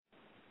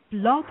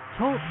Blog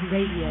Talk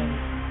Radio.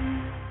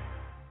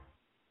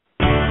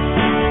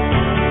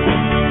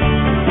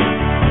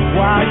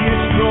 While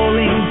you're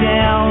strolling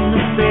down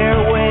the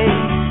fairway,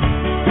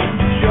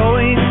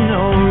 showing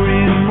no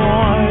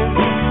remorse,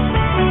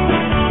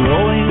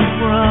 flowing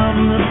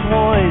from the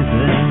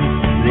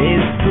poison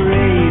they've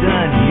sprayed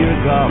on your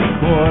golf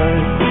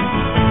course.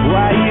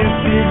 While you're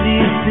busy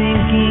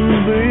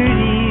sinking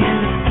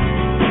birdies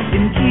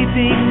and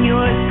keeping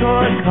your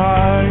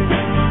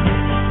scorecard,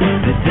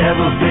 the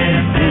devil's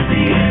been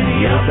busy in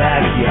your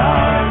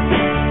backyard.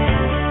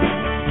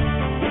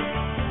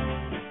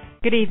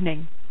 Good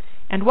evening,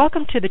 and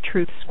welcome to the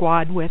Truth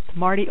Squad with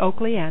Marti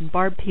Oakley and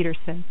Barb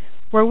Peterson,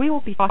 where we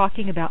will be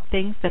talking about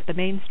things that the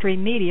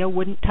mainstream media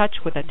wouldn't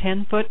touch with a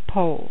 10-foot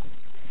pole.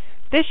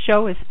 This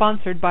show is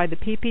sponsored by the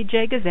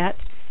PPJ Gazette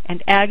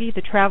and Aggie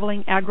the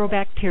Traveling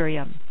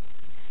Agrobacterium.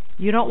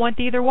 You don't want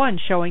either one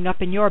showing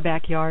up in your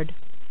backyard.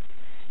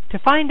 To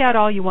find out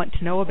all you want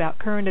to know about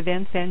current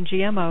events and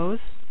GMOs,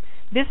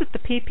 visit the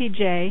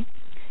PPJ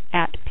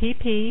at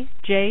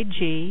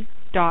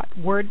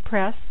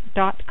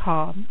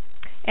ppjg.wordpress.com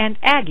and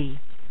Aggie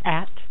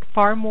at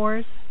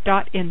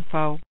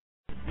farmwars.info.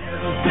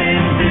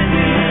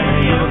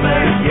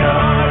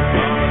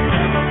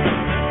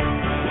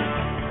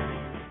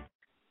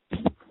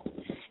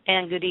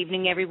 And good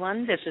evening,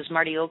 everyone. This is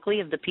Marti Oakley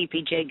of the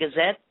PPJ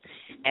Gazette.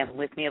 And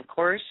with me, of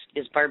course,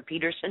 is Barb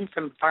Peterson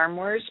from Farm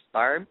Wars.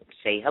 Barb,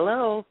 say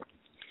hello.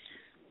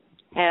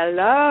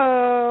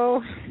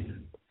 Hello.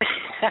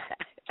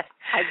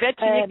 I bet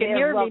you can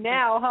hear me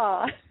now,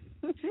 huh?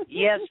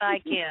 Yes, I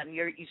can.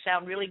 You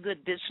sound really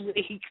good this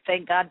week.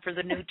 Thank God for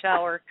the new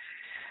tower.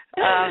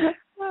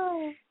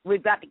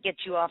 We've got to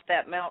get you off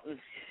that mountain.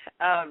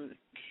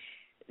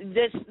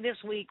 This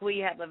week we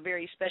have a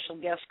very special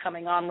guest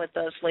coming on with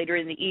us later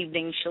in the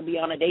evening. She'll be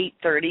on at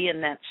 8:30,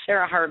 and that's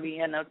Sara Harvey.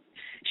 And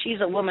she's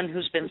a woman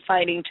who's been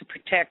fighting to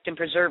protect and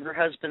preserve her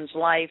husband's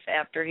life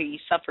after he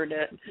suffered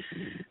a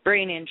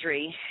brain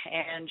injury.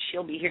 And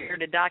she'll be here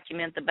to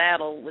document the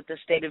battle with the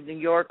state of New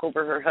York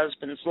over her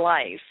husband's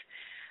life.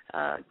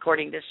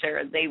 According to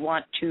Sara, they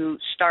want to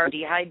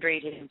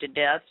dehydrate him to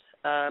death,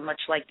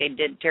 much like they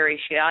did Terry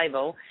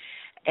Schiavo,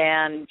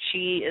 and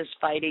she is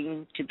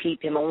fighting to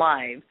keep him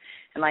alive.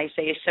 And like I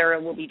say, Sara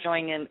will be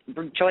joining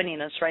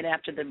us right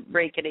after the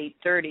break at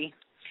 8:30.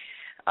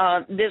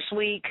 This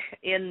week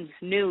in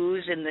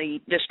news in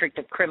the District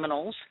of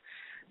Criminals,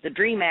 the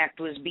DREAM Act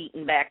was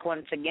beaten back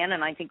once again,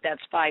 and I think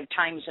that's 5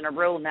 times in a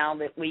row now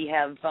that we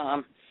have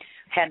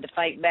had to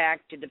fight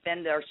back to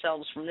defend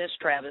ourselves from this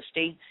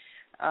travesty.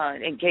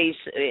 In case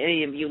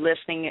any of you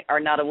listening are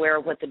not aware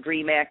of what the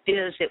DREAM Act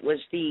is, it was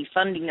the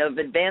funding of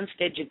advanced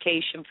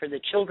education for the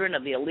children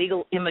of the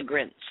illegal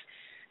immigrants.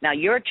 Now,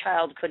 your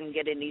child couldn't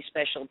get any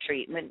special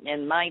treatment,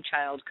 and my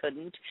child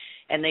couldn't,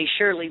 and they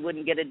surely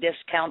wouldn't get a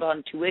discount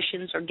on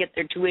tuitions or get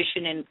their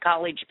tuition in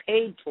college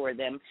paid for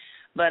them.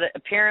 But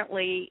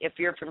apparently, if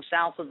you're from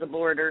south of the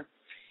border,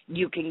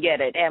 you can get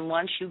it. And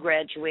once you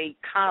graduate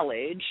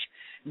college,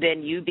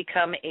 then you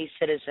become a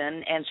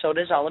citizen, and so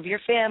does all of your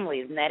family.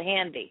 Isn't that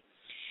handy?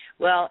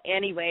 Well,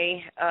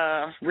 anyway,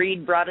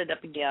 Reed brought it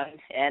up again,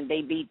 and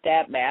they beat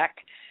that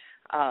back.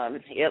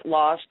 It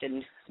lost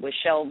and was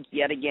shelved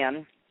yet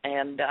again.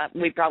 And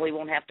we probably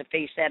won't have to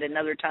face that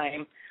another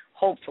time,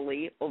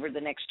 hopefully, over the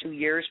next 2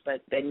 years,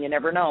 but then you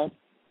never know.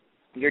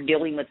 You're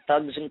dealing with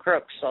thugs and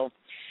crooks. So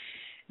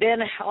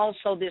then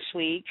also this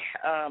week,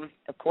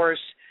 of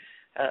course,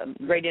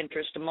 great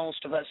interest to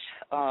most of us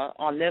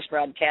on this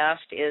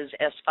broadcast is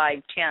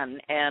S510.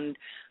 And,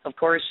 of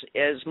course,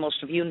 as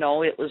most of you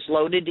know, it was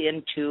loaded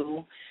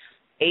into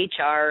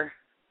H.R.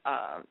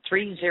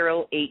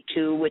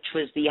 3082, which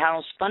was the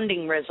House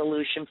funding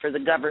resolution for the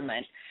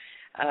government.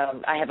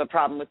 I have a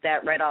problem with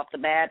that right off the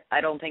bat.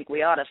 I don't think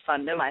we ought to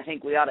fund them. I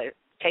think we ought to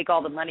take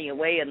all the money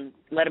away and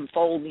let them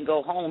fold and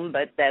go home,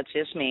 but that's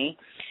just me.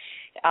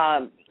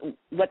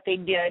 What they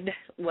did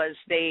was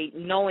they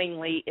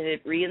knowingly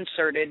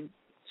reinserted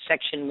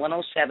Section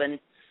 107,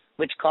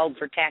 which called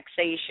for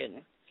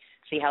taxation.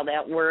 See how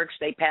that works?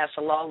 They pass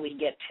a law, we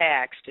get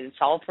taxed, and it's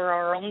all for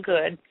our own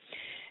good.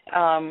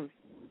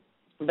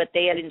 But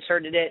they had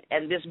inserted it,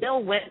 and this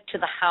bill went to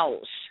the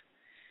House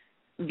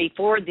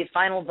before the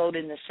final vote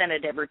in the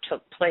Senate ever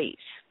took place.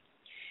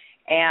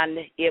 And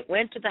it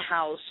went to the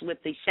House with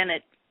the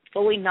Senate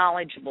fully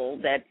knowledgeable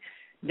that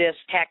this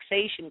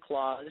taxation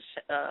clause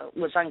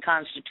was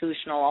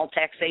unconstitutional. All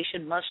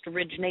taxation must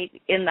originate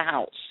in the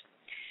House.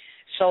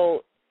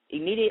 So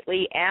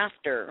immediately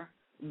after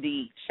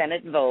the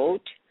Senate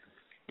vote,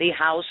 the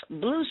House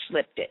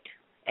blue-slipped it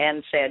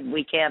and said,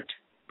 we can't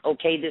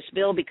okay this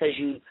bill because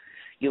you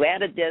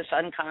added this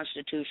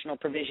unconstitutional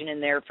provision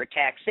in there for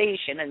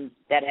taxation, and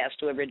that has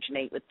to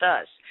originate with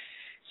us.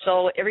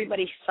 So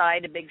everybody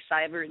sighed a big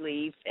sigh of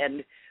relief,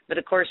 but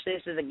of course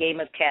this is a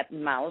game of cat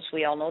and mouse.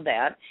 We all know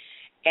that.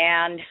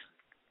 And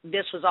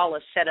this was all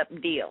a set-up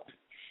deal.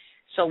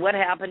 So what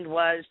happened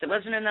was there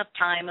wasn't enough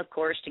time, of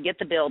course, to get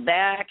the bill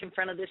back in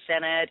front of the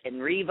Senate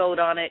and re-vote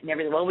on it and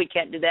everything. Well, we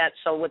can't do that.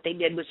 So what they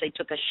did was they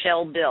took a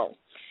shell bill.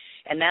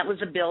 and that was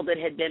a bill that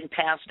had been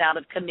passed out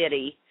of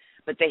committee,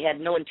 but they had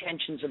no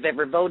intentions of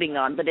ever voting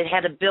on. But it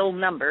had a bill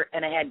number,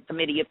 and it had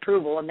committee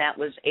approval, and that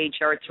was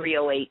H.R.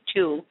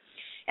 3082,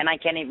 and I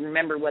can't even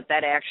remember what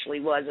that actually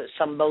was. It's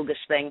some bogus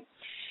thing.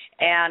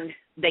 And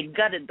they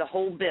gutted the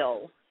whole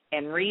bill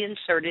and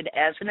reinserted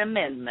as an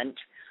amendment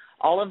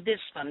all of this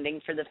funding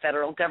for the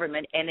federal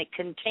government, and it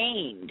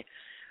contained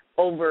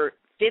over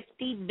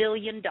 $50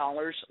 billion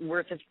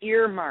worth of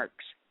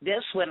earmarks.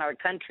 This, when our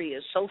country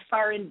is so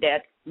far in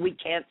debt, we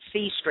can't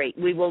see straight.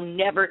 We will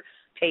never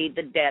pay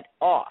the debt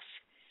off.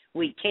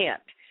 We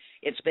can't.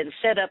 It's been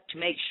set up to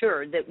make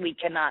sure that we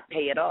cannot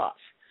pay it off.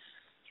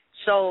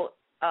 So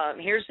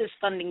here's this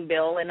funding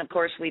bill, and of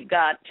course we've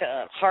got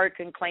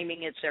Harkin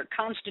claiming it's their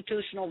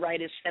constitutional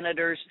right as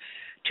senators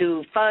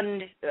to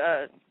fund,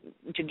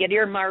 to get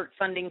earmark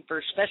funding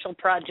for special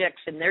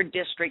projects in their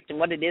district, and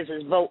what it is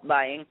vote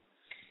buying.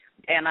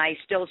 And I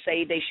still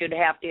say they should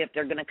have to, if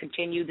they're going to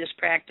continue this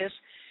practice,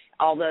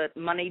 all the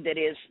money that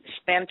is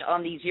spent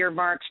on these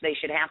earmarks, they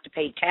should have to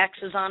pay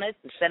taxes on it.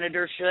 The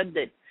senators should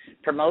that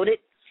promote it,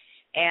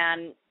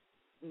 and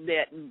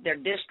that their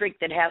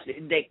district that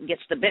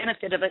gets the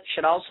benefit of it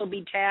should also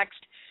be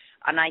taxed.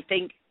 And I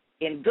think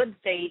in good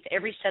faith,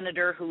 every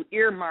senator who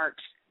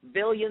earmarks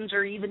billions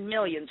or even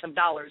millions of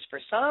dollars for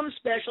some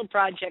special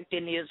project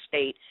in his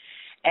state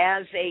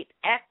as an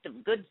act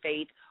of good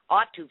faith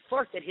ought to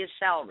forfeit his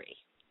salary.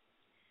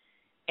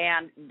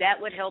 And that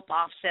would help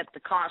offset the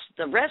cost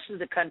the rest of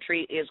the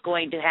country is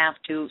going to have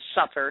to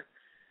suffer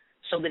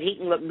so that he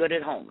can look good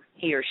at home,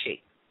 he or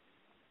she.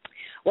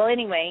 Well,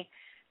 anyway,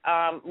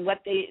 what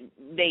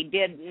they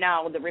did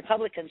now, the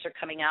Republicans are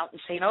coming out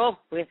and saying, oh,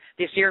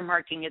 this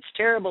earmarking, it's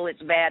terrible,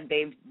 it's bad,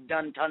 they've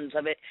done tons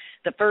of it.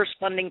 The first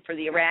funding for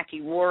the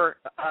Iraqi war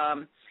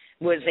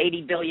was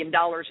 $80 billion,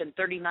 and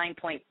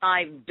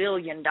 $39.5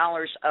 billion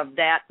of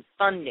that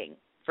funding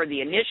for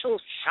the initial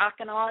shock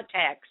and awe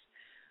attacks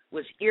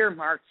was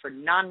earmarked for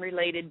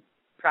non-related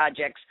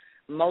projects.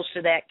 Most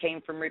of that came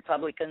from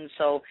Republicans.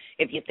 So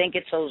if you think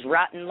it's those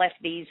rotten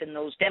lefties and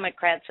those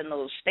Democrats and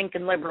those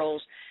stinking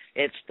liberals,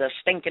 it's the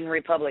stinking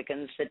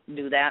Republicans that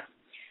do that.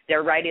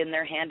 They're right in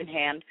there hand in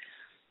hand.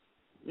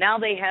 Now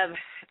they have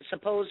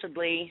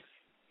supposedly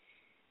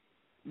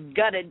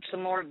gutted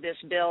some more of this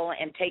bill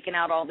and taken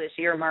out all this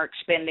earmark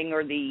spending,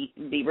 or the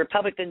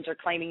Republicans are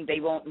claiming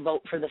they won't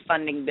vote for the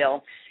funding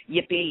bill.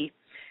 Yippee.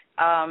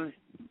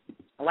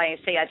 Like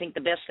I say, I think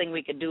the best thing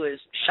we could do is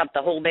shut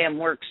the whole damn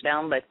works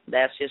down, but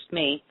that's just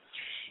me.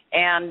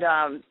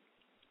 And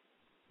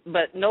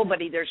but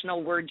there's no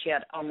word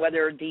yet on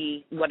whether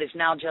what is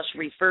now just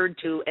referred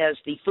to as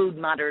the Food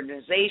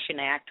Modernization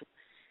Act,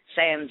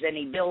 sans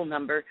any bill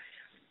number,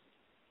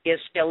 is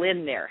still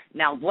in there.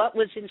 Now, what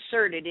was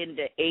inserted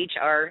into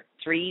H.R.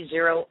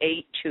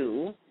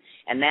 3082,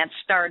 and that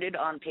started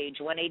on page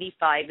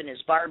 185, and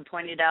as Barb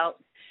pointed out,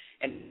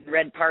 and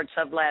read parts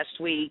of last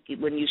week,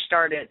 when you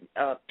start at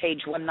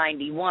page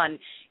 191,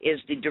 is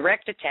the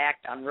direct attack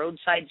on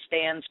roadside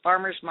stands,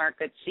 farmers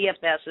markets,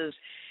 CFSs,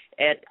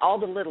 at all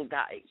the little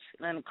guys.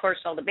 And, of course,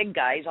 all the big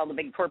guys, all the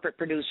big corporate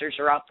producers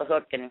are off the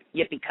hook, and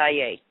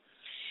yippee-ki-yay.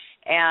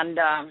 And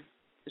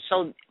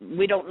so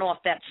we don't know if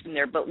that's in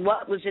there. But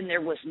what was in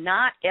there was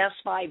not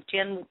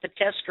S-510 with the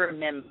Tester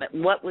Amendment.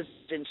 What was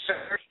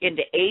inserted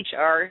into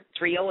H.R.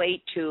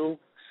 3082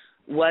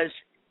 was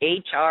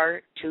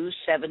H.R.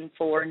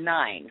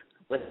 2749,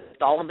 with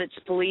all of its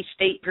police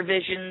state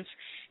provisions,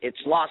 its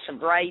loss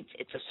of rights,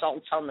 its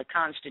assaults on the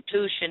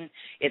Constitution,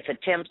 its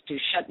attempts to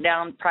shut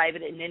down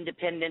private and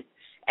independent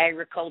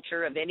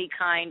agriculture of any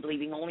kind,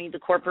 leaving only the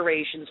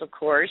corporations, of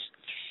course.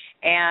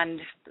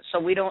 And so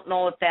we don't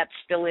know if that's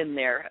still in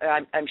there.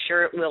 I'm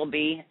sure it will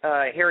be.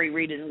 Harry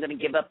Reid isn't going to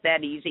give up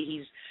that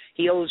easy.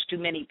 He owes too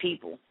many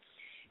people.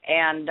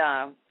 And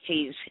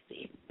he's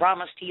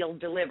promised he'll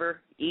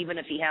deliver, even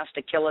if he has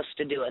to kill us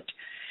to do it.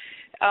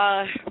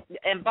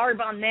 And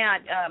Barb, on that,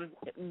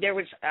 there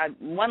was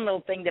one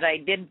little thing that I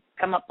did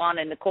come up on,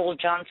 and Nicole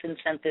Johnson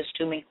sent this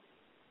to me,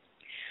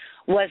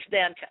 was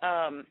that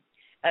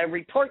a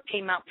report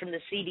came out from the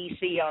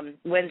CDC on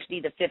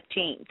Wednesday the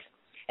 15th,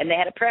 and they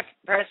had a press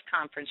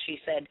conference, she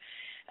said,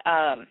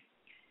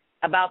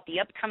 about the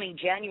upcoming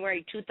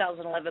January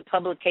 2011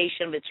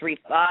 publication of its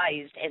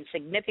revised and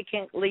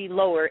significantly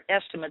lower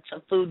estimates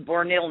of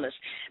foodborne illness.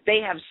 They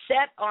have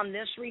sat on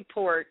this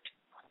report,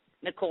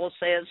 Nicole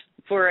says,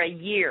 for a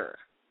year.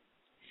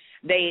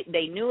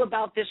 They knew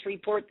about this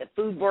report that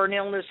foodborne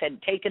illness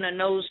had taken a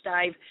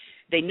nosedive.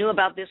 They knew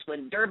about this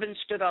when Durbin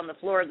stood on the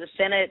floor of the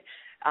Senate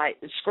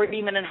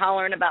screaming and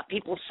hollering about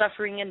people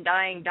suffering and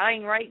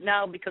dying right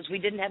now because we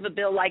didn't have a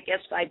bill like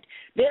S5.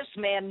 This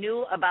man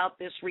knew about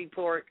this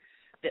report,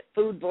 that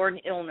foodborne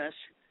illness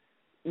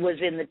was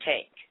in the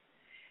tank,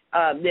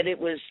 that it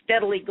was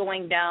steadily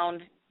going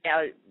down.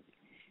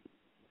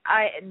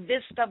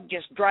 This stuff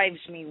just drives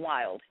me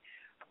wild.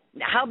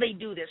 How they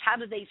do this, how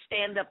do they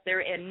stand up there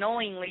and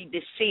knowingly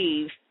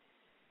deceive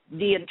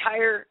the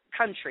entire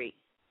country,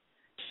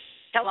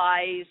 tell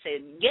lies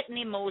and getting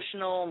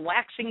emotional and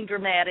waxing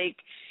dramatic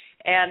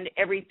and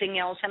everything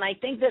else. And I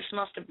think this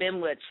must have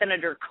been what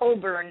Senator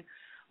Coburn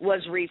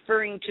was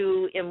referring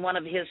to in one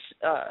of his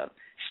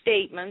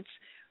statements,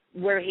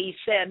 where he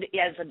said,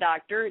 as a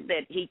doctor,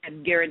 that he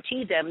could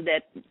guarantee them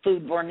that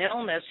foodborne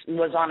illness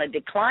was on a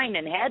decline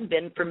and had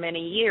been for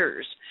many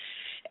years.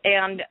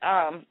 And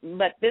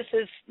but this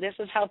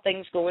is how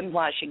things go in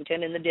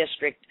Washington, in the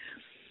district.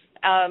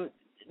 The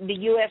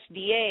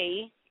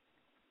USDA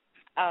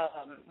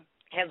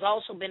has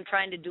also been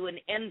trying to do an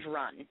end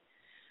run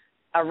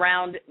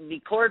around the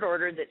court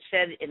order that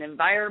said an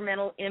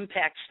environmental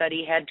impact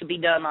study had to be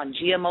done on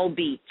GMO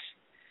beets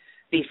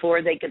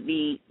before they could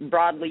be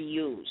broadly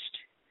used.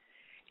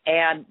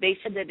 And they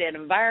said that an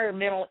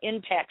environmental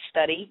impact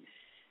study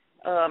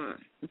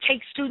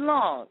takes too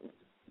long.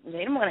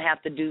 They don't want to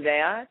have to do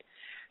that.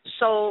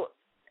 So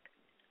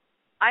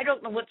I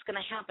don't know what's going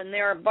to happen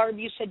there. Barb,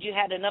 you said you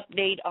had an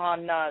update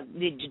on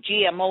the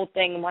GMO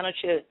thing. Why don't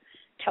you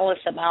tell us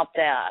about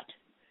that?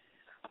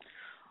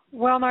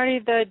 Well, Marty,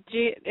 the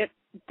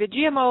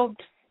GMO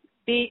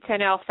beet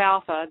and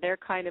alfalfa, they're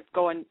kind of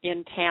going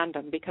in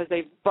tandem because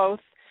they've both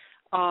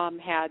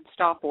had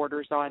stop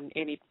orders on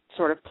any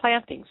sort of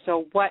planting.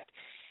 So what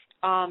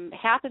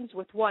happens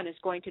with one is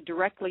going to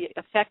directly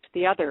affect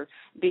the other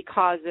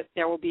because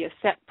there will be a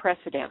set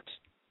precedent.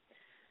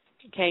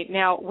 Okay,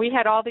 now we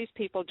had all these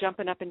people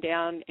jumping up and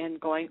down and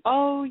going,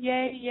 oh,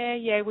 yay, yay,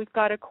 yay, we've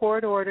got a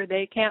court order,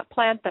 they can't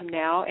plant them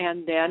now.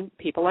 And then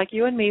people like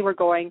you and me were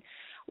going,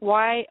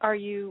 why are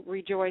you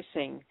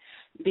rejoicing?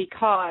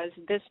 Because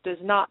this does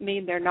not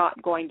mean they're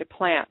not going to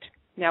plant.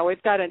 Now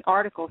we've got an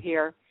article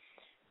here,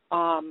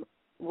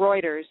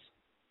 Reuters,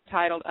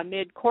 titled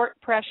Amid Court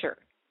Pressure,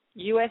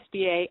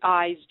 USDA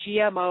Eyes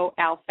GMO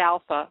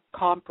Alfalfa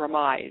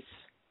Compromise.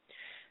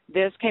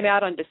 This came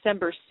out on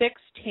December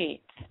 16th.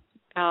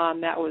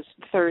 That was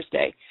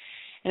Thursday.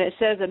 And it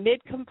says,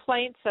 amid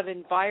complaints of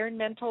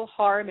environmental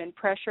harm and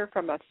pressure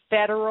from a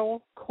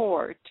federal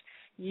court,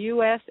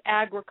 U.S.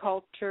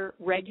 agriculture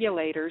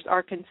regulators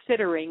are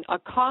considering a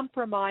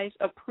compromise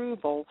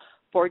approval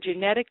for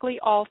genetically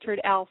altered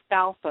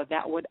alfalfa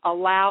that would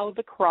allow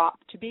the crop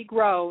to be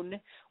grown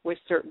with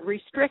certain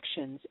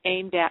restrictions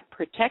aimed at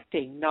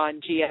protecting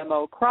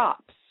non-GMO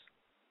crops.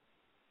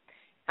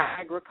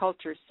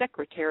 Agriculture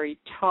Secretary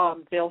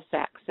Tom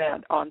Vilsack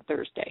said on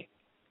Thursday.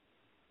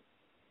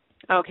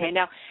 Okay,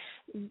 now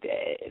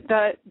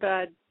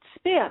the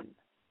spin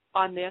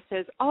on this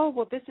is, oh,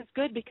 well, this is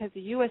good because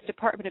the U.S.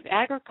 Department of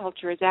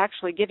Agriculture is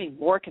actually giving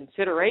more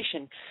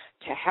consideration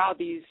to how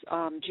these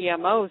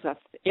GMOs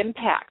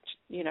impact,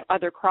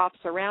 other crops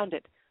around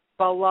it.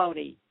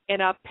 Baloney.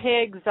 In a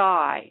pig's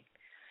eye.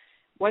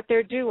 What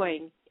they're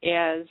doing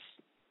is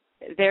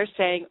they're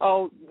saying,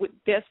 oh,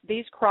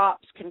 these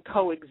crops can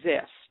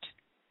coexist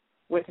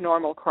with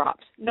normal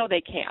crops. No,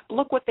 they can't.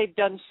 Look what they've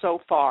done so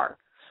far.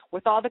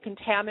 With all the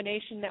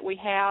contamination that we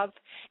have,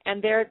 and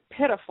their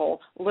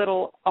pitiful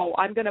little,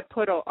 I'm going to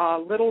put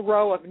a little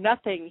row of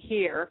nothing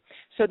here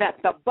so that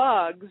the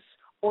bugs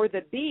or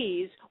the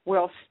bees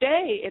will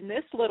stay in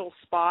this little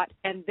spot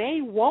and they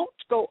won't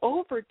go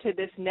over to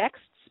this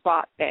next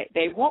spot.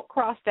 They won't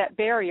cross that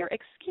barrier.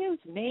 Excuse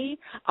me,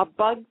 a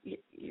bug,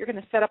 you're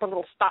going to set up a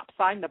little stop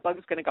sign. The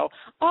bug's going to go,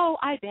 oh,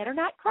 I better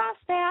not cross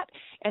that,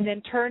 and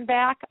then turn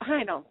back.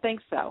 I don't think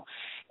so.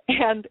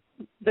 And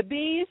the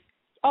bees,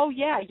 oh,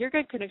 yeah, you're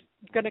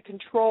going to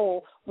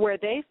control where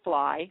they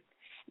fly.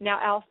 Now,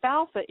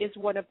 alfalfa is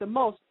one of the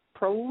most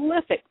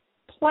prolific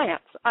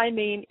plants. I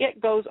mean,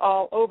 it goes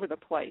all over the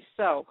place.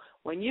 So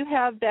when you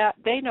have that,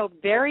 they know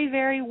very,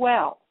 very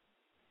well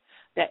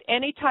that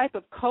any type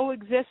of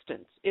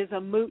coexistence is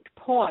a moot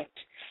point.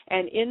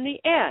 And in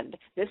the end,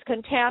 this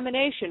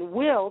contamination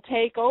will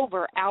take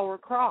over our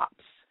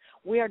crops.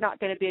 We are not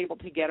going to be able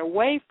to get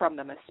away from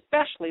them,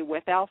 especially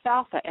with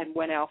alfalfa. And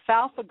when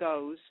alfalfa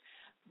goes,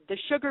 the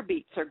sugar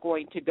beets are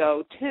going to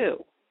go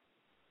too.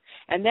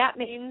 And that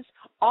means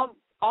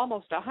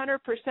almost 100%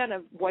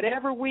 of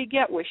whatever we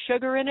get with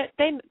sugar in it,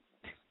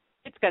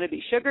 it's going to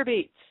be sugar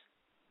beets.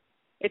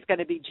 It's going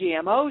to be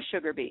GMO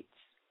sugar beets.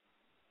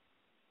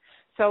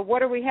 So what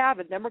do we have?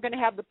 And then we're going to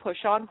have the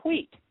push on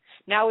wheat.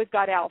 Now we've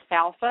got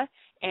alfalfa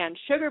and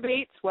sugar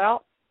beets.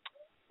 Well,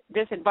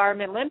 this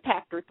environmental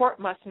impact report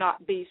must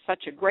not be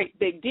such a great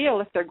big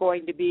deal if they're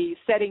going to be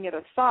setting it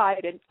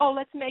aside and,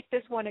 let's make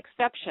this one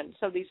exception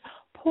so these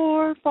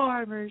poor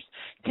farmers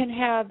can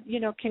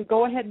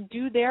go ahead and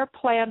do their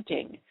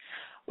planting.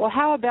 Well,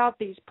 how about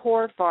these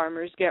poor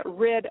farmers get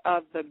rid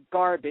of the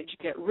garbage,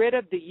 get rid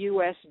of the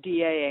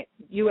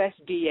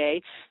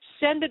USDA,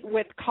 send it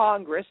with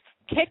Congress,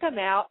 kick them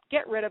out,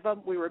 get rid of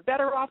them. We were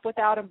better off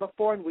without them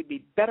before, and we'd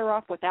be better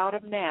off without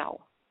them now.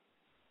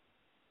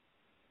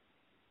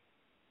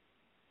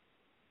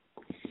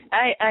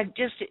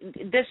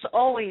 This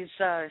always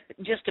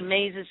just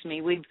amazes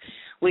me.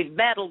 We've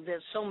battled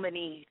this so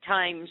many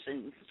times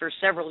and for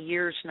several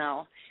years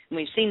now, and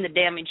we've seen the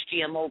damage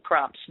GMO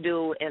crops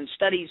do, and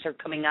studies are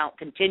coming out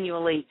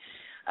continually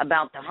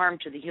about the harm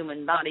to the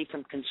human body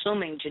from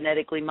consuming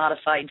genetically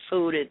modified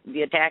food,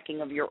 the attacking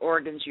of your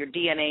organs, your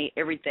DNA,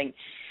 everything.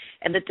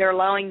 and that they're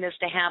allowing this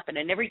to happen.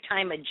 And every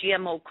time a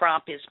GMO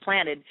crop is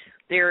planted,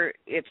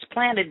 it's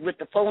planted with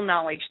the full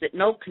knowledge that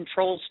no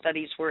control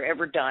studies were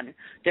ever done.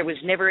 There was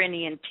never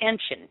any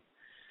intention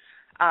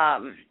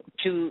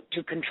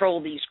to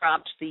control these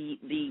crops.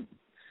 The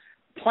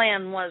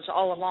plan was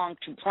all along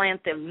to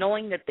plant them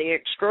knowing that they're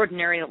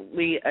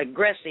extraordinarily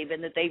aggressive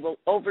and that they will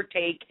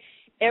overtake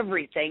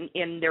everything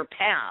in their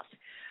path.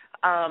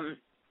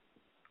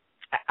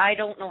 I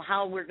don't know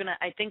how we're going to,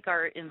 I think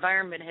our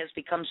environment has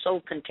become so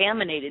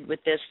contaminated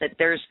with this that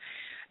there's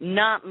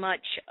not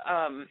much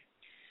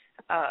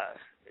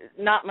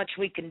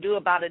we can do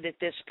about it at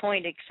this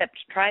point except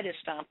to try to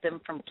stop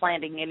them from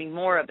planting any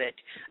more of it.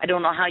 I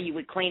don't know how you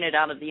would clean it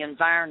out of the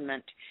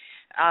environment.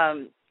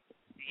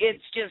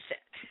 It's just,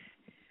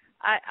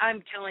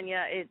 I'm telling you,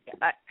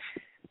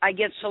 I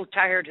get so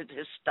tired of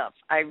this stuff.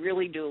 I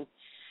really do.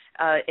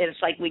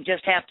 It's like we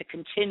just have to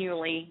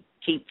continually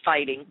keep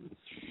fighting.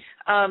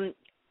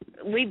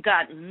 We've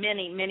got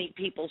many, many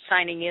people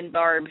signing in,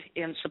 Barb,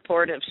 in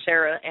support of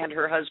Sara and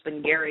her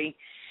husband, Gary.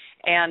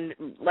 And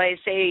like I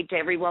say to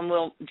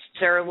everyone,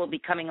 Sara will be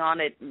coming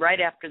on it right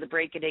after the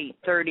break at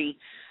 8:30.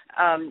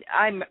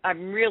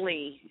 I'm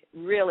really,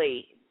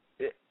 really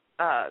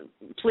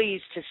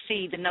pleased to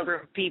see the number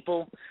of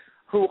people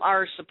who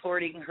are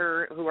supporting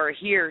her, who are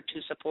here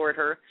to support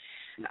her.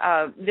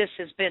 This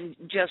has been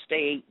just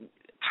a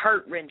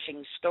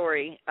heart-wrenching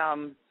story.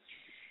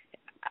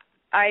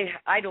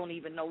 I don't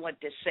even know what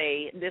to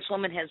say. This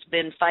woman has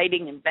been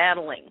fighting and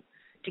battling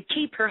to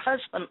keep her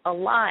husband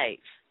alive,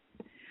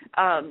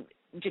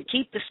 to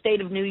keep the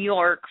state of New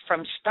York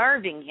from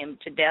starving him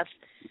to death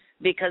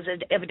because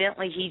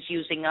evidently he's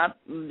using up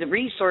the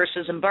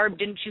resources. And, Barb,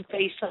 didn't you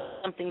face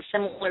something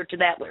similar to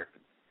that?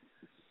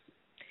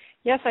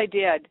 Yes, I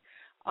did.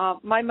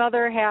 My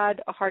mother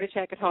had a heart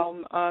attack at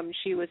home.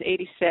 She was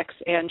 86,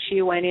 and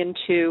she went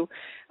into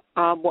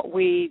what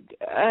we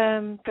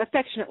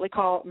affectionately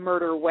call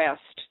Murder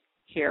West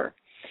here.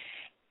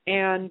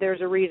 And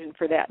there's a reason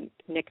for that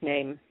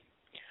nickname.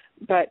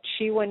 But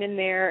she went in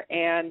there,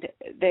 and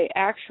they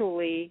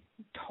actually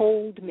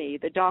told me,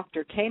 the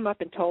doctor came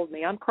up and told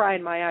me, I'm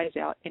crying my eyes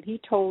out, and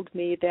he told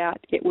me that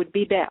it would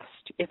be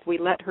best if we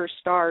let her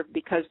starve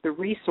because the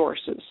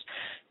resources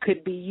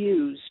could be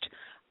used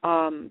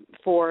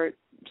for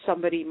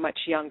somebody much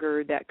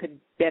younger that could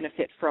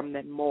benefit from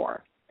them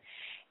more.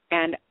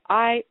 And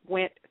I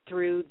went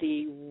through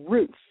the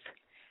roof,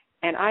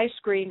 and I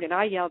screamed and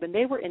I yelled, and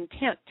they were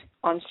intent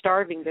on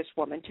starving this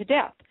woman to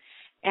death.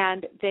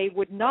 And they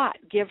would not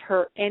give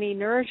her any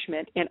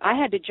nourishment, and I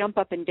had to jump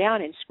up and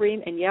down and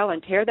scream and yell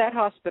and tear that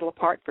hospital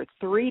apart for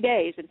 3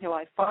 days until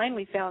I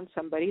finally found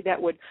somebody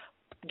that would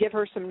give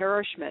her some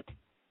nourishment.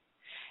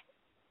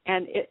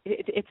 And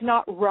it's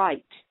not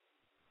right.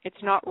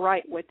 It's not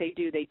right what they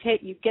do.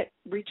 You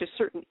reach a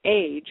certain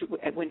age,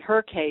 in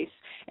her case,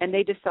 and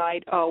they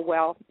decide, oh,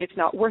 well, it's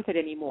not worth it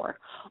anymore.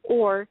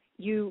 Or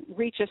you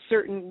reach a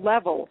certain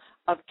level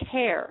of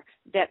care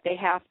that they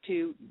have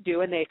to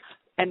do, and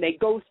they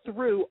go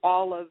through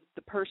all of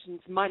the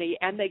person's money,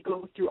 and they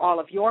go through all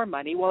of your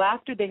money. Well,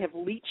 after they have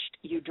leached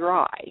you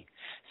dry,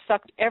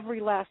 sucked every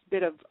last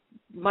bit of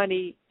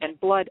money and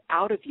blood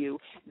out of you,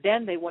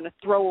 then they want to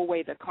throw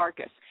away the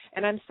carcass.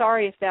 And I'm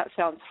sorry if that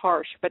sounds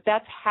harsh, but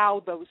that's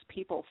how those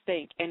people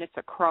think, and it's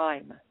a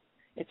crime.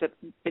 It's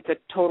a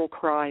total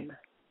crime.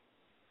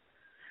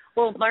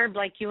 Well, Barb,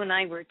 like you and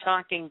I were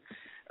talking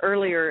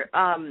earlier,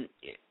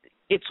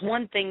 it's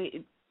one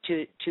thing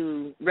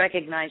to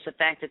recognize the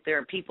fact that there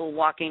are people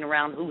walking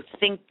around who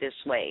think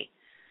this way,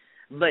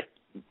 but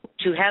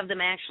to have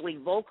them actually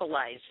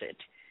vocalize it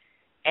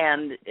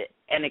and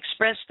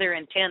express their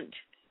intent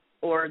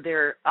or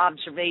their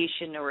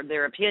observation or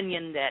their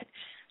opinion that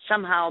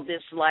somehow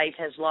this life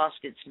has lost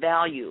its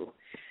value,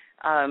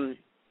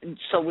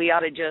 so we ought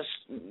to just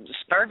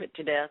starve it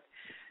to death.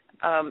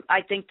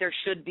 I think there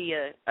should be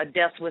a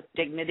death with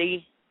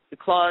dignity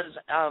clause.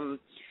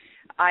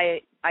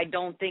 I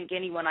don't think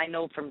anyone I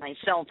know from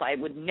myself, I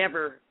would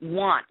never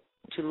want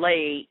to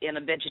lay in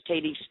a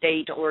vegetative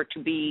state or to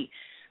be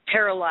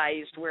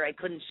paralyzed where I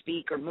couldn't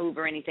speak or move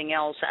or anything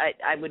else.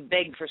 I would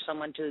beg for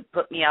someone to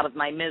put me out of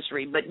my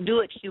misery, but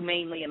do it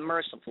humanely and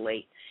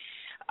mercifully.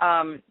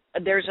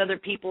 There's other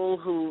people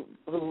who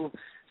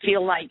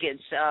feel like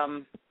it's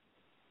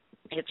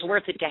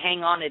worth it to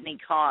hang on at any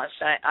cost.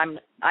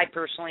 I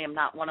personally am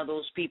not one of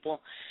those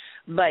people,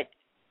 but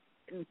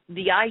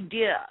the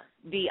idea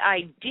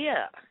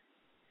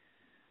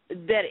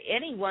that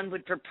anyone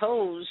would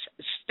propose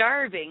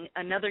starving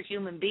another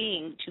human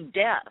being to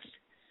death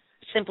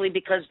simply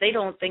because they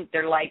don't think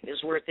their life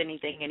is worth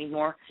anything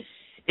anymore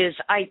is,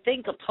 I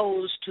think,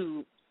 opposed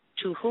to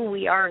who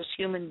we are as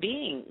human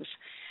beings,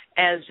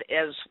 as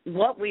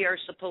what we are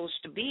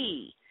supposed to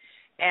be.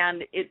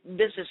 And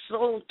this is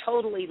so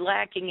totally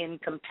lacking in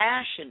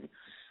compassion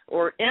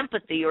or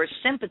empathy or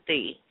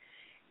sympathy.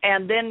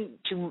 And then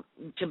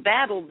to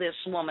battle this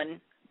woman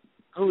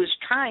who is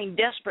trying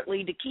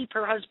desperately to keep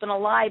her husband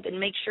alive and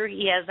make sure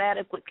he has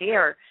adequate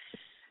care,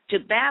 to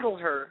battle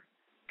her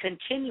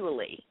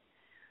continually,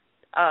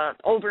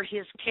 over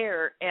his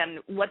care and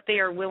what they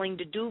are willing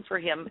to do for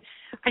him.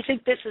 I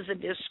think this is a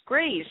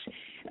disgrace.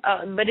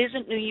 But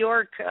isn't New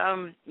York,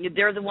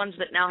 they're the ones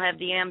that now have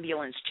the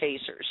ambulance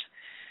chasers.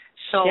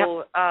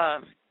 So,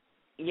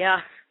 yep.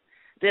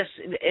 This,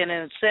 in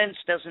a sense,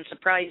 doesn't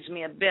surprise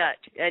me a bit.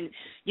 And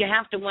you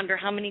have to wonder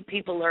how many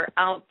people are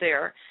out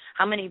there,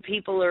 how many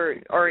people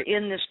are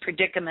in this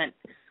predicament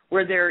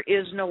where there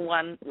is no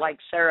one like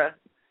Sara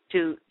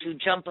to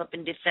jump up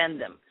and defend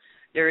them.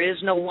 There is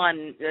no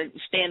one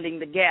standing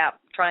the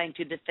gap trying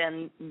to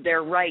defend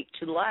their right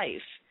to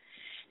life.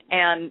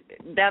 And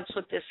that's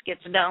what this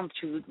gets down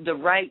to, the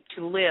right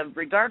to live,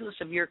 regardless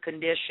of your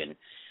condition.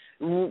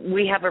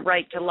 We have a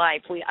right to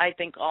life. We, I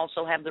think,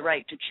 also have the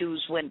right to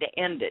choose when to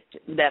end it.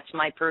 That's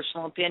my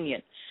personal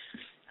opinion.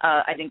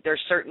 I think there are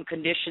certain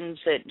conditions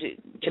that,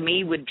 to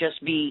me, would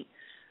just be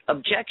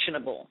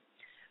objectionable.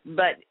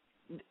 But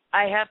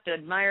I have to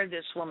admire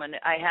this woman.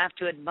 I have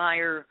to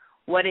admire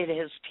what it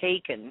has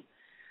taken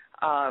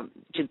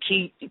to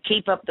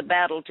keep up the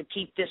battle, to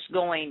keep this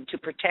going, to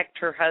protect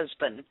her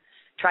husband,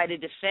 try to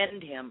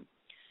defend him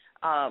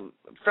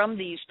from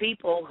these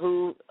people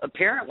who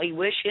apparently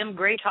wish him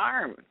great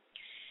harm.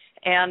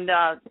 And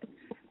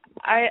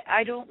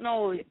I don't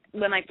know,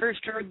 when I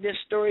first heard this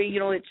story, you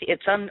know,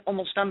 it's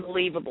almost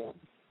unbelievable.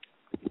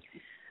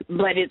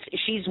 But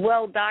she's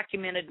well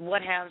documented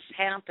what has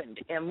happened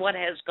and what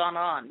has gone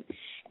on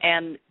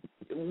and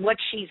what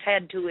she's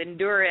had to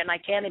endure. And I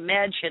can't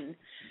imagine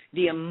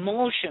the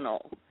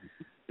emotional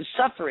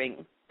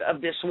suffering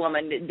of this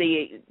woman,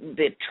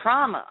 the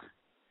trauma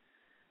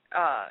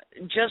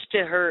just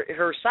to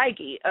her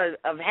psyche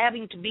of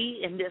having to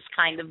be in this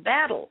kind of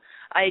battle.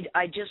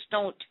 I just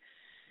don't.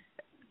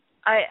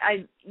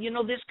 You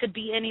know, this could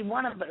be any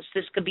one of us.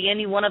 This could be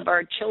any one of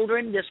our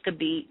children. This could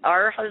be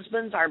our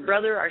husbands, our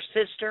brother, our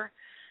sister.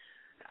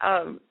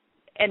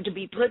 And to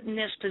be put in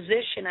this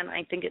position, and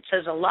I think it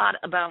says a lot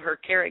about her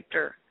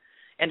character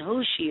and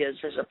who she is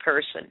as a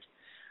person,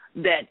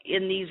 that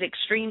in these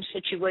extreme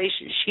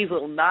situations, she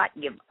will not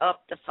give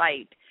up the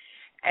fight.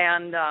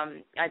 And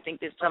I think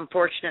it's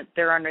unfortunate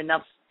there aren't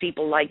enough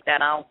people like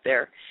that out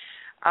there.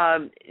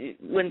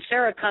 When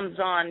Sara comes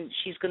on,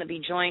 she's going to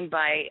be joined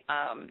by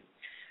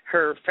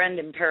her friend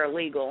and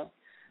paralegal,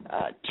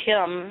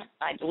 Tim,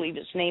 I believe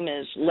his name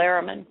is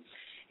Larriman.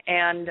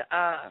 And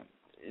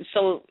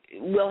so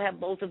we'll have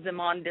both of them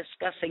on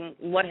discussing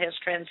what has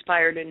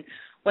transpired. And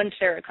when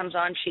Sara comes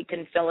on, she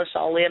can fill us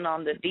all in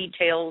on the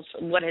details,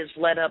 what has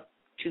led up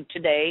to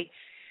today.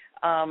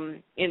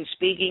 In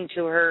speaking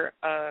to her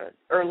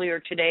earlier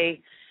today,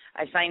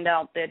 I find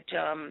out that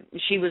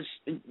she was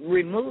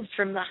removed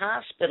from the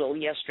hospital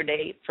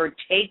yesterday for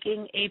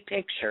taking a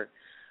picture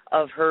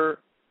of her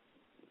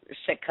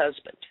sick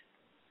husband.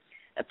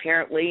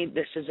 Apparently,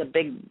 this is a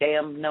big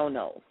damn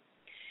no-no.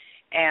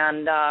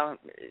 And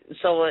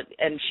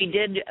and she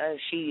did,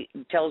 she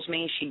tells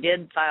me she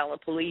did file a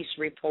police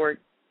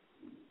report.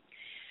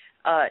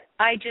 I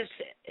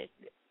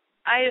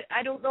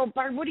don't know,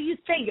 Barb, what do you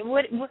think?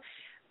 What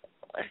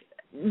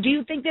do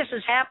you think this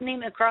is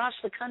happening across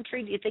the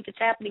country? Do you think it's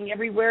happening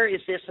everywhere?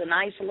 Is this an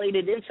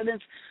isolated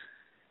incident?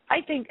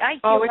 I feel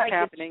like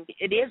happening.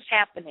 It is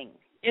happening.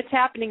 It's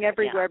happening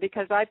everywhere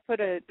because I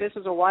this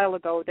was a while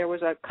ago, there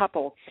was a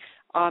couple,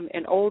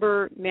 an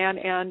older man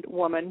and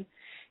woman,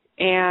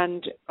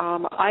 and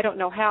I don't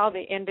know how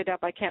they ended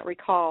up, I can't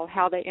recall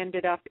how they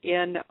ended up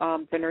in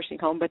the nursing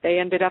home, but they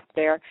ended up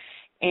there,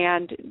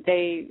 and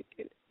they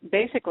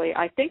basically,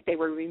 I think they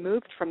were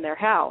removed from their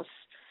house.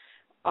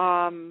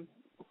 I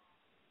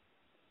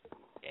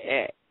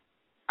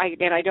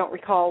don't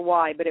recall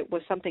why, but it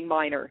was something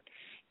minor.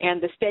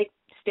 And the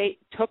state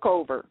took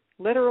over,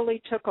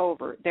 literally took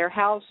over. Their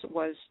house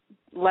was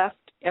left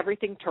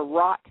everything to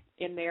rot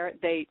in there.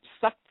 They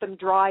sucked them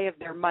dry of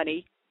their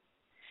money.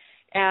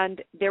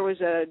 And there was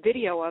a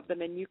video of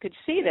them, and you could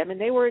see them, and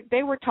they were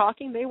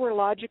talking, they were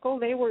logical,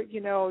 they were,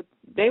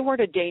 they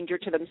weren't a danger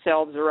to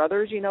themselves or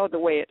others, the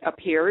way it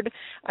appeared.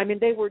 I mean,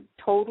 they were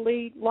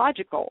totally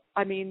logical.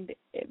 I mean,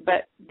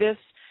 but this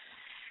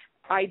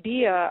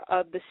idea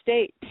of the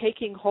state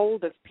taking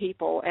hold of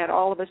people and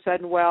all of a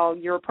sudden, well,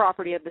 you're a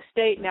property of the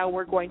state, now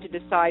we're going to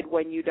decide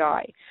when you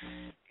die.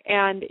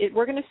 And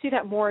we're going to see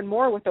that more and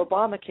more with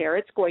Obamacare.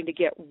 It's going to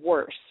get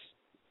worse.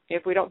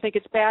 If we don't think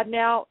it's bad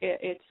now,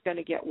 it's going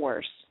to get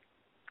worse,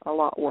 a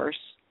lot worse.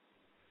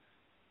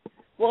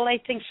 Well, I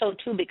think so,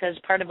 too, because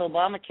part of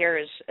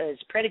Obamacare is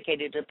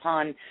predicated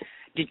upon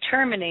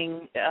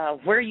determining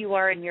where you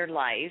are in your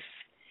life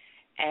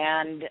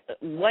and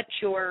what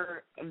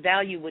your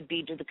value would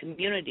be to the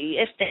community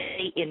if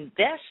they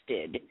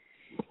invested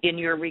in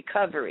your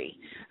recovery.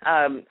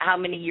 How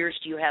many years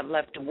do you have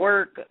left to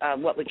work?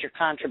 What would your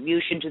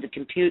contribution to the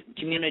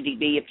community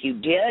be if you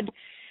did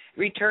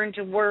return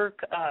to work?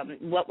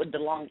 What would the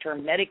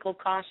long-term medical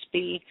costs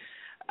be?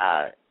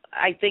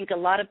 I think a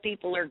lot of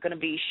people are going to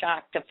be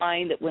shocked to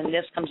find that when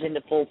this comes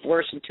into full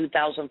force in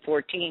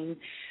 2014,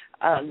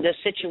 the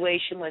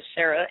situation with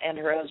Sara and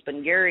her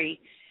husband Gary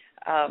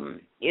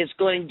is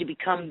going to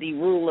become the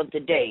rule of the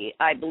day.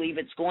 I believe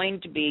it's going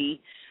to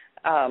be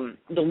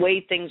the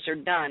way things are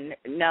done.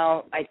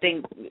 Now, I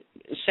think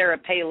Sarah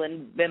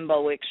Palin,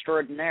 bimbo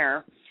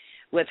extraordinaire,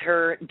 with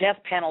her death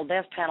panel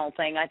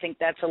thing, I think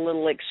that's a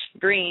little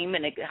extreme,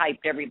 and it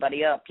hyped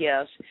everybody up,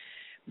 yes.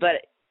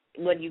 But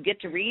when you get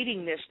to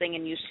reading this thing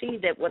and you see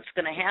that what's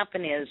going to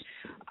happen is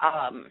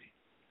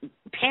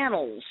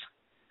panels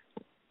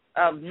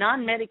of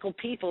non-medical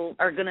people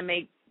are going to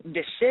make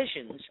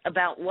decisions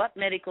about what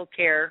medical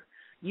care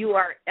you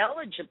are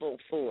eligible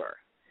for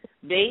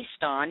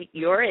based on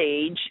your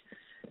age,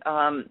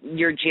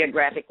 your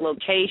geographic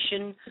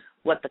location,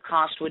 what the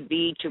cost would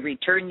be to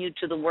return you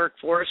to the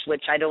workforce,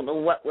 which I don't know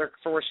what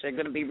workforce they're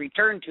going to be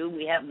returned to.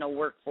 We have no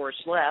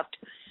workforce left.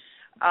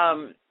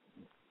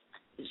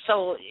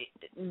 So,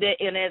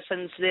 in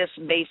essence, this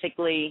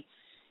basically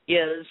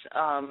is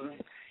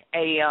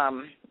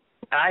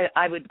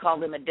I would call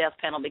them a death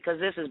panel, because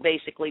this is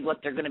basically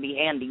what they're going to be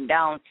handing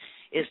down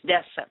is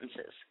death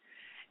sentences.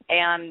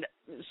 And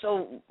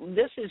so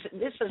this is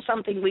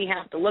something we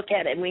have to look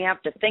at and we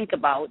have to think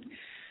about.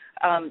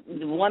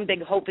 The one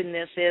big hope in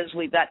this is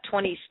we've got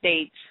 20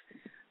 states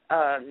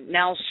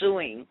now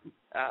suing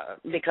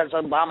because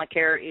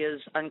Obamacare is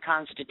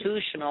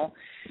unconstitutional.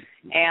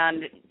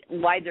 And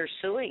why they're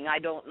suing, I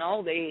don't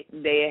know.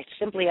 They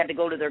simply had to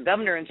go to their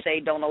governor and say,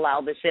 don't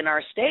allow this in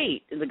our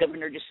state. And the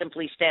governor just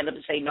simply stand up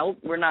and say, no,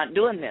 we're not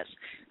doing this.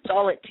 It's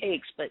all it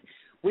takes. But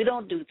we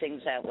don't do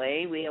things that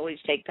way. We always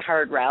take the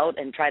hard route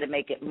and try to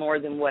make it more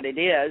than what it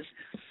is.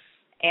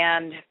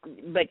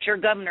 But your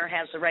governor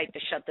has the right to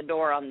shut the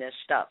door on this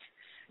stuff.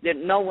 That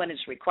no one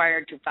is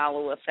required to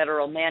follow a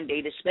federal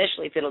mandate,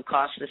 especially if it'll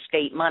cost the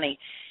state money.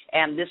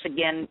 And this,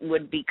 again,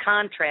 would be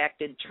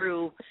contracted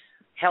through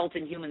Health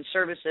and Human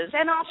Services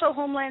and also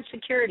Homeland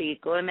Security,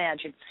 go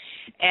imagine.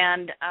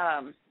 And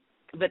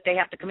but they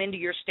have to come into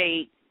your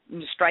state,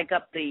 strike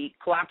up the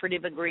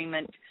cooperative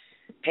agreement,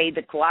 pay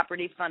the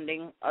cooperative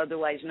funding,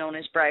 otherwise known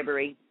as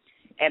bribery,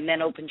 and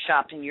then open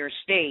shop in your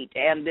state.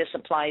 And this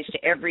applies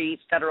to every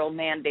federal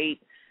mandate.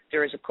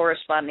 There is a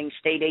corresponding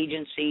state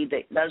agency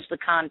that does the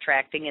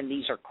contracting, and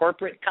these are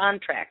corporate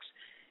contracts.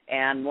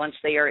 And once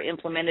they are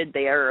implemented,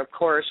 they are, of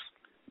course,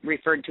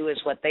 referred to as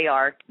what they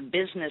are,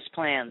 business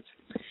plans.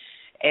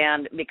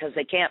 And because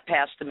they can't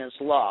pass them as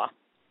law.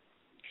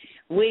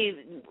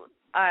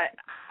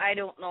 I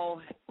don't know.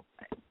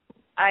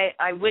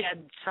 I wish I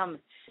had some.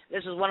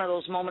 This is one of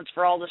those moments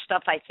for all the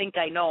stuff I think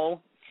I know.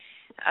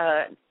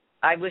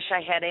 I wish I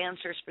had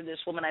answers for this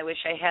woman. I wish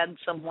I had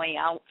some way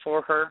out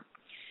for her,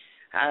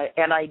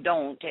 and I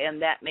don't,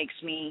 and that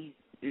makes me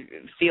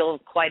feel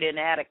quite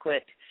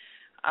inadequate.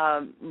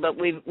 But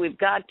we've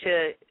got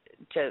to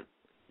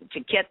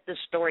get the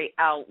story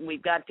out.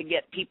 We've got to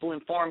get people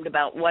informed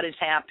about what is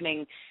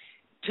happening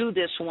to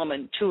this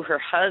woman, to her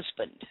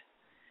husband,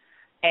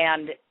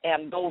 and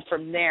go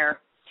from there.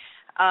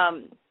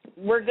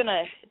 We're going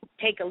to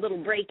take a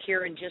little break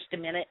here in just a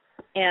minute,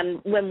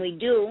 and when we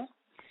do,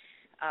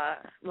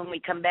 when we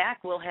come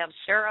back, we'll have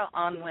Sara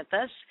on with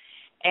us,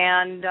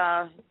 and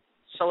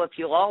so if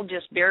you'll all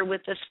just bear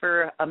with us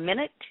for a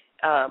minute,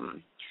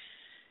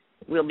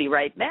 we'll be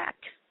right back.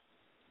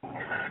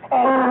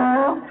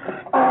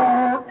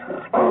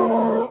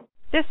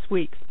 This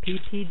week's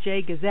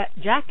PTJ Gazette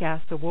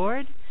Jackass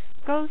Award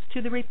goes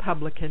to the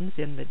Republicans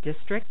in the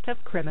District of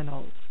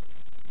Criminals.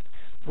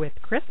 With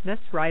Christmas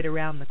right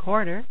around the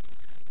corner,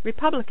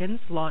 Republicans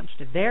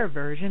launched their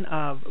version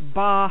of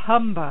Bah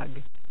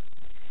Humbug.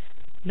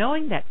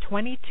 Knowing that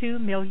 22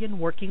 million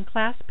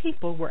working-class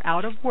people were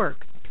out of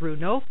work through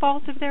no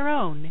fault of their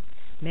own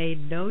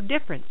made no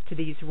difference to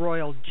these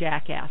royal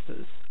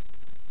jackasses.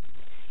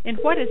 In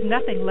what is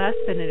nothing less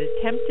than an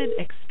attempted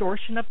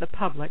extortion of the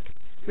public,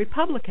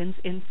 Republicans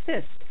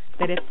insist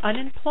that if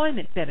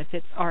unemployment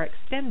benefits are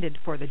extended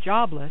for the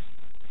jobless,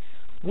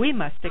 we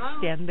must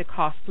extend the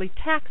costly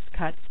tax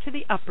cuts to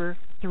the upper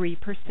 3%,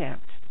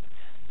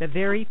 the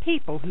very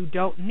people who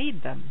don't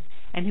need them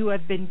and who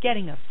have been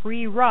getting a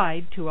free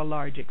ride to a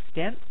large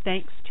extent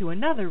thanks to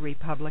another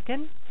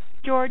Republican,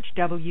 George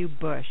W.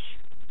 Bush.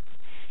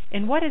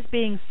 In what is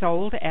being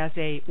sold as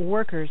a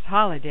workers'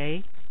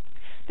 holiday,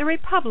 the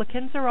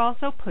Republicans are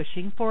also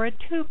pushing for a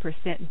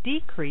 2%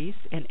 decrease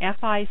in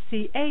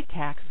FICA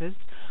taxes,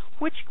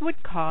 which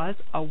would cause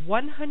a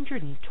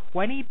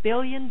 $120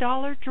 billion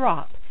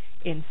drop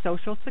in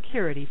Social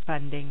Security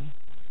funding,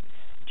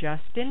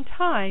 just in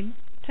time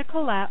to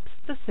collapse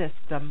the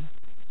system.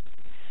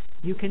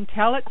 You can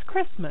tell it's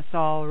Christmas,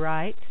 all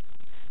right.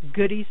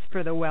 Goodies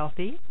for the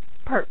wealthy,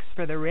 perks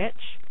for the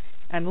rich,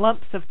 and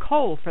lumps of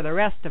coal for the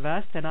rest of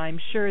us, and I'm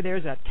sure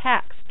there's a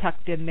tax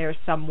tucked in there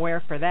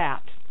somewhere for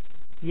that.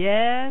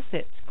 Yes,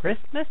 it's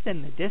Christmas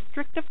in the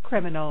District of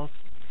Criminals,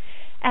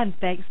 and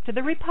thanks to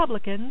the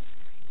Republicans,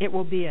 it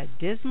will be a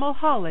dismal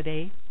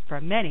holiday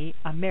for many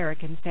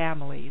American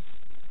families.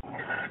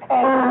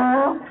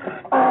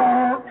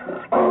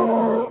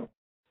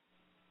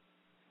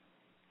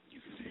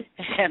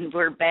 And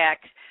we're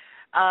back.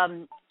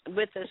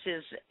 With us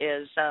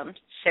is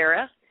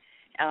Sara.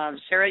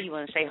 Sara, you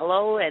want to say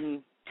hello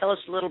and tell us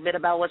a little bit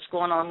about what's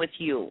going on with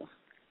you?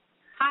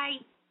 Hi,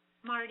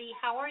 Marty.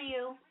 How are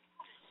you?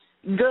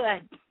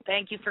 Good.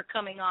 Thank you for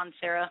coming on,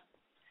 Sara.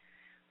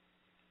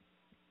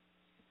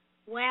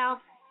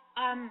 Well,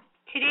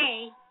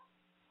 today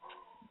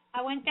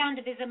I went down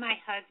to visit my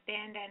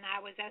husband, and I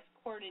was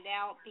escorted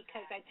out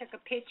because I took a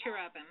picture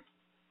of him.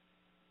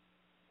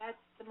 That's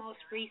the most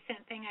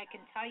recent thing I can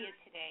tell you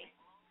today.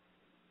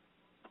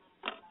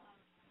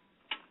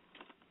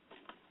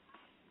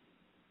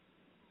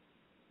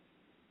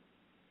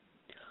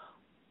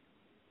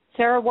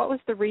 Sara, what was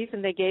the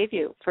reason they gave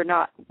you for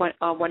not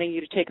wanting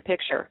you to take a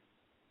picture?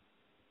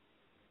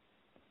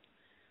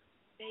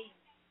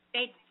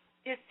 They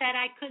just said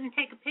I couldn't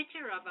take a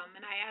picture of him,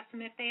 and I asked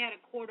them if they had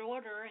a court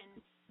order,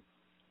 and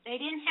they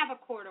didn't have a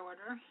court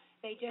order.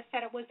 They just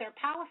said it was their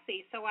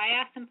policy. So I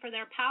asked them for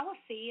their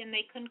policy, and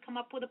they couldn't come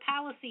up with a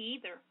policy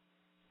either.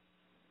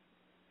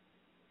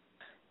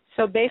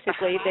 So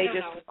basically, they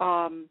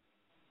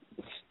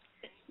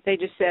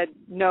just said,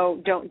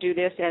 no, don't do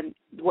this. And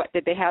what,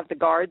 did they have the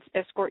guards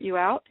escort you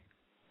out?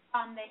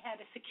 They had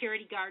a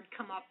security guard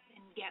come up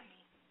and get me.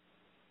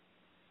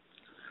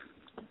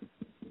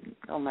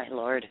 Oh, my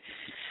Lord.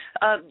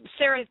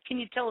 Sara, can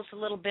you tell us a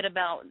little bit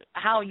about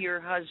how your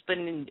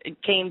husband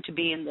came to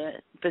be in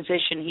the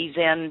position he's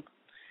in?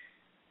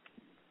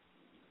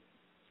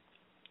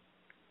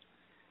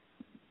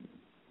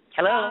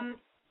 Hello?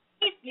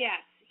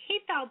 Yes, he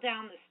fell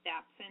down the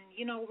steps. And,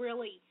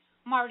 really,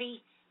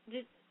 Marty,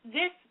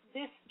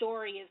 this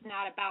story is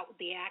not about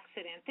the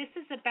accident. This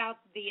is about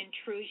the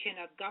intrusion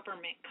of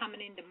government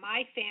coming into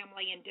my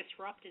family and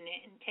disrupting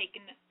it and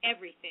taking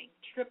everything,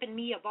 stripping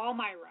me of all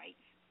my rights.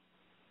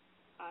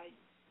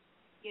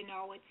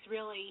 It's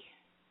really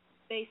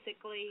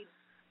basically.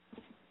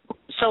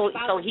 So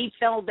he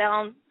fell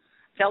down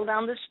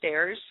the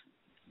stairs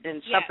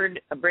and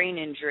suffered a brain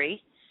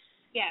injury.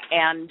 Yes.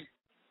 And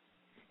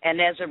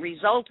as a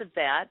result of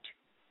that,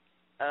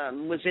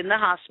 was in the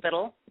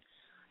hospital.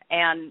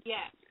 And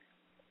yes.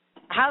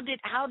 How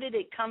did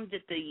it come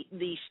that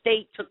the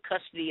state took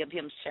custody of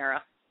him,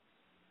 Sara?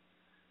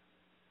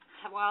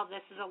 Well,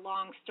 this is a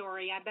long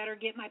story. I better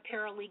get my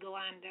paralegal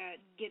on to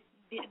get.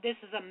 This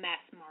is a mess,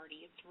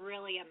 Marty. It's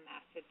really a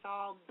mess. It's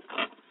all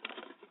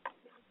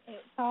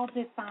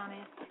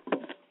dishonest.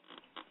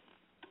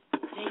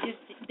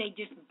 They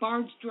just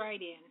barged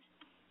right in.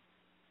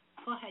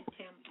 Go ahead,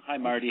 Tim. Hi,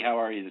 Marty. How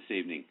are you this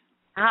evening?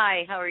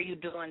 Hi. How are you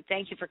doing?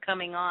 Thank you for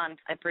coming on.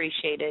 I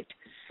appreciate it.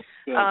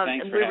 Good.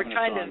 Thanks for having us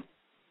on.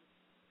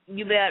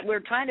 You bet. We're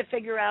trying to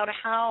figure out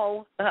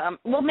how.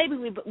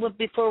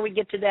 Before we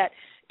get to that,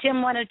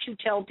 Tim, why don't you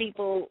tell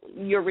people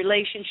your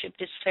relationship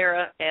to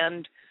Sara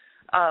and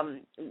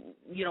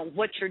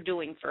what you're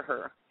doing for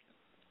her?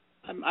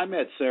 I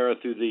met Sara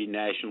through the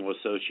National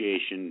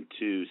Association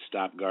to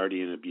Stop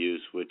Guardian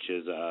Abuse, which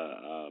is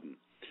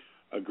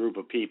a group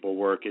of people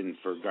working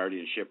for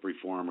guardianship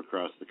reform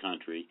across the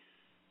country.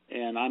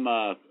 And I'm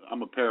a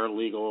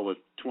paralegal with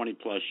 20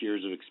 plus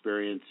years of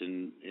experience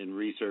in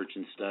research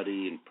and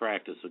study and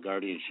practice of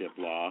guardianship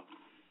law,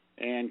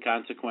 and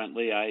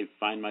consequently I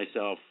find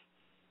myself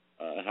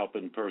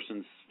helping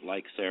persons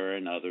like Sara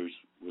and others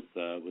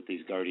with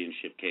these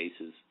guardianship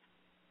cases.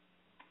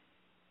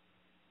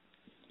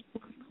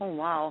 Oh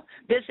wow,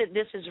 this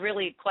is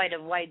really quite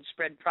a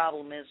widespread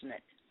problem, isn't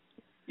it?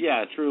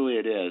 Yeah, truly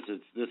it is.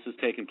 This has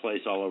taken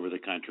place all over the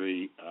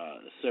country.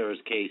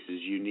 Sara's case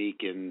is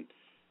unique in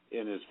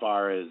as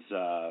far as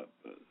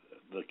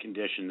the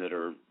condition that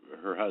her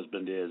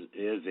husband is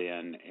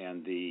in,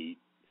 and the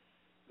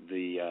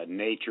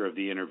nature of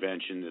the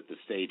intervention that the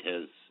state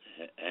has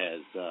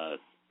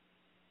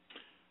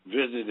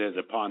visited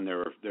upon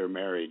their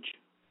marriage.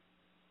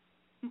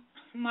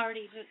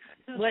 Marty,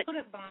 to put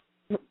it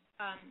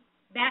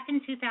back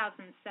in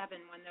 2007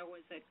 when there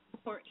was a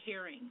court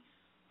hearing,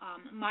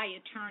 my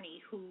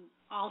attorney, who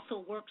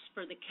also works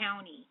for the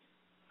county,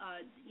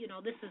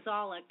 this is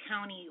all a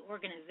county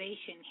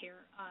organization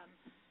here,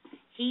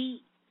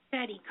 he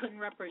said he couldn't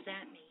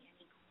represent me,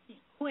 and he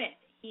quit.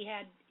 He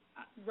had,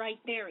 right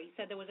there, he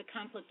said there was a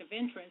conflict of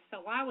interest,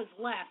 so I was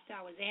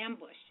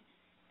ambushed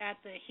at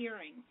the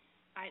hearing.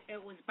 I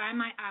was by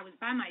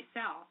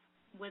myself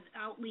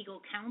without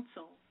legal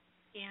counsel,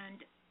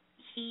 and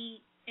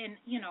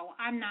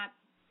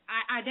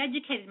I've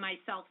educated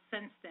myself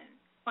since then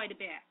quite a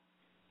bit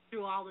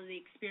through all of the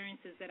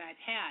experiences that I've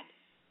had.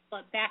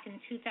 But back in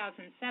 2007,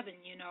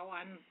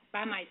 I'm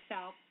by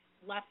myself,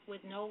 left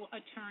with no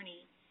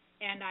attorney,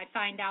 and I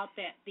find out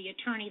that the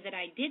attorney that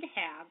I did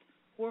have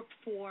worked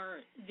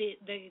for the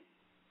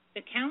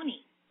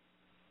county.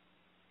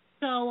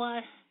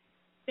 So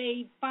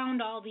they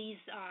found all these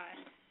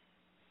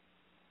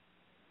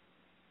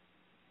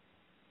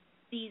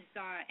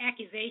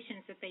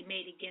accusations that they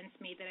made against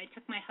me, that I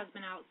took my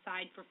husband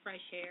outside for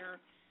fresh air,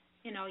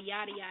 yada,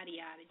 yada,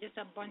 yada, just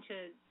a bunch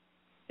of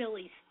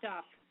silly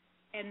stuff.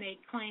 And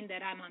they claim that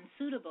I'm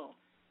unsuitable.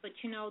 But,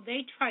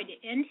 they tried to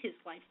end his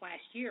life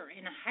last year,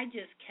 and I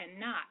just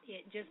cannot.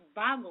 It just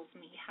boggles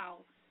me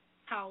how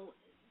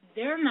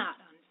they're not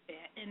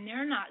unfit and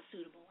they're not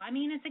suitable. I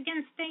mean, it's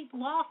against state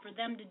law for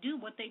them to do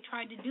what they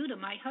tried to do to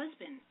my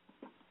husband.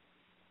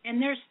 and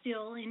they're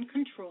still in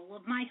control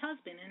of my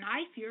husband, and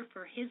I fear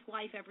for his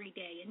life every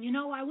day. And,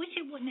 I wish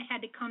it wouldn't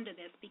have had to come to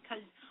this,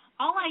 because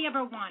all I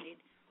ever wanted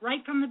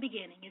right from the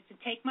beginning is to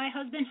take my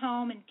husband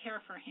home and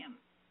care for him.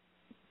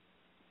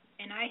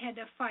 And I had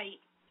to fight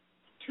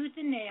tooth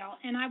and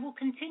nail, and I will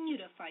continue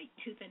to fight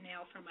tooth and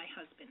nail for my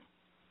husband.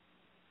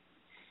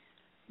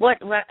 What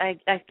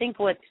I think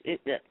what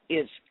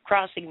is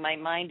crossing my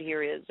mind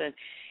here is that,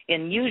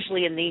 and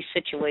usually in these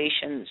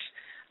situations,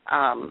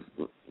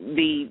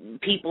 the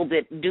people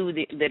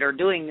that are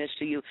doing this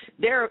to you,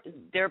 they're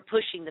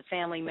pushing the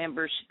family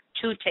members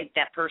to take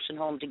that person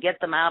home, to get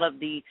them out of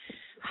the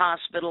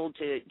hospital,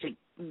 to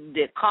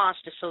the cost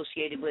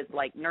associated with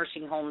like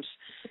nursing homes,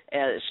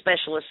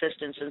 special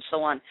assistants, and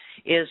so on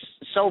is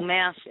so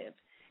massive,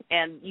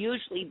 and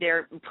usually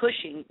they're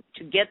pushing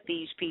to get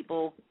these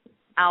people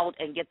out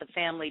and get the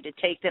family to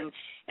take them.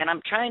 And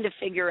I'm trying to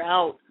figure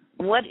out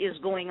what is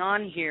going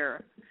on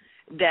here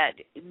that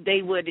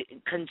they would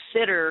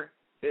consider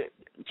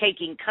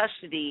taking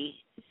custody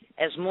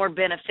as more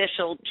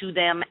beneficial to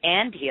them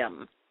and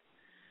him.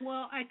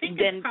 Well, I think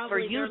it's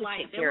probably their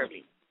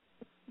liability.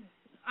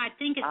 I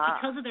think it's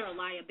because of their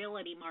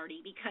liability,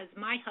 Marty, because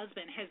my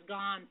husband has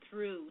gone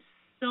through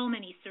so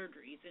many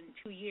surgeries in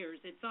 2 years.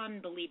 It's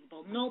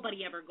unbelievable.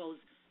 Nobody ever goes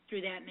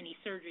through that many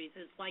surgeries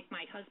as like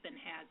my husband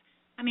has.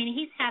 I mean,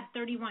 he's had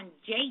 31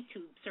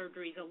 J-tube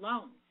surgeries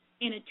alone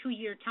in a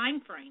 2-year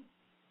time frame.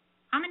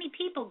 How many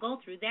people go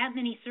through that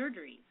many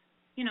surgeries?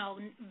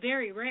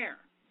 Very rare.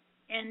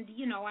 And,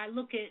 I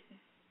look at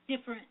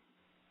different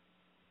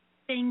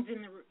things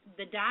in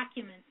the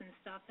documents and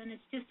stuff, and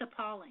it's just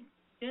appalling.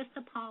 Just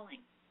appalling.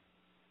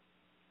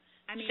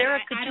 I mean, Sarah,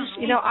 I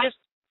don't know.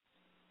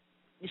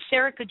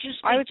 Sarah, could you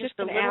speak just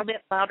a little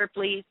bit louder,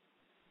 please?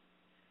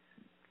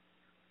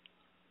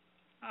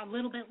 A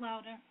little bit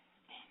louder?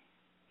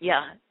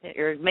 Yeah,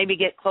 or maybe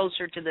get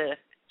closer to the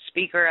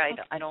speaker.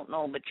 I don't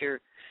know, but you're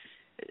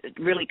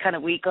really kind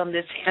of weak on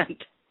this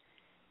end,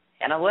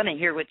 and I want to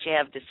hear what you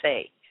have to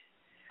say.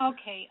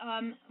 Okay.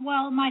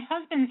 Well, my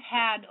husband's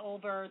had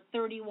over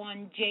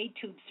 31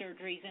 J-tube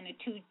surgeries in a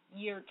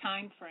 2-year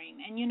time frame,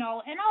 and and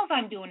all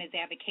I'm doing is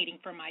advocating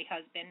for my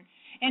husband.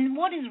 And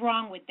what is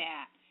wrong with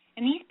that?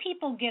 And these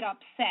people get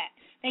upset.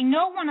 They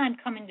know when I'm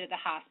coming to the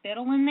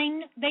hospital, and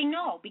they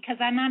know because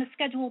I'm on a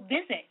scheduled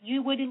visit.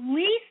 You would at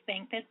least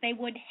think that they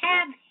would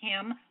have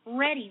him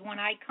ready when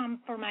I come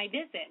for my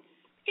visit.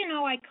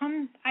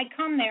 I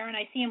come there and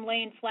I see him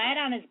laying flat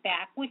on his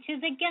back, which is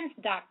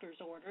against doctor's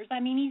orders. I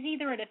mean, he's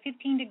either at a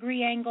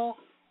 15-degree angle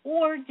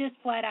or just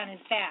flat on his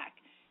back.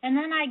 And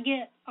then I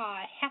get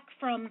heck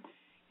from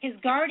his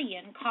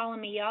guardian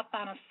calling me up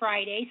on a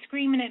Friday,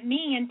 screaming at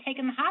me and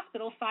taking the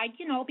hospital side,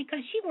 because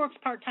she works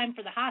part-time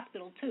for the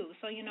hospital too.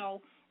 So,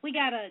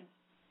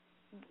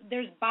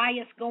 there's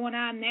bias going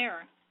on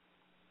there.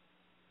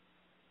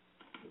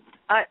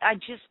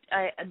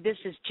 This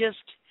is just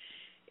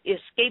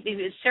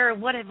escaping. Sarah,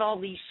 what have all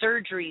these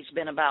surgeries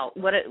been about?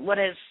 What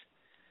has?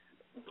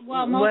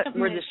 Well, most of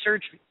them were the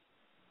surgery?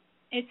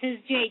 It's his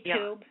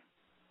J-tube.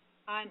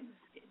 Yeah.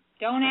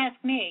 Don't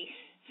ask me.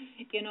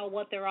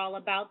 What they're all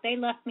about. They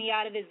left me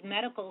out of his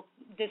medical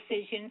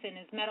decisions and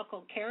his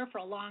medical care for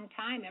a long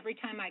time. Every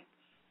time I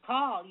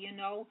call,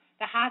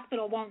 the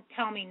hospital won't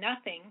tell me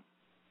nothing.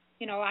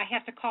 I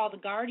have to call the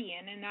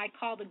guardian, and I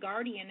call the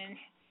guardian,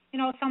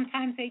 and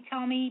sometimes they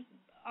tell me,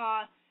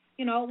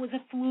 it was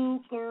a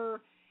fluke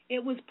or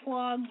it was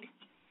plugged,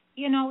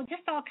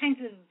 just all kinds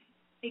of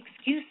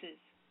excuses.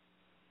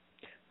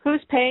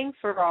 Who's paying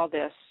for all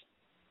this?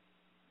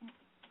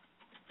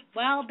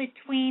 Well,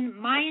 between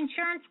my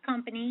insurance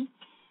company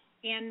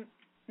and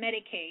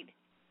Medicaid,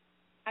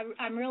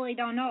 I really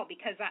don't know,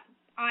 because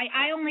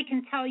I only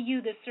can tell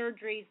you the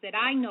surgeries that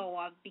I know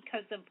of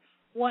because of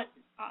what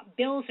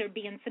bills are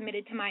being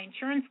submitted to my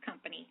insurance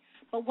company.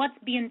 But what's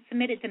being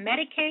submitted to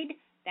Medicaid,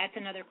 that's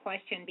another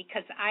question,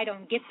 because I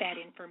don't get that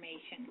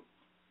information.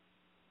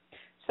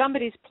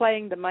 Somebody's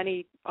playing the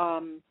money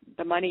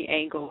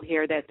angle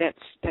here.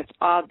 That's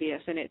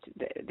obvious, and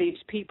these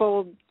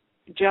people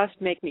just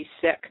make me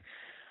sick.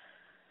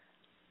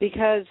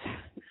 Because,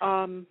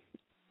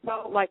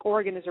 like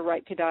Oregon is a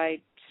right to die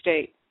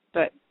state,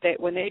 but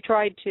when they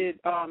tried to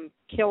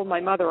kill my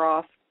mother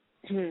off,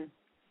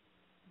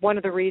 one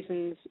of the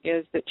reasons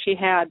is that she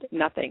had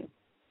nothing.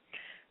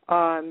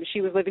 She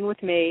was living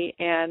with me,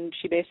 and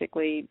she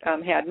basically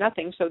had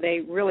nothing, so they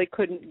really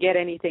couldn't get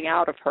anything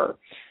out of her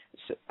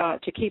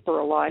to keep her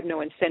alive.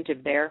 No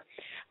incentive there.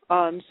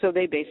 So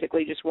they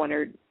basically just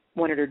wanted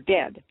her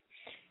dead.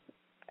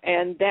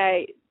 And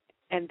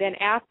then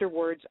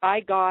afterwards,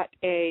 I got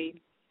a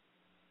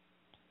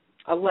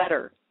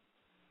letter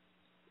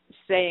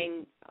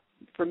saying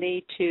for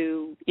me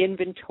to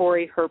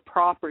inventory her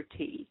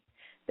property,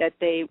 that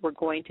they were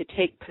going to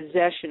take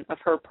possession of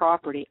her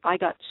property. I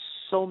got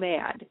so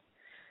mad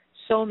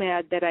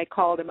that I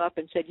called him up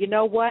and said, you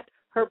know what?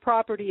 Her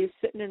property is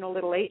sitting in a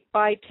little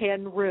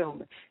 8-by-10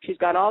 room. She's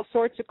got all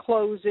sorts of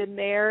clothes in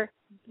there.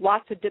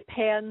 lots of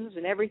depends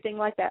and everything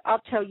like that.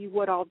 I'll tell you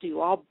what I'll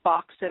do. I'll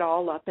box it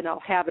all up and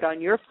I'll have it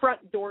on your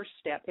front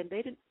doorstep. And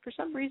they didn't, for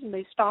some reason,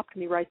 they stopped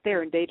me right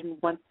there, and they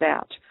didn't want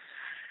that.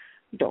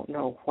 Don't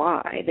know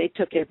why. They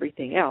took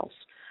everything else.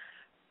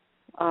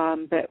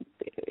 But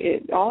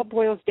it all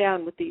boils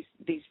down with these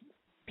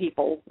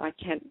people.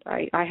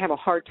 I have a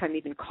hard time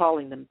even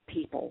calling them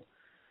people,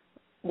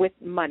 with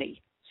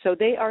money. So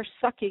they are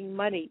sucking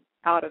money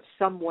out of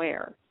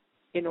somewhere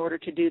in order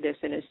to do this.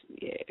 And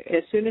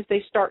as soon as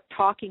they start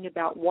talking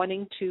about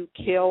wanting to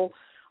kill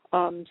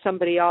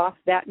somebody off,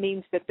 that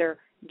means that they're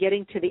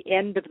getting to the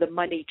end of the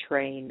money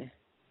train.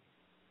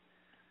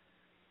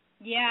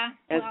 Yeah,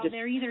 well,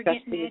 they're either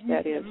getting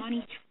into the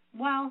money.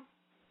 Well,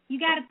 you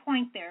got a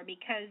point there,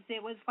 because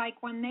it was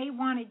like when they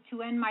wanted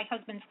to end my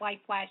husband's life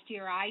last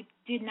year, I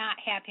did not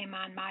have him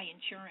on my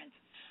insurance.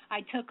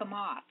 I took him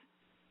off,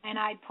 and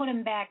I put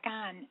him back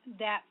on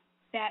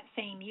that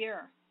same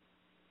year.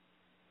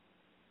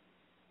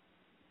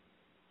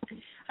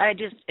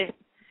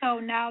 So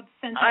now,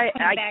 since I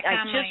put him back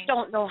on, I just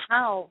don't know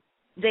how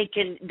they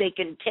can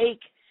take.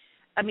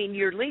 I mean,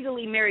 you're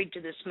legally married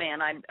to this man,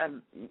 I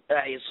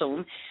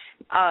assume.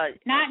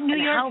 Not in New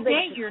York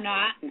State, you're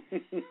not.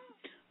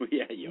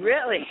 Yeah, you are.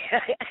 Really?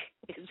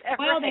 Is that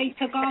well, right?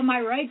 they took all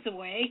my rights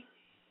away.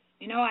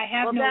 You know, I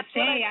have no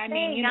say. I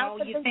mean, you know,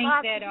 you think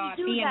that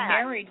being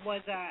married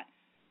was a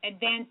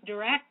advanced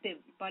directive,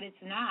 but it's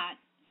not.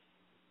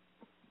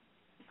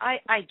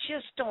 I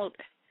just don't.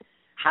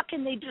 How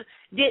can they do?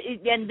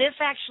 And this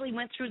actually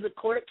went through the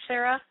court,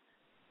 Sara?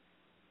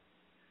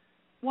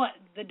 What,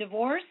 the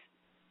divorce?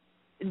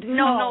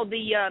 No,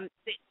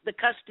 the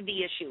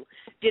custody issue.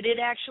 Did it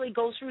actually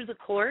go through the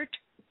court?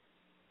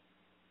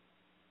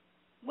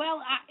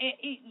 Well,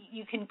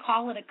 you can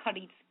call it a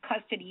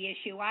custody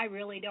issue. I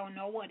really don't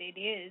know what it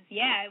is.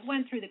 Yeah, it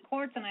went through the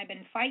courts, and I've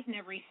been fighting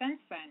ever since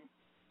then.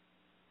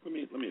 Let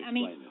me explain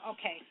this.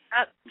 Okay.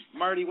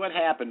 Marty, what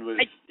happened was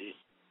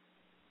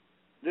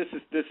this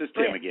is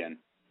Tim again.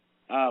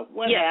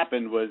 What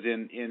happened was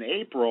in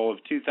April of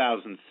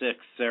 2006,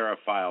 Sara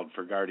filed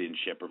for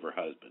guardianship of her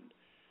husband.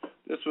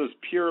 This was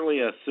purely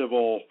a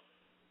civil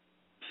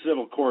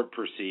court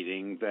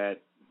proceeding that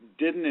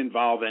didn't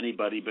involve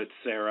anybody but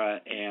Sara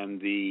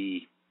and the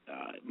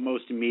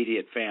most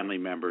immediate family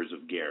members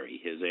of Gary,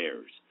 his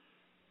heirs.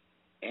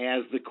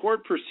 As the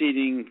court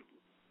proceeding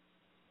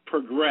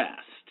progressed,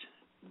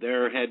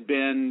 there had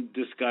been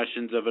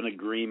discussions of an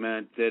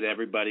agreement that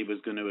everybody was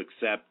going to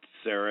accept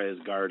Sara as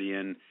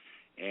guardian,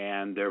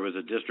 and there was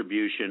a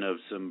distribution of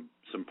some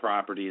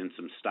property and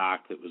some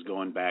stock that was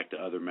going back to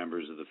other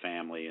members of the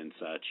family and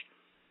such.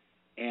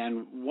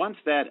 And once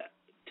that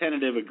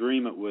tentative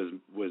agreement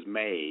was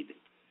made,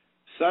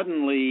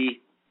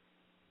 suddenly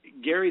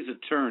Gary's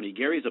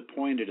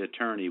appointed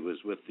attorney was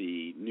with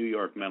the New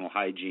York Mental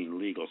Hygiene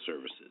Legal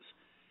Services,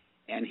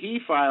 and he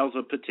files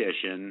a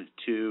petition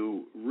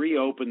to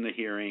reopen the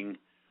hearing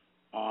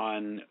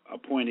on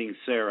appointing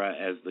Sara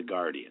as the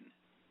guardian.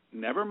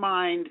 Never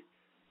mind,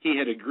 he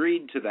had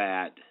agreed to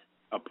that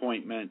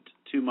appointment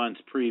 2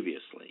 months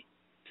previously.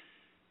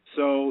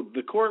 So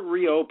the court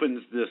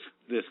reopens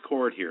this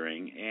court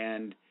hearing,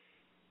 and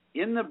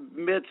in the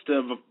midst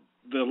of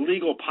the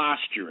legal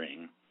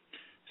posturing,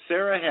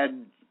 Sara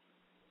had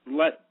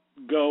let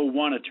go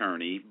one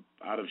attorney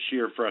out of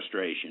sheer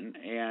frustration,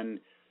 and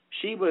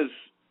she was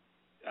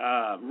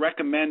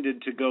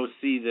recommended to go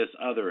see this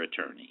other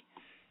attorney.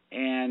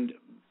 And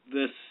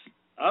this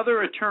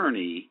other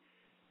attorney,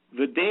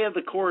 the day of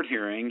the court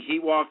hearing, he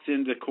walks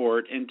into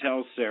court and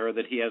tells Sara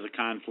that he has a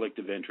conflict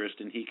of interest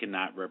and he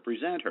cannot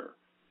represent her.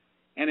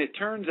 And it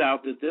turns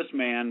out that this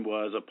man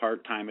was a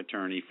part-time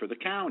attorney for the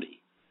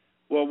county.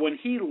 Well, when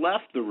he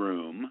left the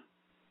room,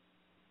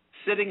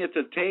 sitting at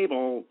the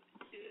table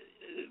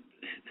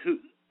who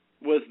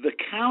was the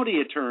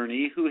county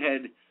attorney who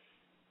had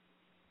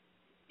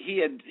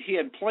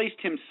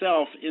placed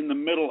himself in the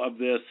middle of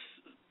this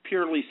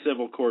purely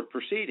civil court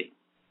proceeding.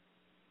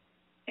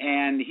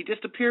 And he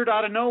just appeared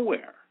out of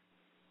nowhere.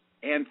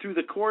 And through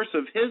the course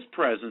of his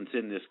presence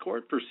in this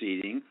court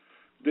proceeding,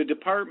 the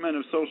Department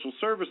of Social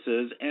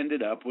Services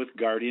ended up with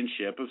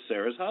guardianship of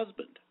Sara's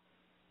husband.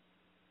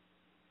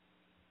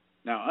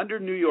 Now, under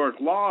New York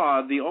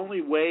law, the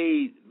only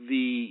way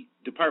the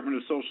Department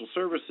of Social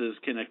Services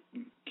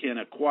can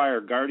acquire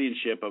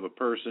guardianship of a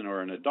person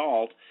or an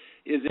adult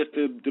is if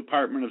the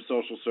Department of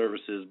Social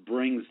Services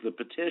brings the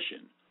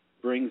petition,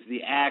 brings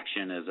the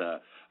action as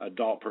a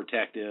adult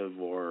protective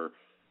or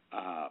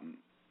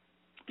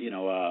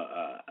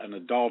an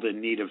adult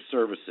in need of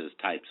services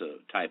type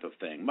of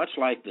thing, much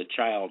like the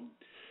child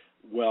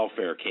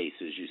welfare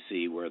cases you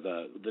see where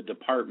the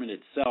department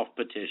itself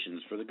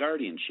petitions for the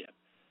guardianship.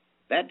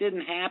 That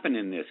didn't happen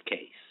in this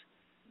case.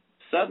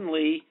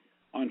 Suddenly,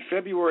 on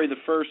February the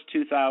 1st,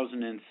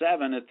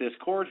 2007, at this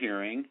court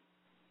hearing,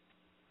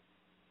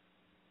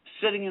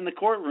 sitting in the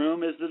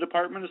courtroom is the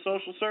Department of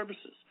Social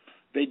Services.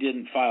 They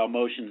didn't file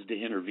motions to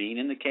intervene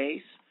in the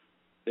case.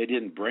 They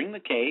didn't bring the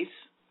case.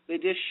 They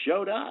just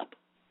showed up.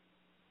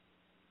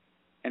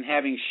 And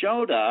having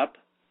showed up,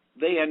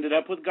 they ended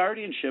up with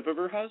guardianship of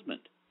her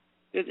husband.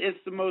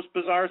 It's the most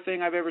bizarre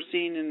thing I've ever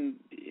seen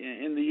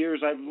in the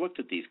years I've looked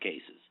at these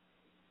cases.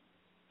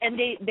 And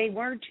they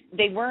weren't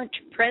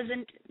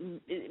present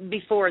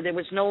before. There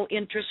was no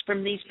interest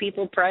from these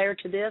people prior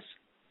to this?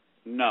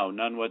 No,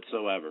 none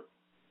whatsoever.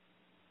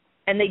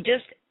 And they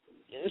just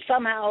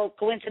somehow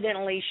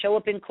coincidentally show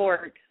up in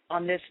court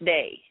on this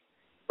day.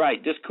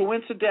 Right, just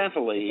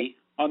coincidentally,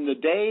 on the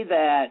day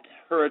that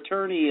her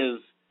attorney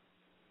is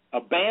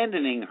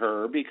abandoning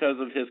her because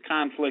of his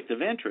conflict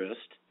of interest,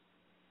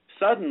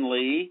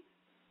 suddenly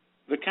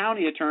the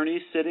county attorney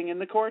is sitting in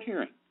the court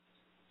hearing.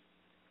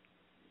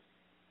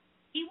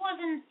 He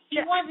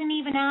wasn't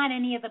even on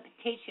any of the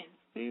petitions.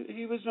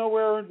 He was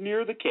nowhere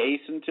near the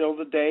case until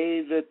the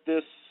day that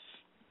this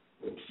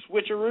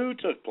switcheroo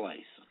took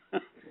place.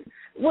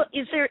 Well,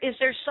 is there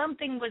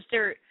something? Was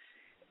there?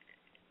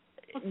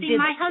 Well, see,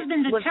 my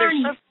husband's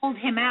attorney pulled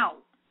him out.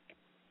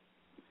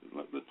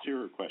 Let's hear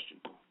her question.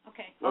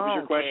 Okay. What was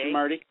your question,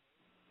 Marty?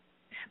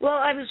 Well,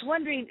 I was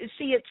wondering.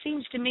 See, it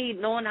seems to me,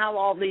 knowing how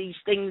all these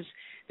things,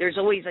 there's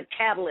always a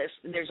catalyst.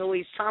 There's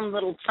always some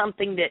little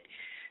something that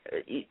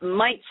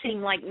might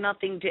seem like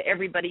nothing to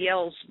everybody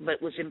else,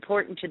 but was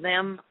important to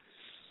them.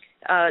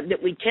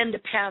 That we tend to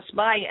pass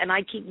by, and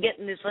I keep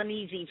getting this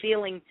uneasy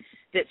feeling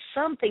that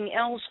something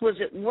else was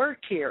at work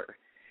here.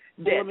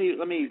 Well,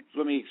 let me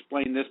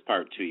explain this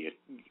part to you.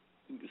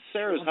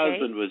 Sarah's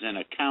husband was in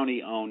a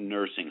county-owned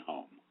nursing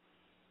home.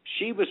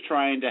 She was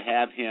trying to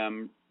have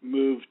him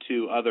move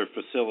to other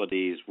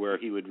facilities where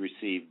he would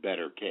receive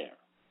better care.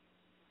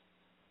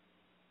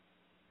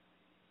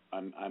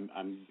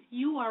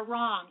 You are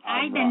wrong.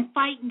 I've been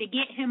fighting to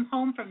get him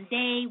home from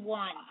day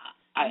one.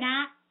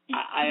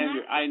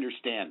 I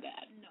understand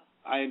that. No.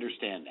 I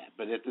understand that.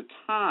 But at the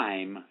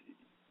time,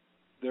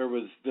 there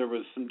was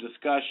some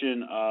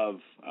discussion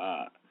of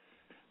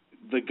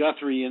the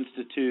Guthrie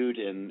Institute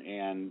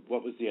and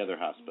what was the other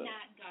hospital?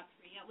 Not Guthrie.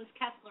 It was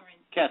Kessler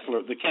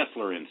Institute. The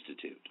Kessler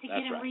Institute. To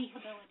That's get him right.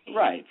 rehabilitated.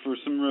 Right, for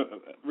some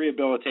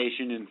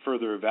rehabilitation and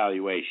further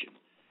evaluation.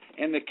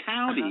 And the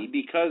county,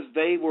 because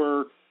they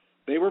were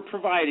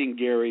providing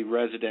Gary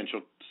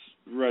residential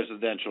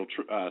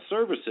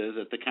services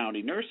at the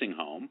county nursing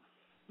home,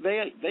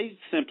 they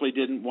simply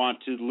didn't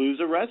want to lose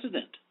a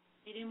resident.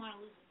 They didn't want to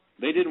lose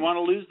it. They didn't want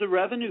to lose the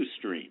revenue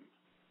stream.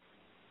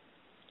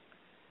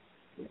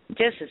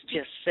 This is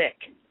just sick.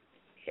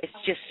 It's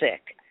just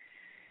sick.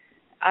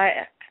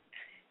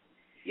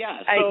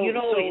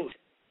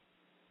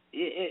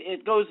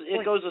 It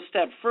goes a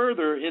step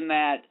further in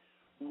that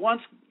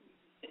once,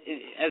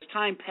 as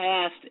time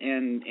passed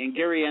and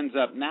Gary ends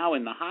up now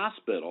in the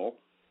hospital,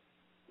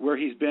 where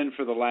he's been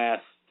for the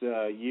last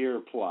year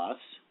plus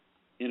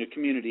in a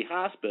community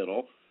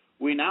hospital,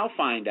 we now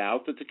find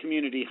out that the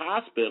community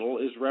hospital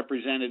is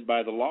represented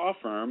by the law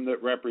firm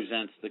that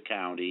represents the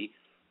county,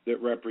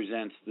 that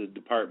represents the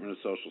Department of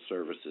Social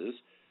Services.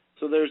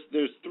 So there's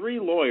three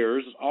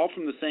lawyers, all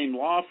from the same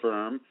law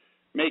firm,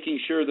 making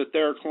sure that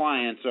their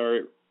clients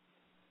are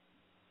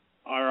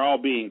all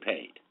being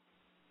paid.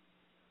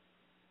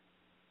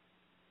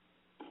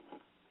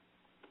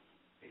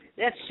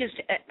 That's just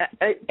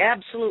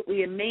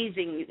absolutely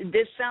amazing.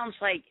 This sounds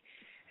like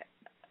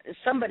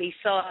somebody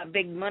saw a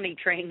big money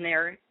train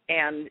there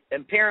and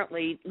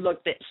apparently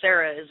looked at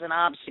Sara as an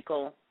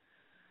obstacle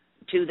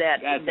to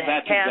that. That's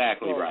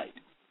exactly right.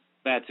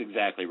 That's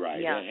exactly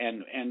right. Yeah.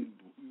 And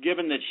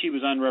given that she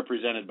was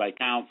unrepresented by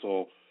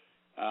counsel,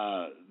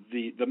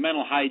 the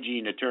mental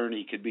hygiene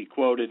attorney could be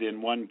quoted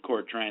in one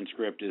court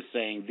transcript as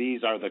saying,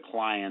 "These are the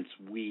clients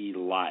we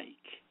like."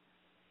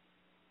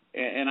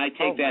 And I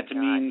take that to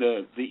mean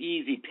the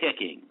easy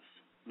pickings,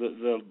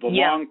 the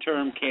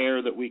long-term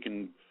care that we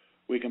can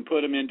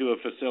put them into a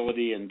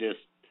facility and just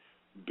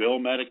bill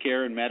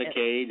Medicare and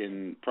Medicaid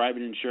and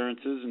private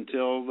insurances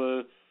until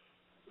the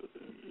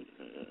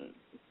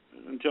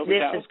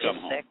cows come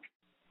home. Sick.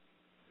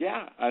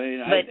 Yeah, I mean,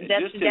 but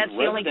that's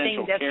the only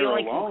thing. That's the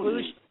only alone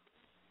conclusion.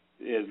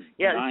 Is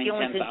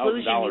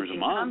 $9,000-$10,000 a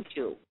month.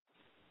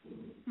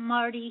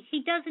 Marty,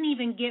 he doesn't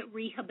even get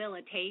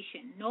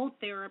rehabilitation, no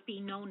therapy,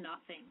 no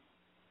nothing.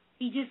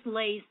 He just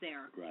lays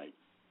there. Right.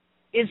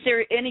 Is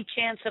there any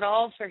chance at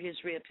all for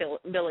his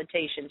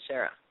rehabilitation,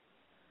 Sara?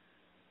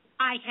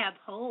 I have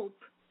hope.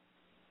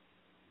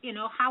 You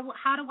know, how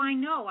do I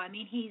know? I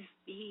mean,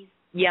 he's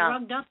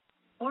drugged up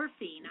with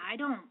morphine. I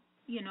don't,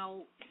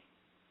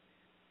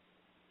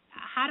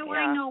 how do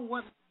I know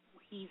what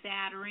he's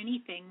at or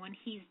anything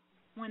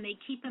when they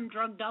keep him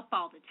drugged up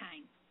all the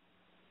time?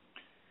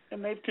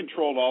 And they've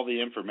controlled all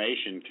the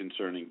information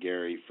concerning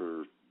Gary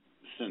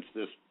since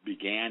this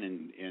began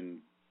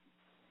in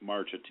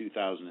March of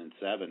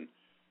 2007.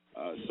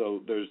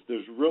 So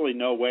there's really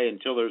no way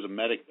until there's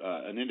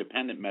an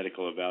independent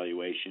medical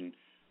evaluation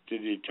to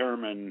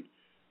determine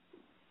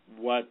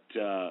where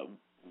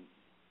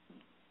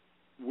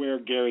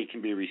Gary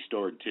can be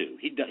restored to.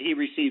 He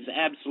receives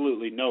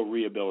absolutely no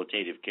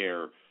rehabilitative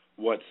care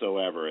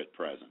whatsoever at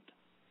present.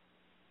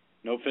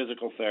 No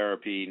physical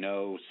therapy,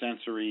 no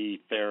sensory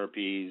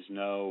therapies,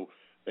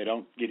 they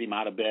don't get him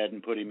out of bed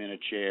and put him in a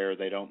chair.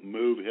 They don't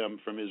move him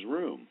from his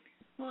room.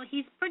 Well,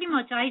 he's pretty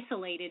much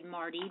isolated,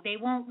 Marty. They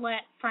won't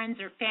let friends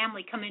or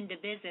family come in to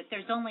visit.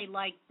 There's only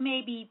like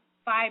maybe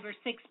 5 or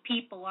 6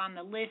 people on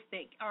the list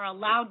that are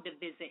allowed to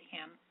visit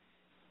him.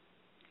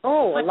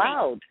 Oh,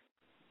 allowed.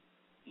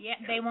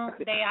 They won't.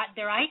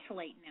 They're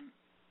isolating him.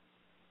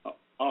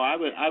 I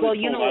was told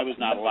I was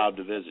not allowed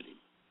to visit him.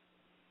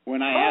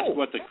 When I asked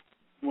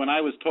when I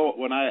was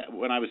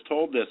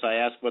told this, I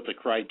asked what the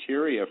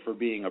criteria for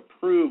being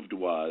approved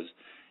was,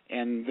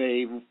 and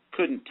they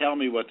couldn't tell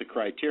me what the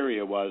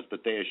criteria was,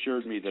 but they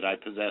assured me that I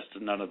possessed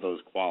none of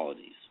those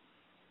qualities.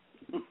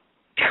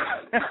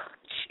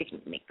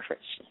 Jiminy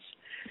Christmas.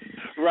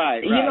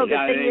 Right. You know, the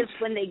thing is,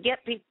 when they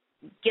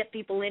get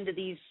people into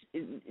these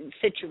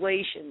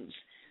situations,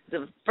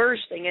 the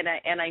first thing,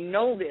 and I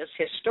know this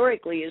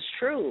historically is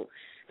true,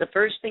 the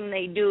first thing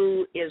they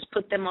do is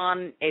put them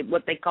on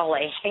what they call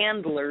a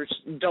handler's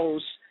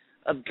dose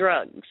of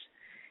drugs.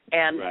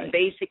 And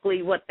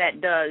basically what that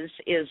does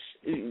is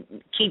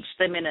keeps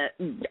them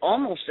in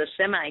almost a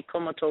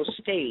semi-comatose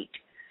state,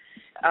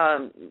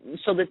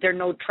 so that they're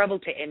no trouble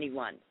to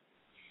anyone.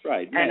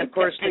 Right. And of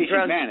course, patient the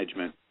drug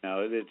management.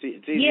 No, it's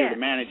easier to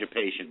manage a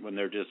patient when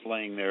they're just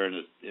laying there in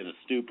a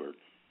stupor.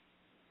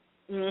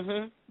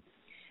 Mhm.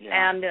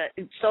 Yeah. And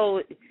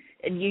so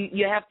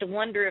you have to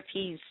wonder if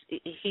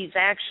he's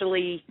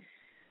actually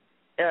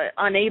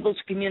unable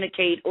to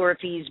communicate, or if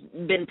he's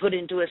been put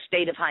into a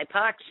state of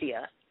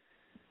hypoxia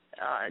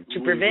to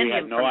prevent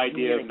him from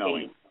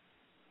communicating.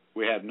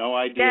 We have no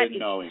idea of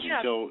knowing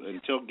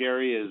until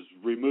Gary is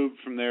removed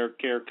from their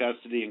care,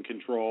 custody, and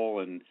control,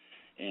 and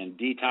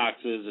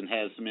detoxes and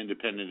has some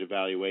independent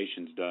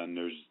evaluations done.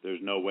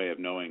 There's no way of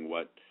knowing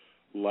what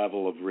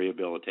level of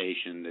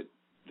rehabilitation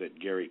that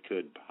Gary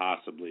could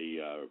possibly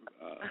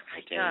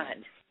attain.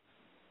 God.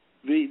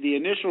 The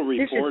initial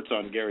reports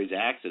on Gary's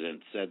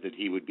accident said that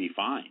he would be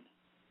fine.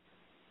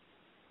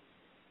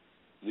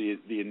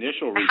 The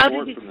initial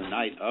report from the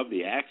night of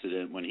the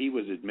accident, when he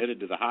was admitted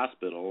to the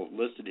hospital,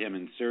 listed him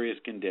in serious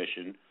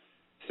condition,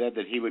 said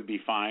that he would be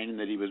fine and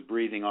that he was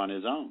breathing on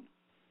his own.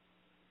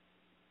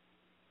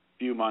 A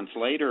few months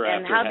later,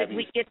 and how did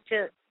we get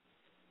to?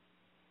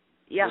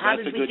 Yeah, how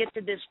did we get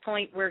to this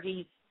point where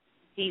he's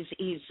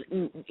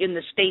in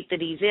the state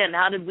that he's in?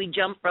 How did we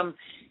jump from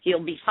he'll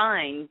be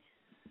fine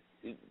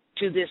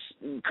to this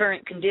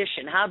current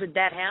condition? How did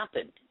that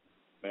happen?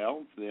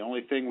 Well, the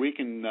only thing we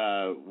can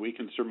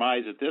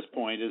surmise at this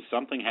point is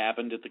something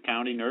happened at the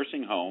county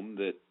nursing home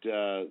that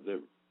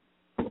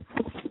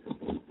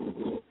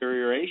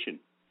deterioration.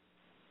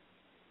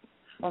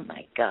 Oh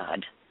my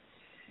God!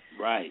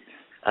 Right.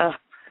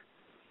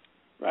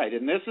 Right,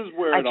 and this is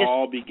where it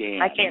all began.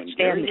 I can't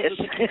stand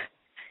this.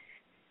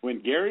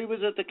 When Gary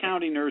was at the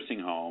county nursing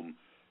home,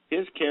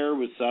 his care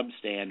was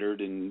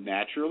substandard, and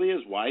naturally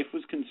his wife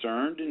was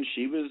concerned, and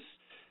she was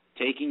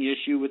taking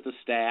issue with the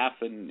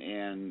staff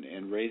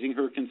and raising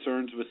her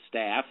concerns with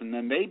staff, and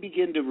then they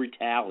begin to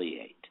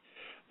retaliate.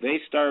 They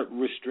start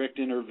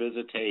restricting her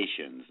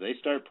visitations. They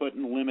start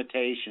putting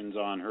limitations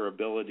on her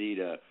ability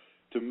to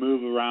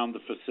move around the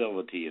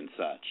facility and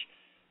such,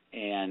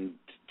 and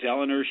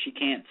telling her she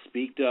can't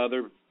speak to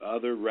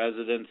other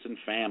residents and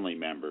family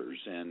members,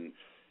 and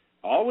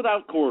all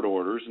without court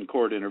orders and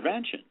court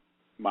intervention,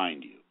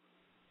 mind you.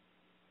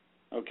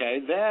 Okay,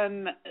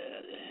 then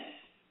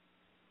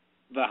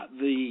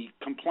the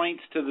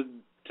complaints to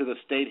the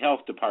state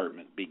health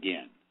department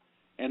begin,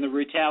 and the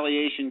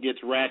retaliation gets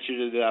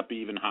ratcheted up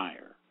even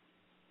higher,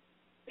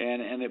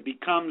 and it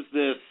becomes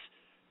this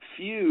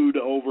feud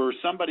over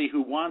somebody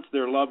who wants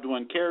their loved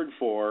one cared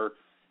for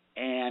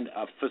and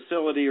a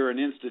facility or an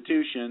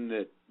institution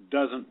that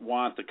doesn't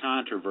want the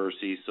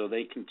controversy, so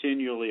they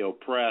continually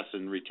oppress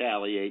and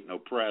retaliate and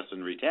oppress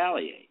and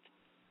retaliate.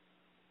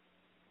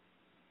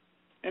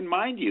 And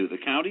mind you, the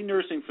county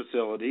nursing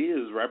facility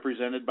is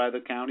represented by the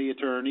county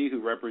attorney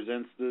who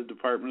represents the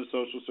Department of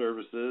Social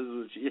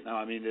Services. Which,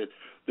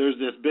 there's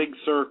this big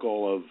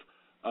circle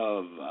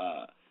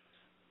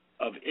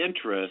of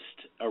interest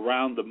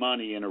around the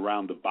money and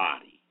around the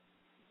body.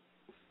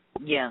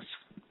 Yes.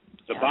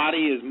 The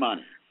body is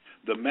money.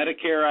 The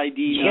Medicare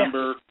ID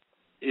number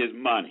is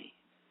money.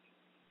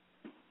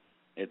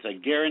 It's a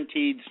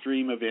guaranteed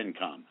stream of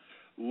income.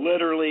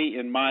 Literally,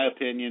 in my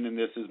opinion, and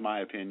this is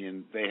my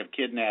opinion, they have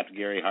kidnapped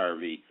Gary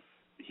Harvey.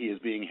 He is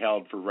being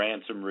held for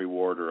ransom,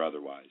 reward, or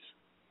otherwise.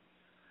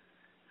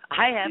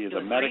 He is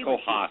a medical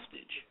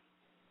hostage.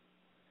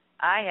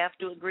 I have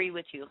to agree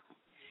with you.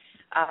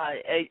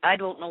 I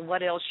don't know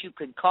what else you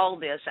could call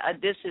this.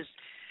 This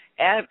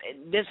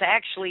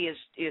actually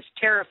is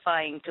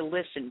terrifying to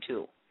listen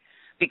to,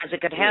 because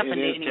it could happen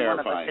to any one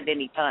of us at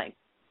any time.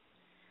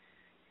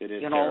 It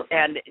is terrifying.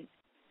 And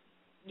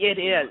it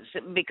is,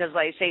 because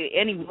like I say,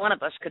 any one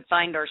of us could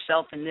find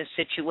ourselves in this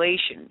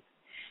situation,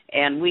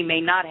 and we may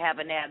not have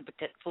an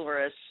advocate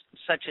for us,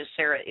 such as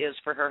Sara is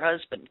for her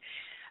husband.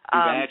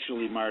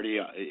 Actually, Marty,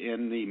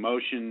 in the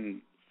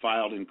motion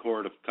filed in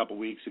court a couple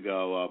weeks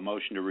ago, a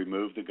motion to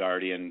remove the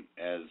guardian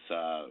as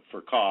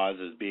for cause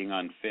as being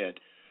unfit,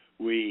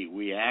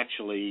 we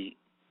actually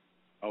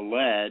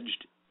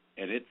alleged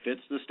and it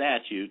fits the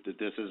statute that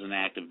this is an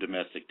act of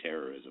domestic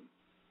terrorism.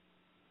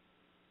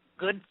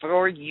 Good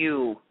for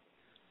you.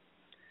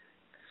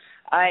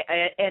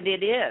 And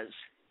it is.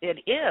 It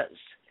is.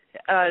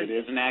 It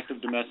is an act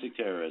of domestic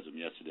terrorism.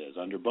 Yes, it is,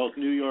 under both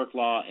New York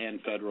law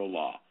and federal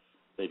law.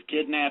 They've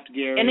kidnapped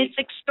Gary. And it's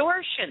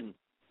extortion.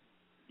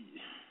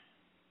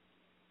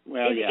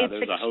 Well,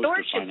 there's extortion. a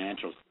host of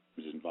financial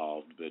things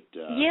involved, but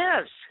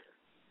yes,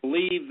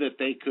 believe that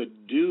they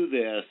could do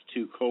this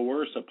to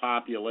coerce a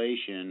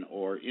population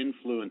or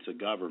influence a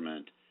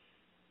government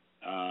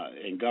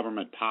and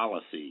government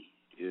policy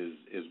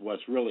is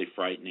what's really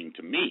frightening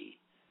to me.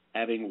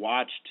 Having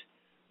watched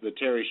the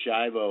Terry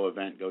Schiavo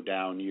event go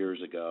down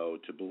years ago,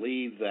 to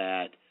believe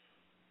that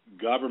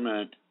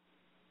government,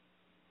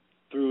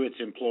 through its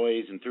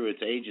employees and through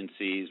its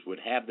agencies, would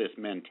have this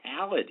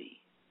mentality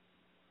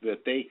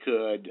that they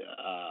could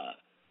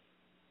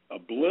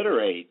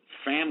obliterate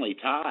family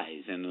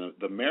ties and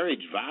the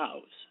marriage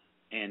vows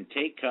and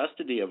take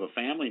custody of a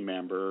family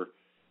member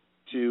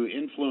to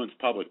influence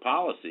public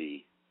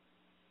policy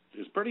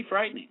is pretty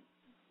frightening.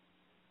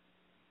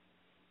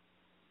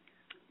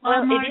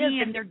 Well, Marti, it is,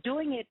 and they're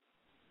doing it.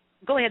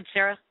 Go ahead,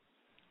 Sarah.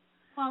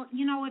 Well,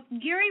 if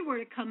Gary were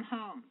to come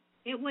home,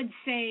 it would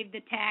save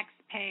the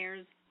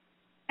taxpayers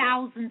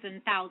thousands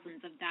and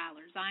thousands of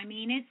dollars. I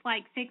mean, it's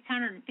like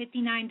 $659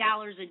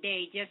 a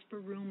day just for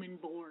room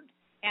and board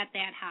at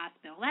that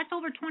hospital. That's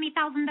over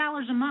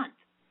 $20,000 a month.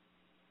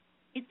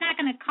 It's not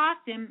going to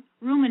cost him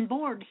room and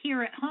board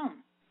here at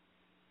home.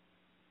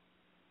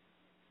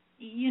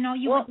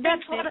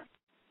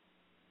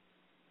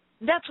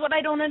 That's what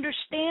I don't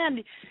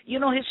understand.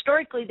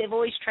 Historically, they've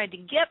always tried to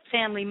get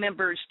family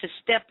members to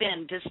step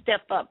in, to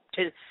step up,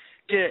 to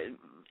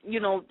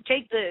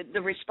take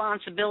the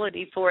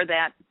responsibility for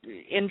that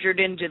injured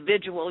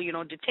individual,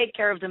 to take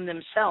care of them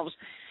themselves,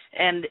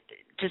 and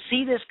to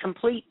see this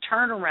complete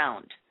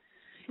turnaround.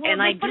 Well,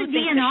 and they put a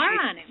DNR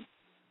on him.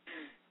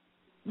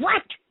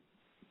 What?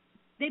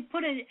 They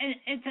put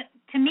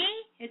to me,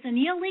 it's an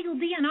illegal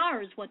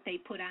DNR is what they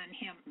put on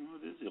him. Well,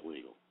 it is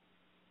illegal.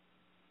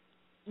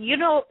 They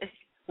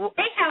have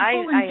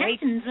full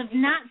intentions of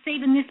not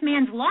saving this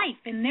man's life,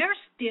 and they're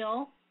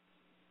still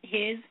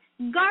his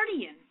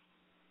guardian.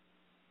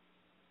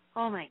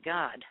 Oh, my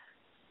God.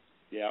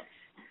 Yeah.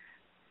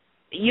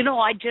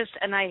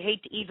 I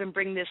hate to even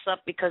bring this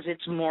up because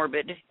it's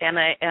morbid, and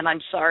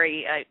I'm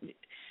sorry,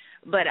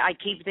 but I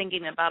keep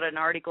thinking about an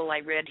article I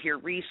read here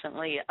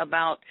recently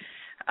about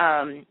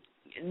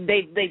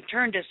they've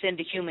turned us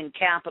into human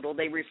capital.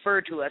 They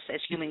refer to us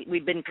as human.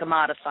 We've been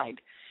commodified.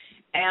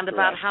 And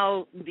about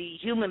how the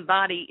human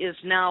body is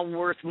now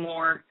worth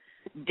more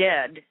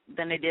dead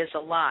than it is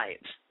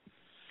alive.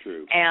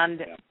 True.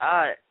 And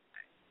I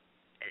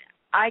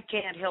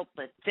can't help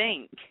but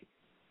think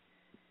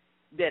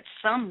that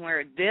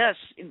somewhere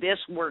this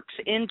works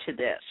into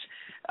this,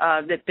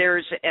 that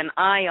there's an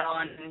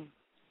ion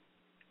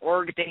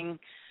orbiting,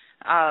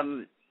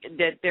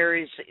 that there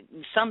is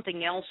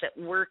something else at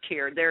work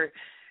here. There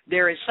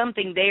is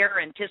something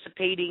they're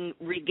anticipating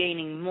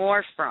regaining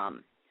more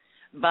from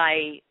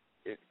by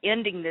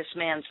ending this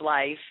man's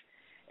life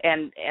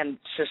and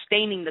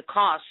sustaining the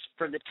costs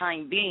for the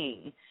time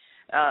being.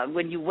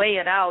 When you weigh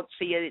it out,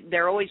 see,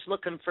 they're always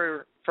looking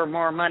for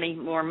more money.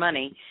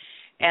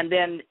 And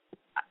then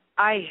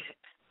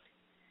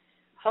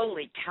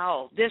holy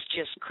cow, this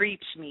just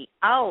creeps me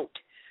out.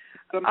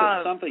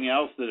 Something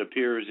else that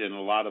appears in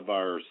a lot of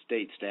our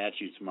state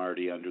statutes,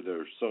 Marty, under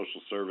their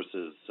social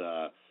services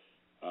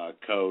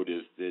code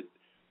is that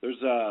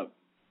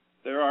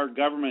there are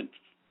government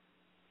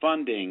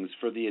fundings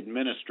for the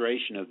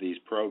administration of these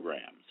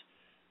programs.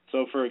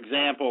 So, for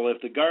example,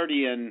 if the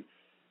guardian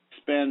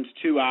spends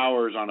 2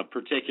 hours on a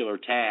particular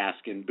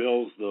task and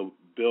bills the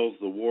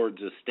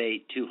ward's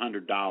estate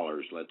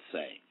 $200, let's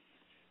say,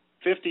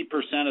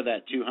 50% of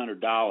that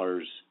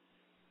 $200,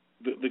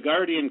 the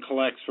guardian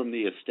collects from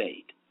the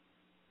estate.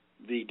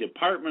 The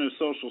Department of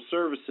Social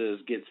Services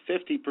gets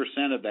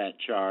 50% of that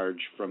charge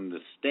from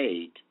the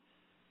state,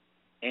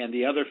 and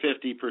the other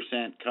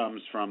 50%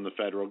 comes from the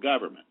federal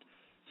government.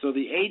 So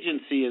the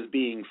agency is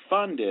being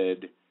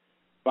funded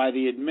by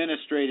the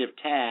administrative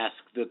task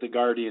that the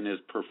guardian is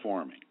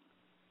performing.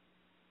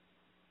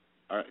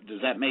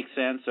 Does that make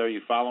sense? Are you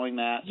following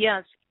that?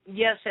 Yes,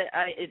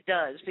 it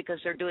does,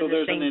 because they're doing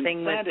the same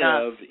thing with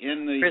prisoners.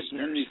 In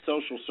the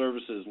social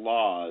services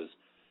laws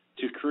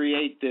to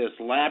create this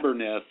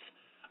labyrinth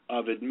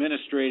of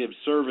administrative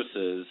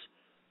services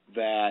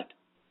that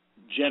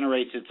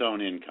generates its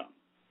own income.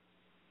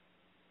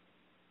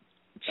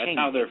 That's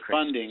how they're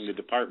funding the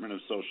Department of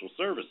Social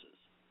Services.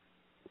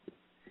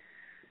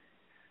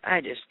 I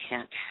just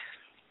can't.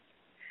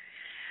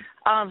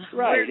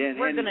 Right, and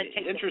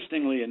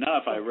interestingly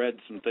enough, I read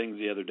some things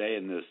the other day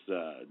in this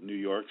New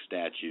York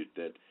statute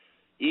that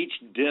each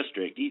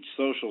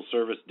social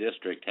service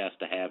district has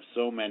to have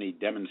so many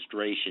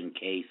demonstration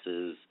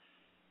cases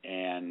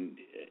and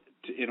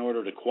in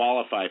order to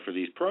qualify for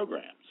these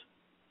programs.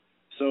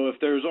 So if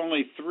there's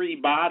only 3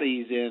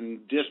 bodies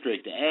in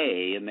District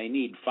A and they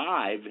need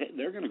 5,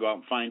 they're going to go out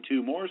and find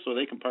 2 more so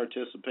they can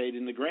participate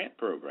in the grant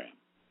program.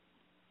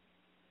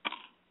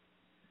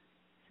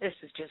 This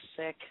is just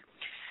sick.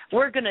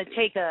 We're going to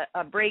take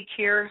a break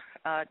here,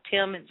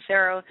 Tim and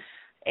Sara,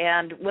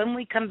 and when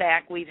we come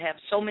back, we have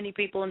so many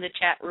people in the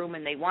chat room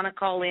and they want to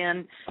call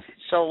in.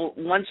 So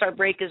once our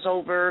break is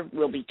over,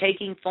 we'll be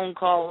taking phone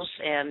calls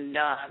and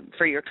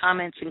for your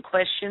comments and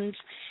questions.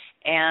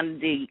 And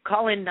the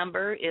call-in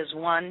number is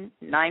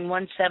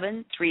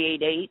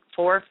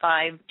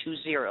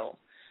 1-917-388-4520.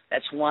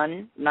 That's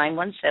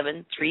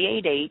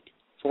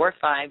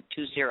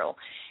 1-917-388-4520.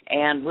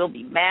 And we'll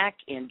be back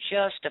in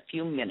just a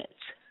few minutes.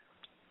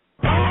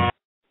 That's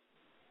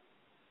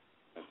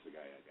the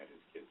guy I got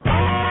his kids.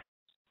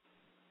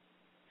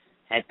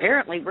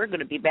 Apparently, we're going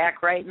to be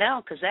back right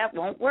now because that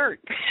won't work.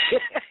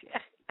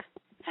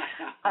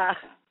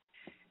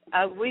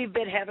 We've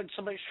been having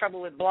so much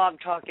trouble with Blog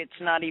Talk, it's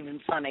not even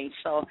funny.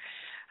 So,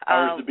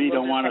 powers to be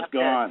don't want us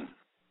gone.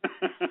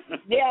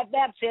 Yeah,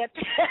 that's it.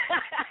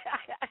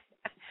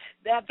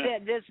 That's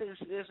it. This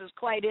is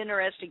quite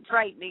interesting,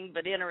 frightening,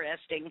 but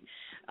interesting. It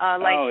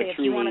if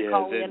you want to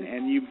call is. in,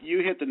 And you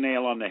hit the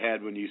nail on the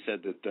head when you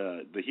said that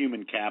the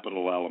human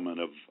capital element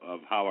of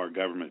how our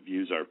government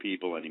views our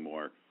people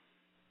anymore.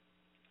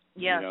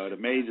 yes, It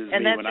amazes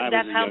and me that's when I was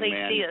that's a how young they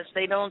man. see us.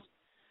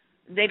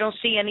 They don't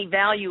see any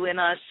value in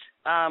us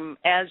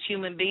as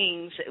human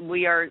beings.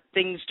 We are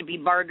things to be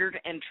bartered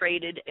and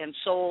traded and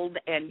sold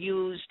and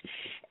used,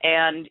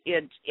 and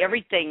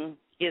everything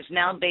is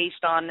now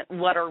based on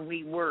what are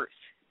we worth?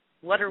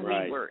 What are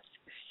Right. we worth?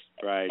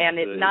 Right. And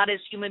it's not as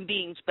human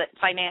beings, but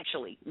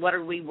financially, what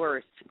are we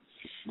worth?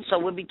 So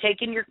we'll be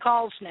taking your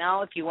calls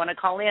now. If you want to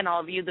call in, all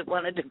of you that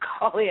wanted to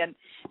call in,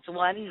 it's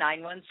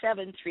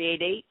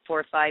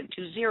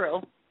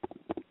 1-917-388-4520.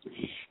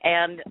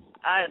 And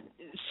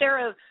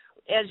Sara,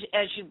 as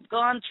you've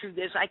gone through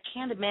this, I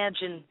can't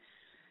imagine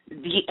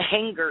the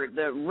anger,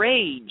 the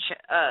rage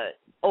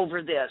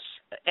over this,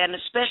 and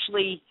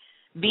especially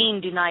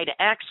being denied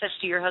access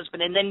to your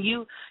husband. And then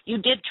you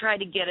did try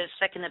to get a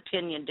second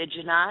opinion, did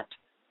you not?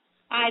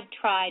 I've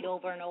tried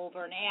over and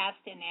over and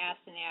asked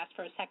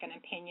for a second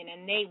opinion,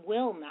 and they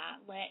will not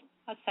let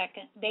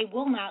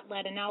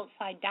an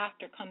outside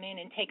doctor come in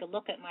and take a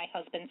look at my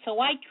husband.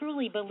 So I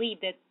truly believe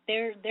that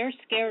they're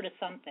scared of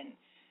something.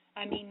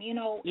 I mean,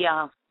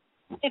 Yeah.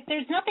 If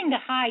there's nothing to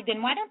hide,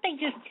 then why don't they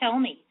just tell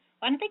me?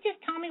 Why don't they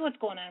just tell me what's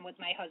going on with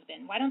my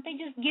husband? Why don't they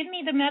just give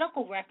me the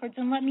medical records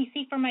and let me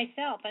see for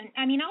myself? And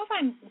I mean, all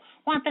I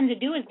want them to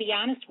do is be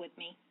honest with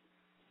me.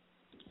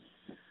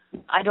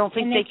 I don't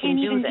think and they can't can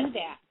even do do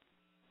that.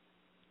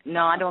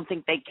 No, I don't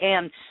think they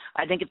can.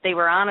 I think if they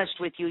were honest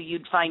with you,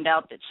 you'd find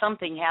out that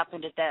something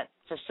happened at that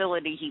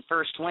facility he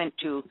first went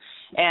to,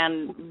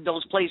 and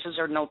those places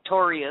are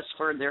notorious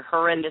for their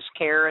horrendous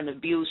care and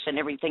abuse and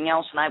everything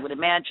else, and I would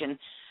imagine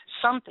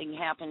something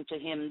happened to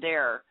him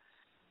there,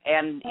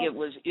 and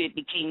it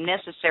became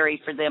necessary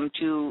for them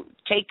to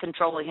take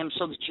control of him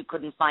so that you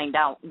couldn't find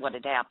out what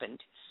had happened.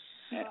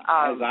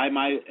 As I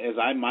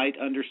might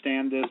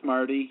understand this,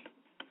 Marty,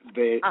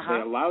 they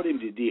allowed him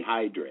to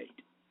dehydrate,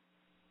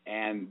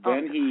 and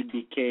then he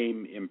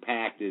became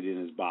impacted in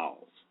his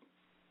bowels,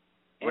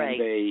 and right.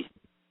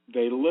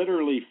 they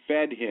literally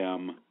fed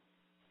him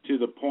to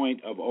the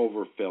point of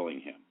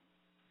overfilling him.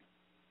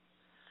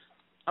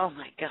 Oh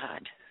my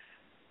God!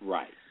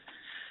 Right.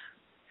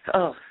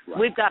 Oh, right.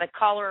 We've got a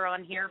caller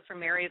on here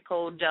from area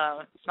code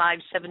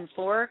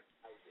 574.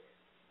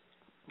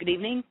 Good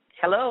evening.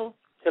 Hello.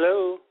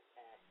 Hello.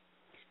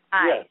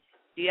 Hi. Yes.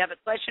 Do you have a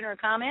question or a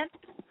comment?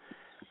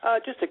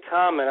 Just a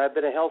comment. I've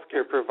been a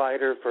healthcare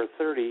provider for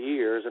 30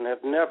 years and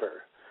have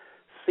never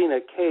seen a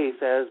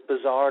case as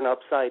bizarre and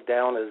upside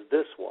down as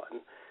this one.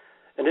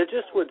 And it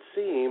just would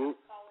seem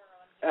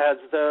as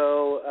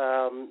though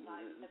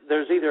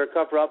there's either a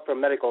cover-up for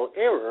medical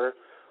error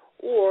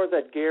or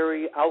that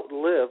Gary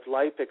outlived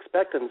life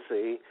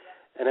expectancy,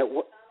 and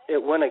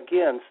it went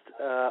against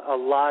a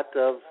lot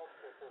of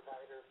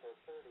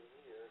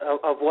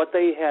what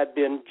they had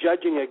been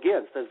judging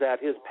against, is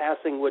that his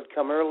passing would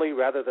come early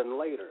rather than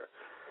later.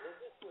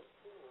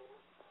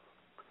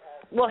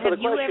 Well, so the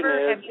question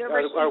is,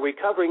 are we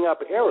covering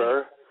up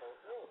error,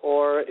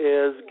 or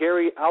is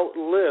Gary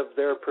outlived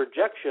their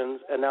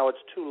projections and now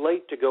it's too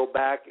late to go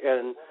back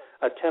and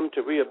attempt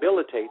to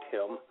rehabilitate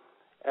him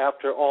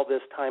after all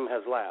this time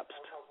has lapsed?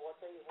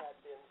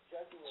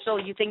 So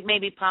you think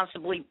maybe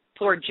possibly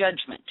poor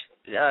judgment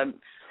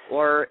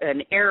or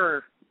an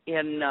error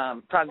in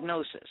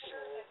prognosis?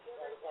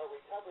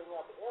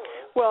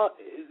 Well,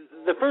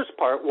 the first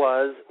part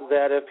was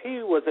that if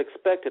he was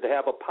expected to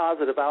have a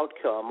positive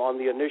outcome on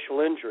the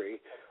initial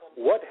injury,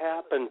 what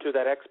happened to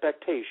that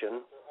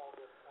expectation?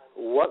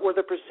 What were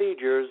the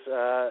procedures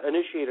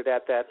initiated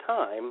at that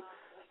time?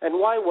 And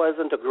why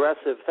wasn't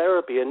aggressive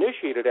therapy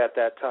initiated at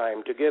that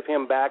time to give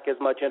him back as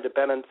much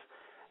independence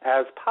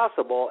as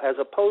possible, as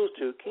opposed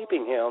to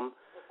keeping him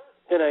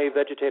in a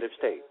vegetative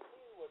state?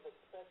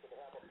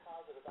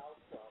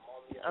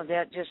 Oh,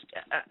 that just...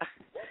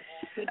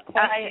 Good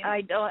question.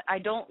 I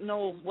don't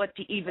know what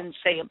to even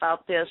say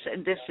about this,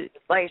 and this is,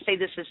 like I say,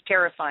 this is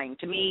terrifying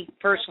to me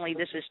personally.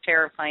 This is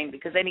terrifying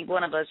because any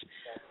one of us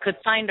could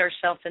find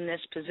ourselves in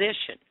this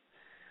position.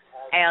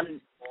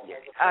 And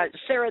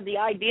Sara, the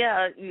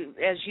idea,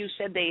 as you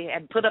said, they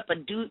had put up a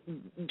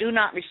do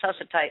not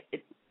resuscitate,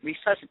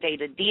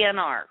 a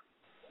DNR.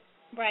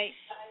 Right.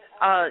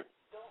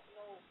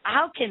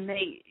 How can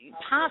they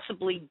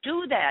possibly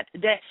do that?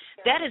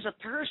 That is a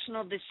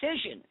personal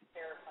decision.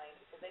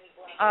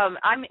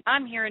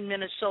 I'm here in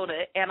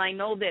Minnesota, and I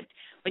know that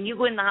when you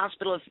go in the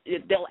hospital,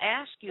 they'll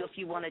ask you if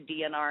you want a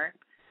DNR,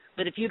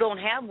 but if you don't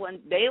have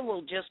one, they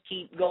will just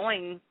keep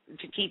going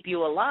to keep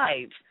you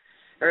alive,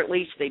 or at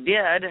least they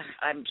did.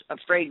 I'm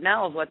afraid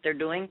now of what they're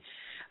doing.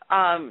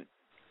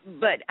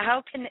 But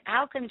how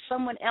can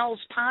someone else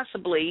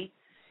possibly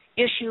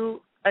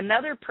issue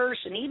another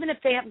person, even if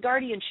they have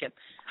guardianship?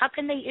 How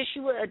can they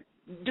issue a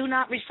do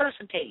not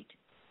resuscitate?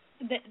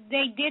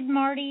 They did,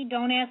 Marty.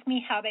 Don't ask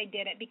me how they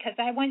did it, because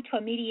I went to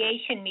a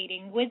mediation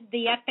meeting with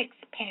the ethics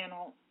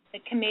panel, the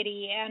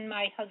committee, and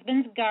my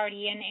husband's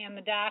guardian and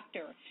the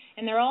doctor.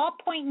 And they're all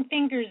pointing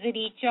fingers at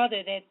each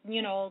other that,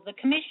 the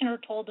commissioner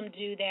told them to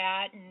do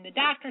that, and the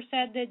doctor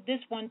said that this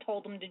one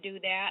told them to do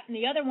that, and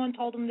the other one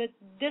told them that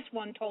this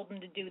one told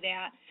them to do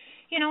that.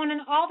 And in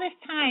all this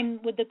time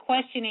with the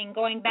questioning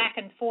going back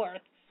and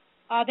forth,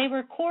 they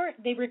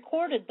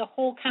recorded the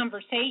whole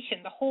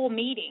conversation, the whole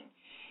meeting.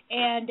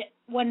 And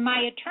when my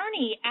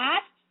attorney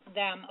asked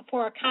them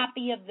for a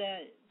copy of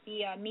the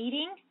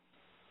meeting,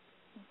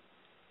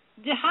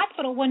 the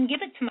hospital wouldn't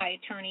give it to my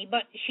attorney,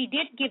 but she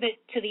did give it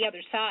to the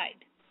other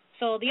side.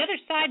 So the other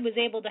side was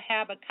able to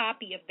have a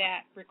copy of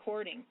that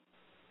recording.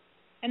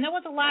 And there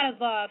was a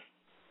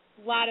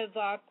lot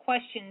of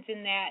questions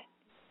in that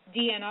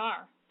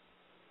DNR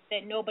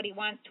that nobody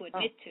wants to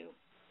admit to.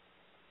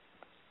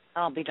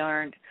 I'll be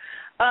darned.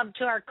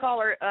 To our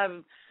caller,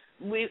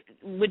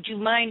 would you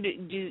mind?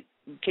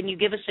 Can you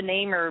give us a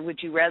name, or would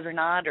you rather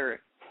not? Or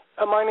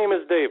my name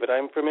is David.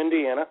 I'm from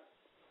Indiana.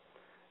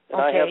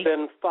 And okay. I have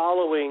been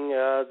following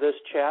this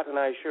chat, and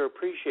I sure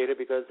appreciate it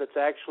because it's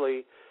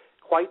actually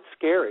quite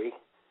scary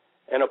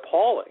and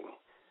appalling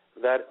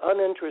that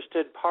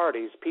uninterested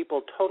parties,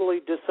 people totally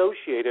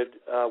dissociated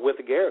with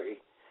Gary,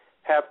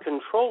 have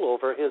control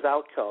over his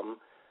outcome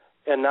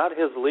and not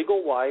his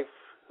legal wife,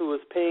 who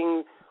is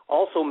paying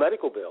also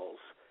medical bills.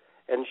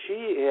 And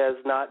she has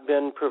not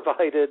been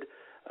provided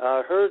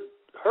her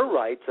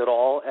rights at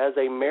all as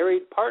a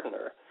married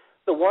partner.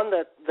 The one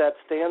that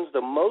stands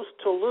the most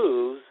to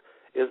lose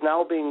is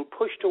now being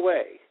pushed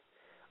away.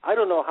 I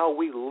don't know how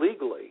we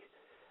legally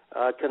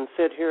can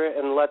sit here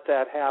and let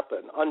that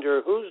happen.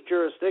 Under whose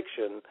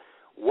jurisdiction,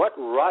 what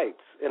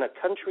rights in a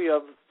country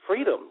of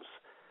freedoms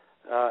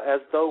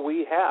as though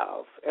we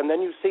have? And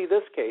then you see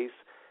this case,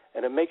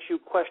 and it makes you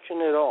question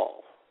it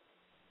all.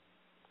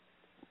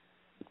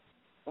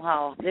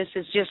 Wow, this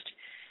is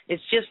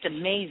it's just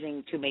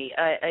amazing to me.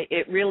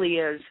 It really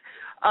is.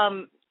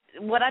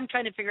 What I'm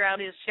trying to figure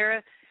out is,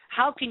 Sara,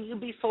 how can you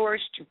be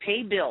forced to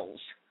pay bills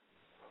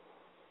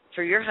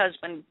for your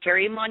husband,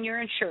 carry him on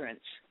your insurance,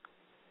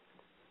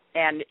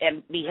 and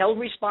be held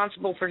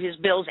responsible for his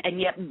bills, and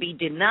yet be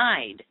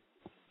denied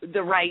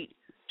the right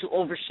to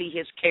oversee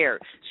his care?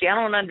 See, I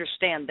don't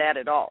understand that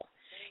at all.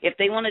 If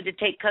they wanted to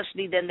take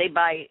custody, then they,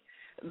 by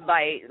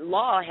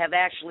law, have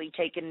actually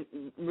taken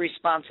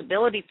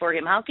responsibility for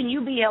him. How can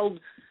you be held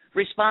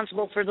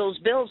responsible for those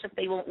bills if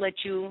they won't let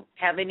you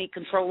have any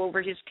control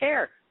over his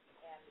care?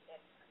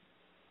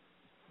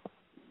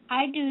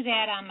 I do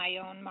that on my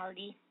own,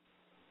 Marty.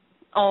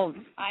 Oh,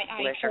 I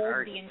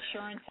hold the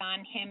insurance on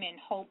him in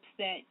hopes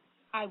that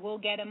I will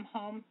get him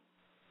home.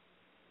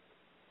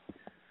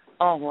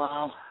 Oh,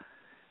 wow.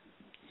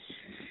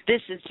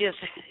 This is just...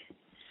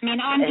 I mean,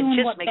 I'm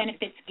doing what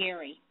benefits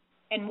Gary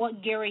and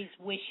what Gary's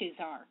wishes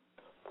are.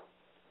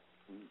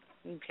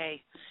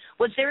 Okay.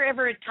 Was there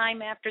ever a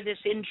time after this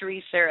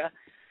injury, Sara,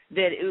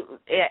 that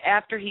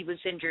after he was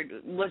injured,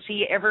 was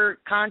he ever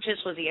conscious?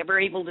 Was he ever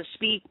able to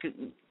speak?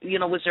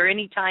 Was there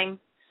any time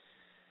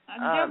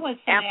there was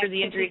some after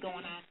the injury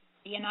going on?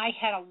 And I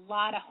had a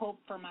lot of hope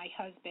for my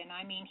husband.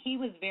 I mean, he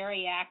was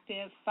very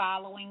active,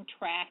 following,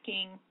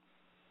 tracking.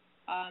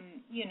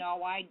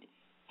 I'd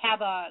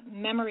have a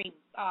memory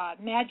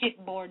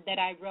magic board that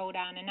I wrote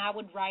on, and I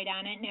would write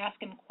on it and ask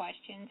him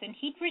questions, and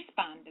he'd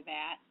respond to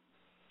that.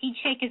 He'd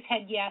shake his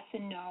head yes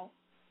and no.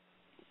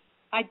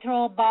 I'd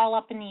throw a ball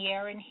up in the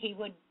air, and he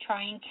would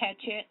try and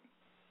catch it.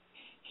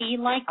 He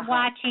liked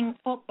watching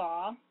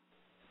football.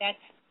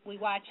 We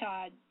watch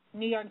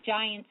New York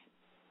Giants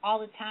all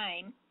the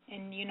time,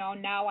 and,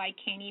 now I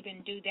can't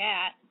even do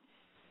that.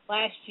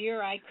 Last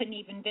year, I couldn't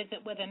even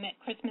visit with him at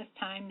Christmas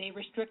time. They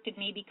restricted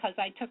me because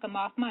I took him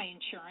off my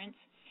insurance,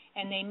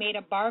 and they made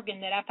a bargain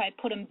that if I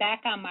put him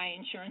back on my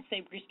insurance,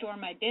 they'd restore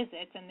my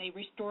visits, and they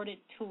restored it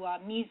to a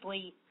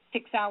measly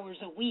 6 hours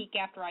a week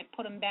after I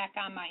put him back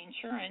on my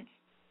insurance.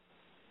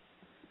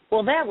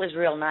 Well, that was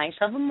real nice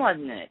of them,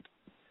 wasn't it?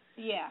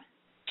 Yeah.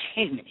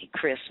 Jiminy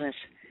Christmas.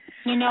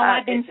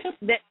 I've been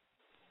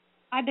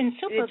I've been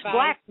supervised It's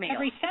blackmail.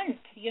 ever since,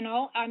 you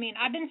know. I mean,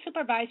 I've been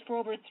supervised for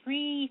over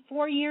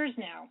 3-4 years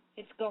now.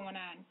 It's going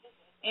on.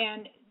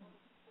 And,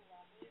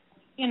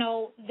 you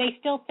know, they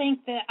still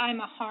think that I'm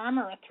a harm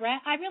or a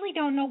threat. I really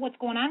don't know what's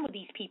going on with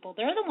these people.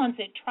 They're the ones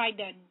that tried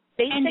to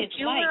end his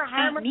life,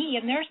 not me,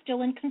 and they're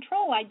still in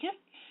control.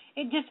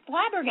 It just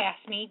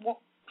flabbergasts me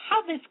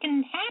how this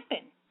can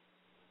happen.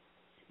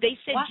 They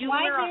said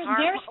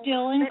they're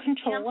still in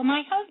control of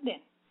my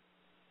husband.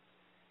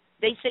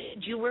 They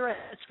said you were a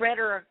threat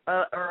or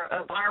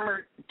a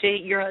harm to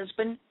your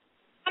husband?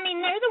 I mean,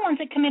 they're the ones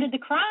that committed the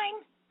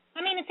crime.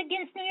 I mean, it's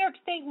against New York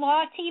state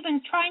law to even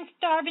try and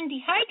starve and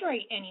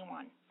dehydrate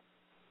anyone.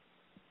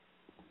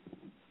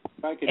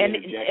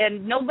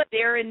 And nobody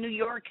there in New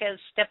York has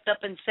stepped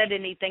up and said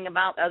anything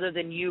about, other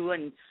than you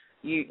and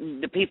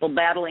the people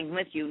battling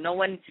with you. No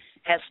one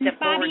has stepped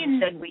forward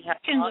and said we have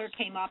Schindler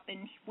came up,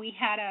 and we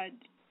had a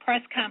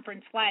press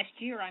conference last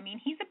year. I mean,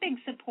 he's a big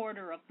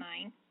supporter of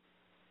mine.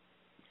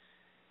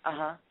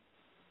 Uh-huh.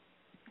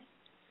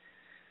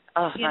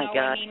 Oh, you my know,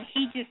 God. I mean,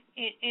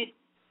 it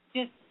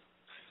just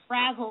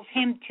frazzles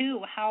him,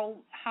 too,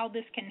 how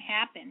this can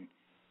happen.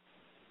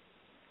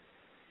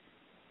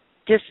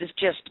 This is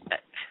just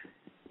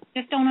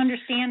don't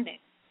understand it.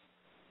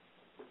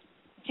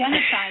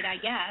 Genocide, I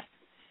guess.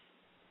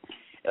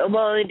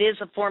 Well, it is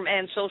a form,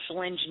 and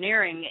social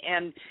engineering.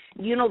 And,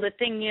 you know, the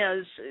thing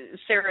is,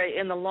 Sara,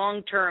 in the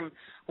long term,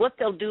 what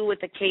they'll do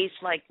with a case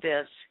like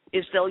this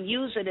is they'll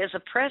use it as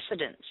a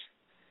precedent.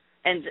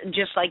 And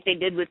just like they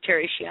did with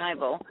Terry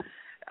Schiavo,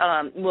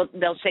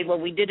 they'll say, well,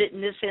 we did it in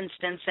this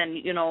instance, and,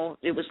 you know,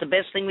 it was the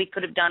best thing we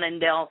could have done,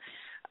 and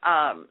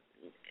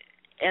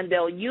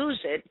they'll use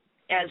it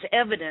as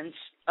evidence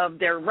of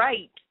their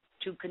right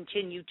to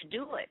continue to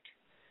do it.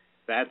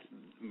 That's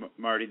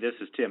Marty. This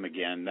is Tim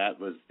again. That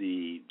was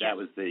the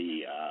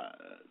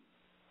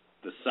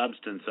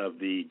substance of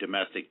the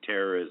domestic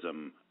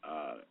terrorism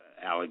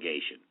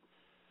allegation,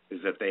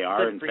 is that they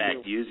are in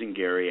fact using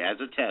Gary as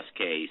a test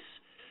case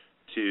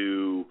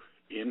to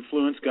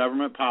influence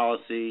government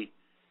policy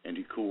and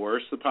to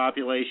coerce the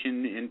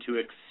population into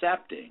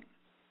accepting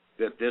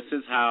that this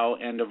is how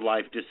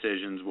end-of-life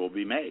decisions will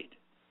be made.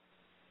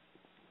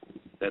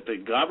 That the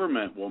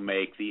government will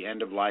make the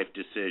end-of-life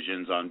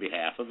decisions on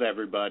behalf of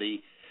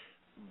everybody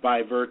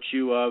by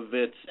virtue of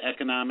its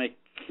economic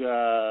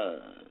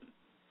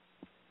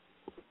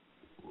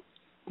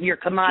your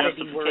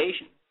commodity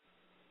justification.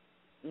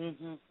 Worth.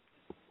 Mm-hmm.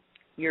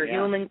 Your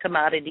human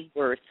commodity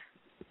worth.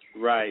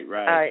 Right.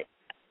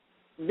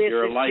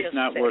 You're a life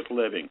not worth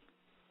living.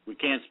 We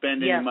can't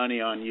spend any money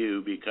on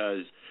you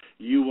because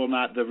you will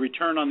not. The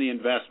return on the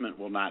investment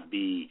will not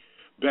be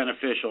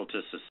beneficial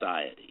to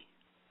society.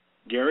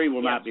 Gary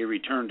will not be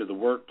returned to the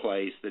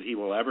workplace that he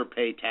will ever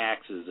pay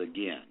taxes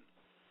again.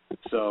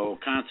 So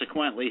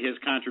consequently, his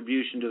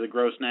contribution to the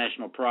gross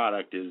national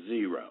product is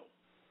zero.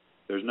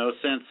 There's no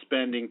sense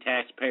spending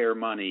taxpayer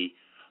money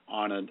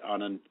on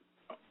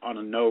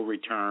a no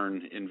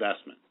return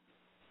investment.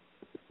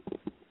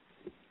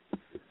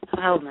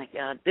 Oh my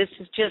God! This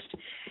is just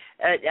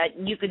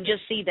you can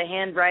just see the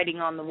handwriting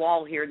on the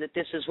wall here that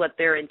this is what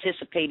they're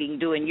anticipating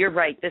doing. You're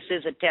right. This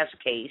is a test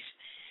case,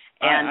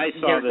 and I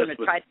saw this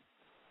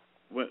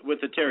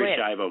with the Terry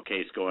Schiavo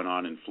case going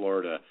on in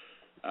Florida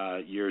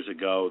years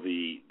ago.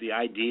 The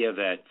idea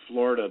that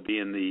Florida,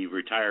 being the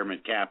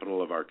retirement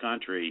capital of our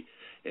country,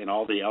 and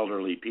all the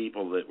elderly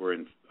people that were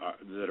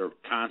that are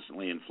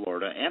constantly in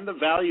Florida, and the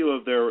value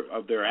of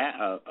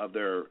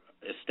their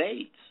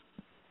estates,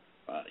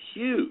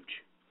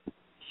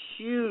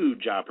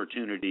 huge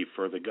opportunity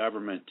for the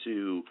government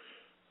to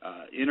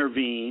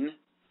intervene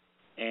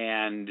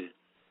and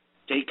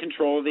take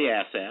control of the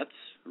assets,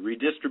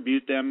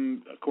 redistribute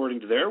them according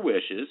to their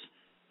wishes,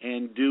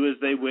 and do as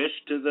they wish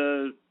to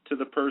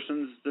the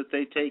persons that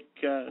they take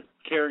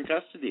care and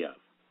custody of.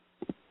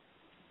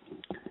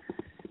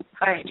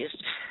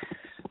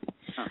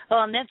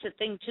 Well, and that's the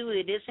thing too.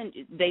 It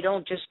isn't. They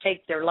don't just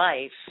take their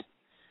life;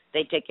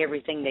 they take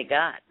everything they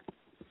got.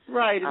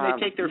 Right,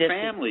 and they take their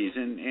families,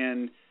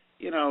 and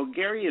you know,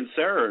 Gary and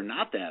Sara are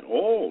not that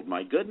old.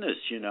 My goodness,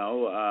 you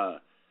know,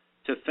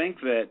 to think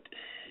that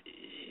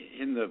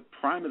in the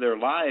prime of their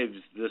lives,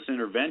 this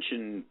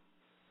intervention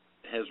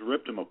has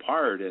ripped them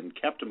apart and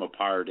kept them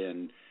apart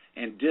and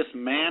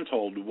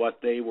dismantled what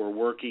they were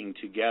working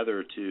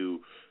together to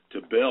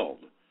build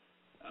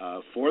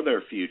for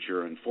their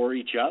future and for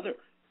each other.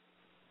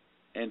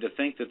 And to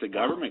think that the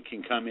government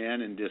can come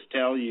in and just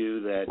tell you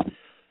that,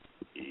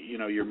 you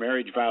know, your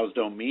marriage vows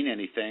don't mean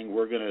anything.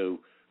 We're going to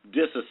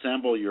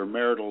disassemble your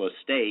marital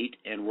estate,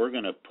 and we're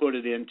going to put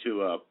it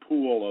into a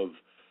pool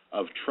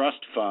of trust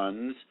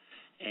funds,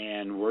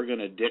 and we're going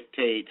to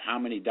dictate how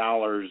many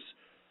dollars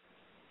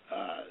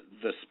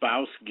the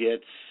spouse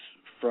gets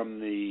from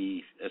the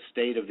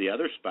estate of the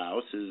other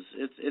spouse.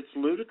 It's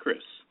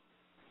ludicrous.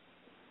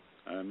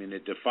 I mean,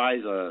 it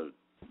defies a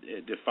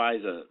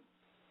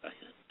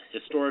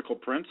historical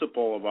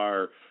principle of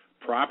our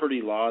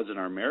property laws and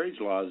our marriage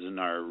laws and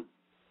our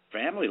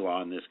family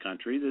law in this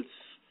country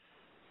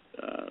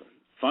that's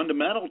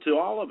fundamental to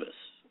all of us.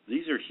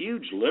 these are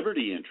huge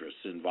liberty interests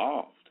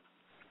involved.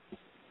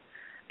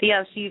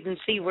 Yes, you can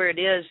see where it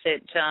is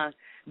that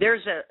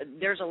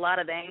there's a lot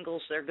of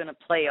angles they're going to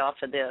play off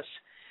of this.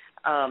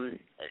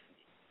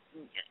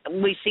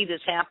 We see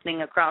this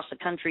happening across the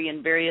country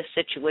in various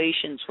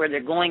situations where they're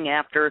going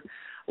after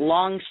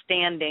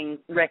long-standing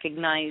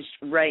recognized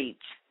rights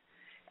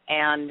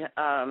and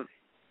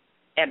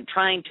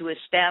trying to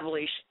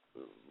establish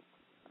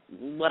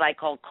what I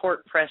call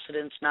court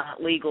precedents,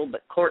 not legal,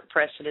 but court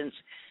precedents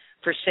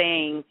for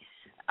saying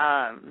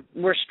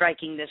we're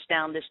striking this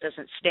down, this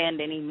doesn't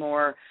stand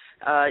anymore.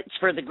 It's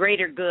for the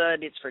greater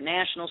good, it's for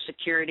national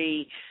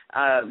security.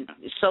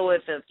 So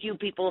if a few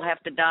people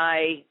have to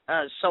die,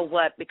 so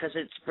what? Because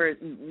it's for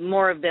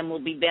more of them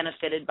will be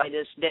benefited by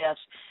this death.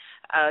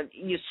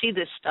 You see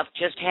this stuff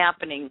just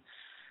happening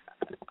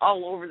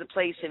all over the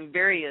place in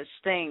various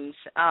things.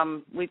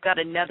 We've got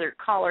another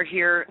caller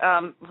here.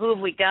 Who have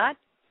we got?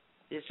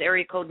 This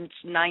area code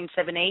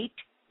 978.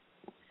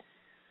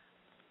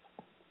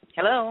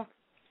 Hello.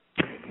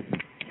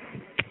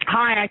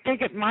 Hi, I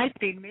think it might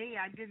be me.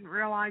 I didn't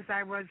realize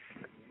I was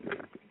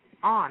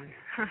on.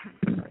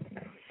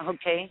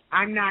 Okay.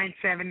 I'm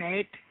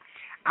 978.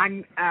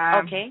 I'm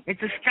okay.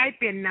 It's a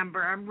Skype-in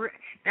number.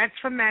 That's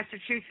from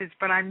Massachusetts,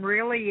 but I'm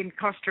really in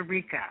Costa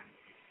Rica,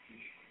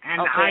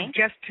 and okay. I've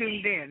just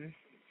tuned in.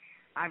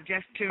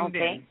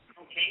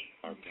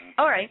 Okay.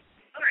 All right.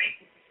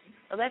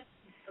 Well,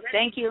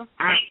 thank you.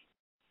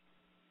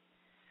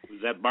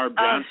 Is that Barb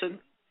Johnson?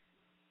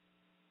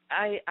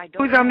 I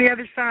don't. Who's on the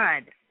other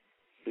side?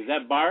 Is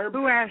that Barb?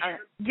 Who asked?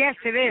 Yes,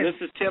 it is.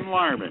 This is Tim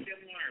Larman.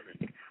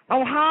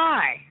 Oh,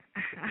 hi.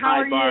 How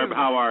are Barb. you?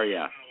 How are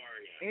you?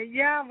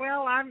 Yeah,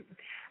 well,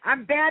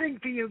 I'm batting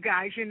for you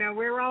guys. You know,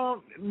 we're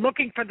all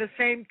looking for the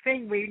same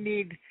thing. We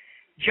need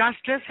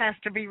justice has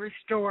to be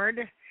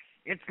restored.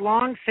 It's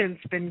long since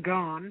been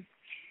gone.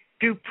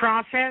 Due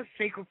process,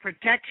 equal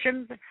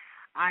protection.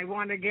 I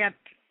want to get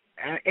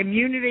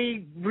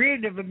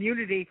rid of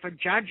immunity for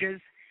judges.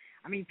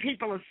 I mean,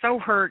 people are so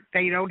hurt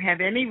they don't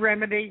have any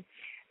remedy.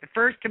 The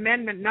First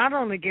Amendment not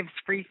only gives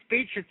free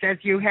speech, it says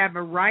you have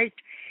a right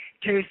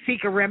to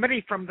seek a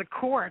remedy from the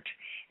court.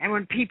 And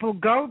when people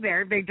go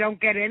there, they don't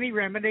get any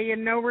remedy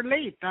and no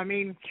relief. I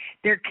mean,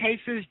 their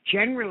cases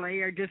generally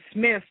are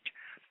dismissed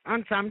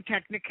on some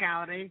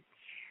technicality,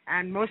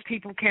 and most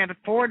people can't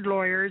afford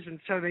lawyers, and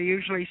so they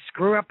usually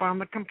screw up on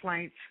the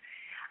complaints.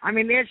 I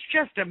mean, it's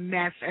just a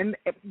mess. And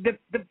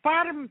the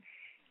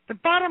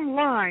bottom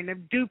line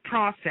of due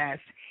process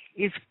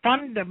is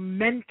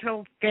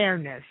fundamental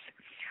fairness.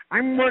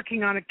 I'm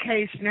working on a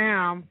case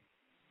now,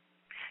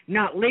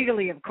 not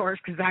legally, of course,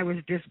 because I was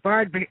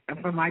disbarred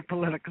for my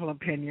political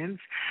opinions,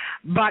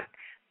 but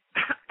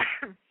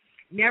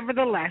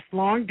nevertheless,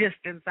 long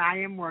distance, I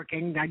am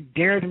working. I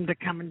dare them to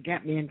come and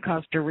get me in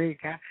Costa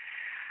Rica.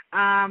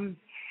 And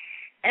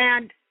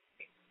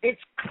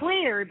it's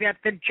clear that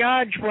the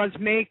judge was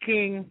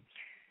making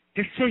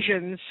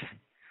decisions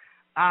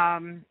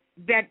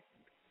that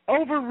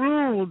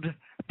overruled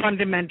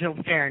fundamental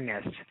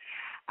fairness.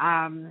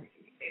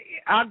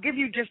 I'll give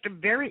you just a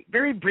very,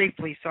 very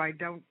briefly so I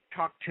don't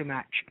talk too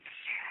much.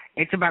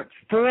 It's about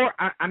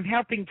I'm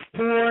helping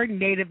 4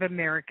 Native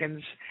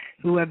Americans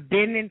who have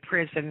been in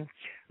prison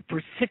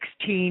for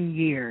 16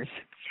 years.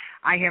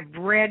 I have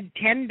read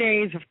 10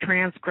 days of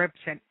transcripts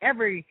and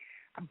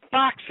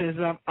boxes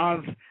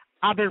of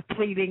other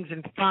pleadings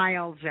and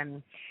files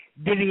and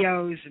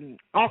videos and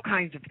all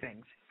kinds of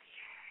things.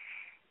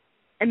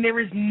 And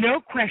there is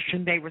no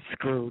question they were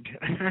screwed.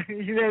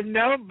 There's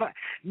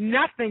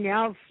nothing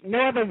else,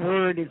 no other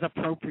word is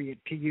appropriate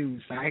to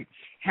use. I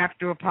have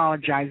to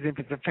apologize if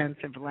it's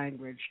offensive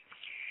language.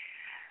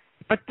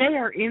 But they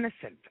are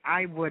innocent.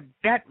 I would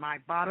bet my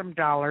bottom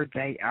dollar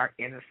they are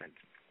innocent.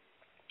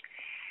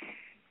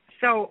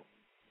 So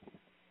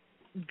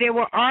there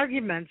were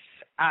arguments.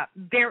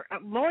 Their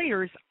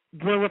lawyers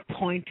were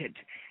appointed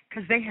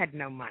because they had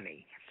no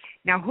money.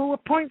 Now, who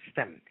appoints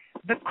them?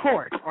 The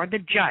court or the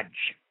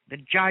judge. The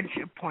judge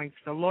appoints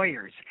the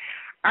lawyers.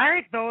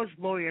 Aren't those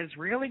lawyers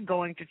really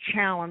going to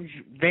challenge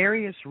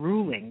various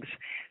rulings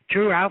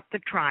throughout the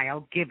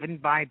trial given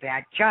by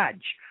that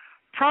judge?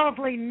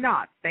 Probably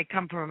not. They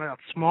come from a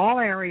small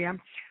area,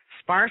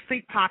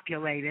 sparsely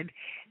populated.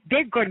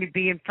 They're going to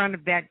be in front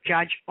of that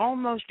judge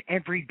almost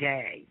every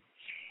day,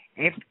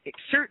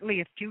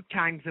 certainly a few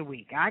times a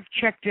week. I've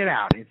checked it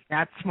out. It's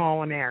that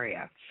small an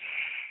area.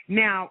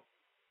 Now,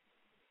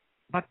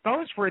 but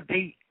those were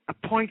the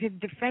appointed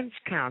defense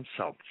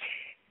counsel.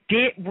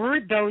 Were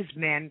those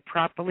men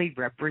properly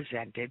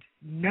represented?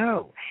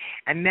 No.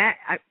 And that,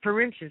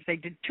 for instance, they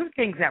did 2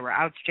 things that were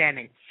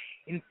outstanding.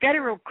 In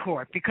federal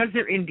court, because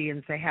they're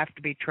Indians, they have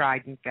to be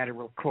tried in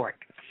federal court.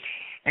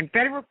 And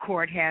federal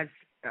court has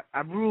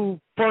a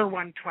rule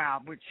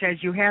 4112, which says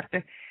you have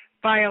to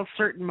file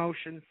certain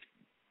motions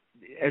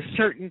a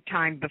certain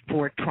time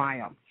before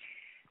trial.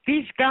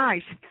 These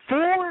guys,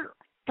 four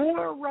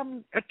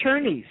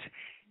attorneys,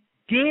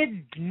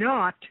 did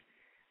not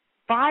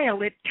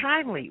file it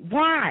timely.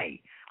 Why?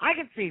 I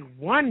can see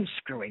one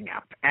screwing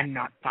up and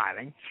not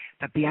filing,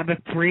 but the other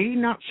three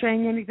not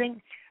saying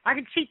anything. I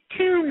can see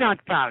two not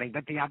filing,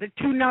 but the other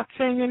two not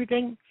saying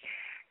anything.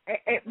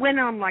 It went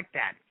on like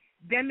that.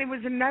 Then there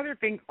was another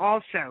thing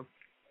also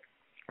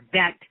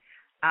that,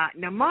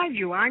 now mind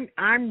you,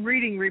 I'm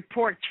reading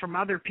reports from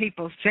other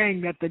people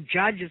saying that the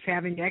judge is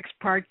having ex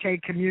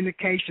parte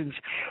communications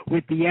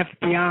with the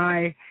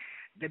FBI,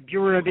 the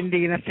Bureau of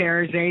Indian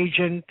Affairs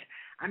agent.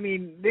 I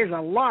mean, there's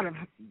a lot of,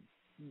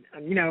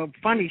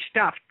 funny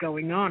stuff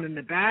going on in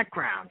the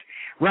background.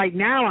 Right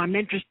now, I'm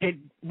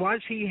interested, was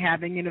he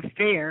having an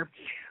affair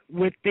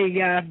with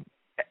the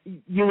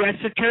U.S.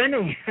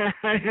 attorney?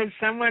 Has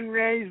someone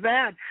raised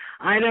that?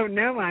 I don't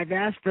know. I've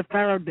asked the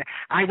fellow.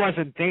 I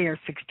wasn't there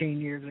 16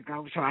 years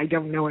ago, so I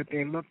don't know what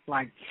they looked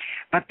like.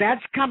 But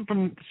that's come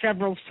from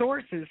several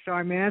sources, so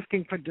I'm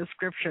asking for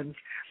descriptions.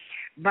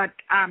 But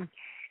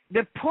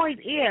the point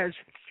is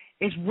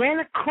when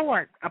a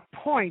court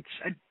appoints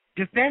a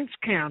defense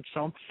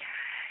counsel,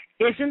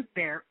 isn't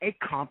there a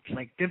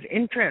conflict of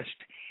interest?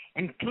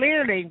 And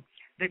clearly,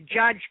 the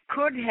judge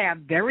could have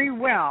very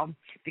well,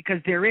 because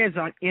there is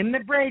in the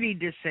Brady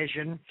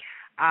decision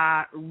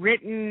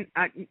written,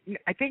 I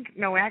think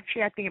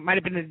it might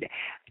have been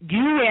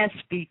U.S.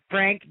 v.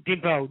 Frank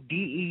DeVoe,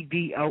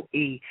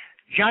 D-E-V-O-E.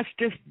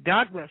 Justice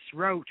Douglas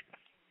wrote,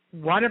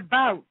 what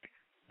about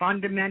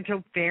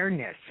fundamental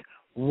fairness?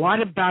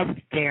 What about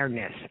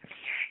fairness?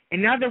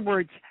 In other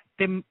words,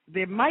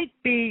 there might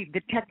be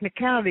the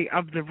technicality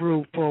of the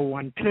Rule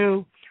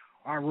 412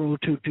 or Rule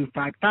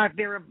 2255.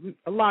 There are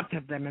lots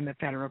of them in the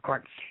federal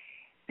court.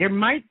 There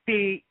might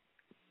be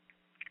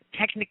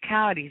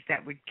technicalities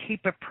that would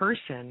keep a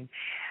person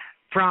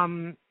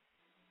from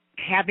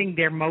having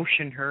their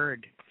motion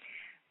heard.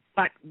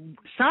 But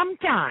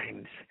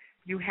sometimes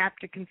you have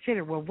to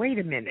consider, well, wait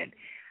a minute.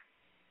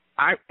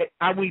 Are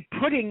we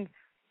putting,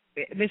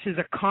 this is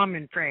a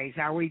common phrase,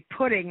 are we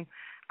putting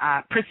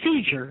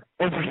procedure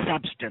over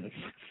substance?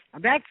 Now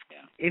that's,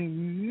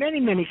 in many,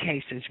 many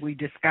cases, we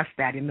discuss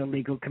that in the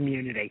legal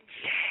community.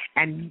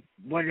 And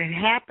what had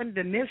happened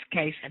in this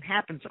case, and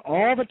happens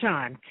all the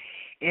time,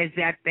 is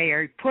that they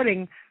are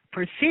putting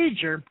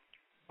procedure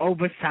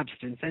over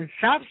substance. And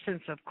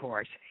substance, of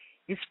course,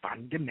 is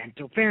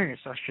fundamental fairness.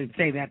 I should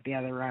say that the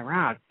other way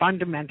around.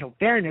 Fundamental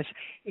fairness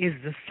is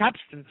the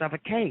substance of a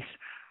case.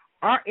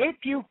 Or if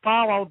you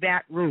follow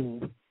that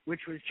rule,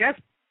 which was just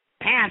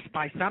passed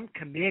by some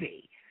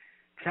committee,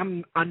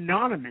 some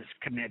anonymous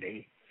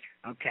committee,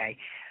 okay,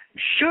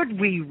 should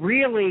we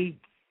really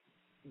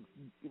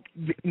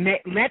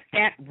let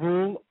that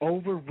rule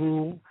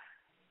overrule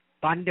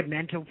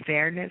fundamental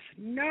fairness?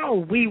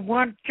 No, we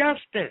want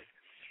justice.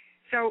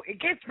 So it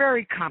gets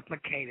very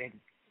complicated.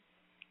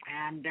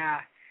 And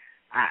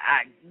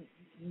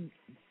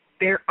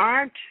there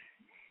aren't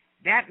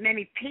that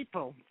many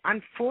people,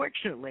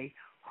 unfortunately,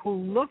 who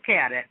look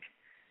at it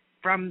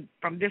from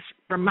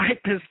my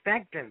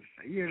perspective,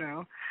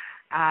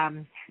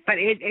 But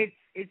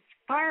it's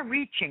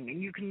far-reaching,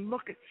 and you can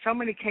look at so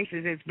many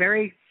cases. It's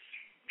very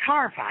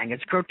horrifying.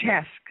 It's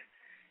grotesque.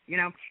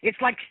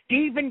 It's like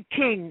Stephen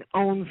King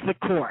owns the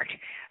court.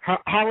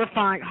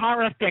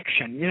 Horror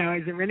fiction.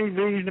 Is there any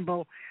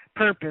reasonable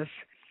purpose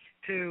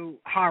to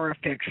horror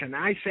fiction?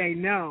 I say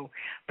no.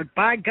 But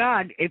by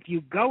God, if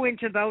you go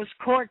into those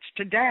courts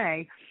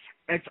today,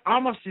 it's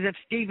almost as if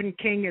Stephen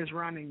King is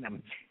running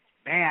them.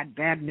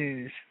 Bad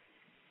news.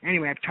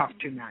 Anyway, I've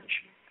talked too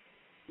much.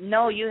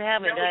 No, you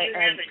haven't.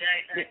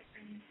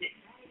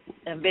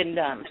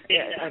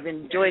 I've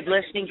enjoyed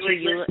listening to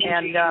you,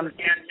 and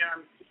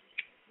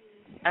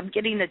I'm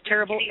getting a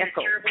terrible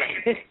echo.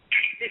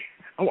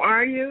 Oh,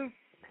 are you?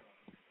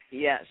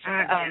 Yes.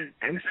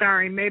 I'm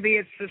sorry. Maybe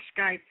it's the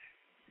Skype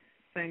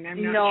thing.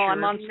 I'm not sure.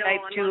 I'm on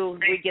Skype too.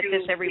 We get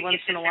this every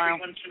once in a while.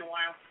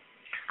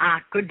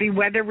 Could be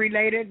weather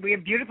related. We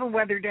have beautiful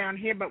weather down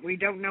here, but we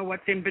don't know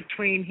what's in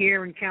between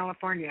here and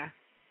California.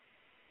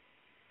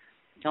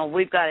 No,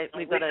 we've got a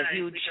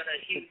huge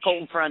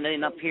cold front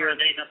in up here.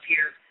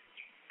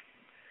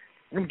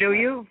 Do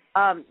you?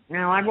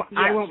 No, I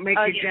won't make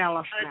you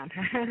jealous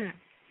then.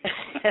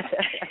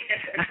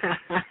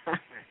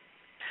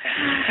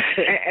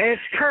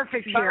 It's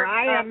perfect here.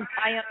 I am.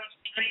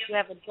 You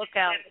have a book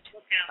out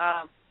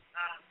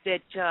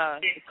that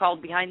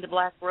called Behind the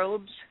Black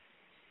Robes.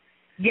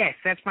 Yes,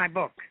 that's my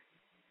book.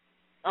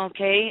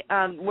 Okay.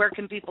 Where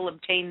can people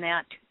obtain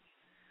that?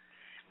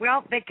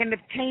 Well, they can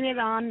obtain it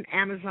on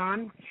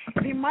Amazon.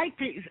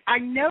 I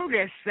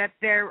noticed that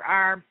there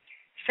are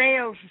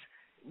sales,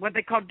 what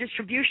they call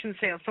distribution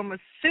sales. So I'm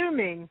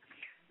assuming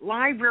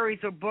libraries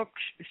or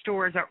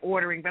bookstores are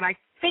ordering, but I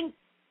think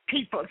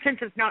people, since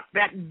it's not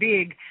that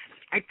big,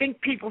 I think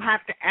people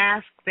have to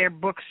ask their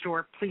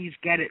bookstore, please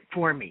get it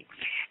for me.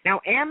 Now,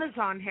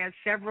 Amazon has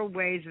several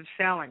ways of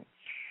selling.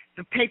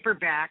 The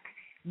paperback,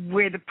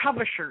 where the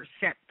publisher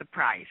set the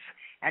price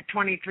at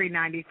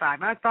 $23.95.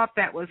 I thought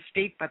that was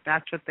steep, but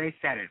that's what they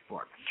set it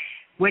for.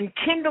 When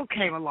Kindle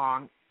came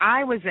along,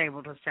 I was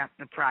able to set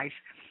the price,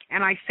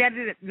 and I set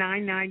it at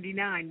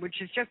 $9.99,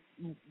 which is just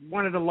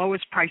one of the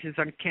lowest prices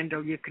on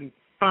Kindle you can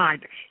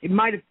find. It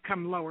might have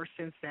come lower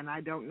since then.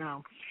 I don't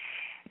know.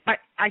 But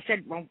I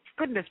said, well,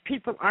 goodness,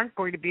 people aren't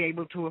going to be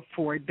able to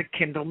afford the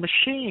Kindle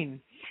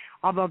machine,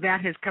 although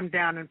that has come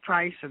down in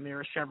price and there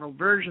are several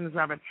versions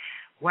of it.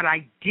 What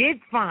I did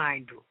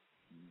find,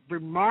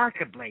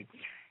 remarkably,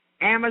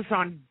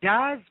 Amazon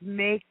does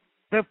make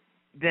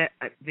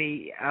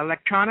the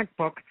electronic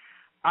book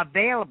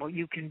available.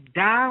 You can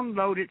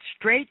download it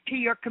straight to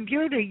your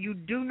computer. You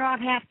do not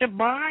have to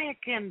buy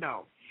a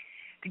Kindle.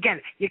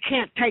 Again, you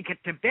can't take it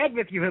to bed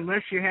with you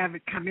unless you have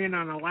it come in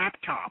on a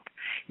laptop,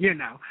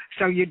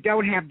 so you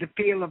don't have the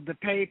feel of the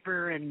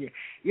paper and,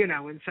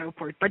 and so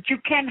forth. But you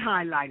can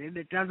highlight it.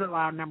 It does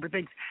allow a number of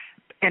things.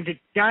 And it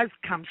does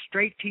come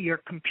straight to your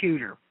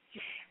computer,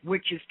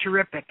 which is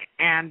terrific.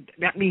 And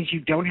that means you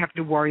don't have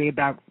to worry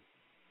about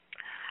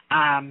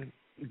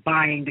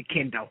buying the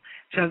Kindle.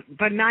 So,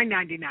 but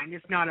 $9.99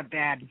 is not a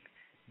bad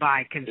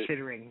buy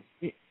considering.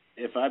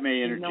 If I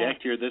may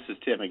interject here, this is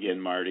Tim again,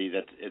 Marty.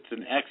 It's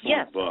an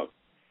excellent book.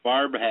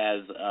 Barb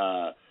has,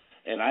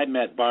 and I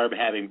met Barb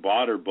having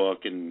bought her book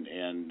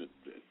and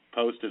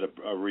posted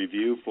a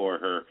review for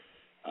her.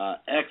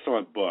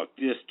 Excellent book,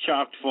 just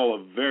chock full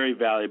of very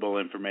valuable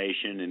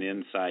information and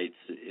insights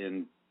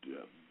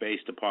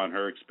based upon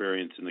her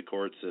experience in the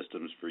court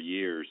systems for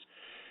years,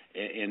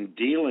 in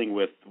dealing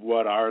with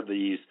what are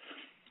these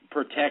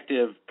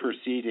protective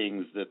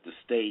proceedings that the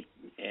state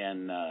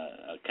and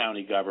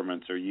county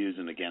governments are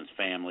using against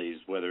families,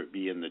 whether it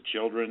be in the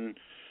children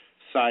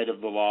side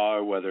of the law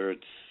or whether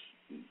it's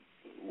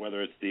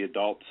the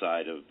adult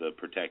side of the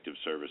protective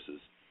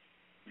services.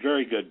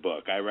 Very good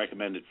book. I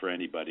recommend it for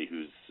anybody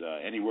who's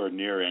anywhere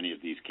near any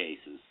of these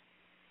cases.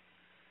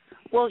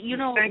 Well,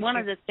 one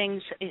of the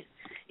things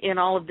in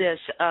all of this,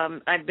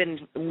 I've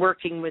been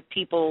working with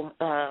people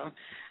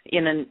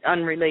in an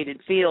unrelated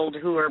field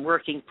who are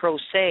working pro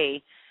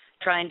se,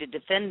 trying to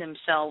defend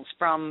themselves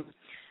from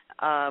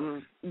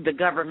the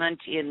government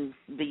in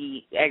the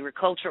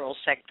agricultural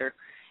sector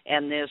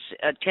and this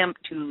attempt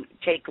to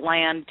take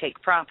land,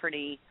 take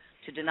property,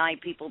 to deny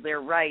people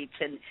their rights.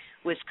 And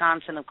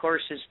Wisconsin, of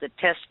course, is the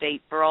test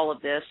state for all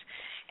of this.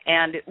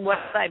 And what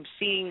I'm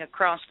seeing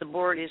across the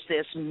board is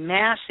this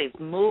massive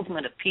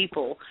movement of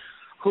people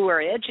who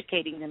are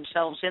educating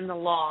themselves in the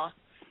law.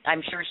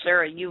 I'm sure,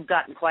 Sara, you've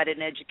gotten quite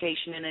an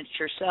education in it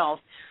yourself,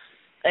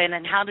 and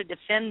in how to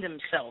defend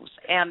themselves.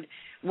 And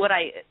what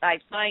I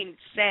find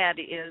sad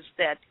is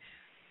that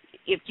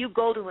if you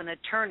go to an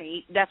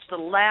attorney, that's the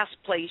last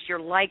place you're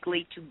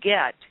likely to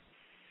get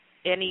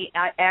any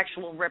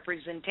actual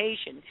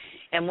representation.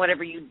 And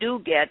whatever you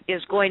do get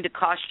is going to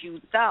cost you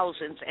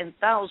thousands and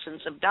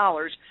thousands of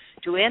dollars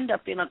to end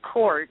up in a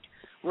court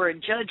where a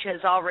judge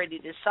has already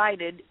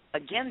decided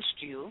against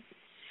you.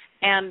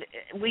 And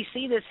we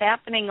see this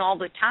happening all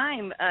the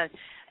time,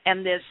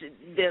 and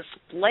this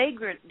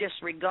flagrant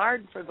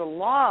disregard for the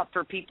law,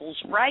 for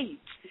people's rights,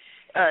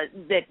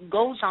 that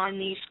goes on in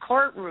these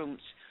courtrooms.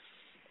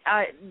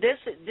 This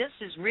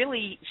is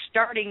really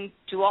starting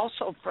to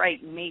also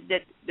frighten me,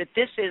 that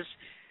this is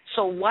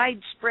so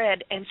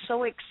widespread and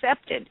so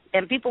accepted.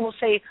 And people will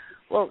say,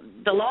 well,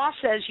 the law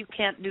says you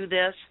can't do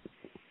this,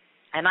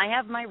 and I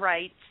have my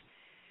rights,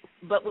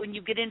 but when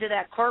you get into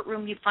that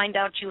courtroom, you find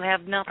out you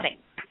have nothing.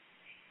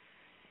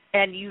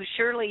 And you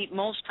surely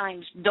most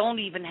times don't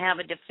even have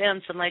a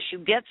defense unless you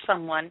get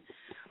someone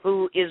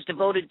who is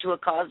devoted to a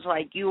cause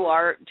like you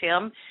are,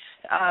 Tim.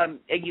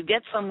 You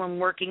get someone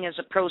working as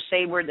a pro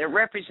se where they're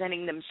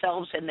representing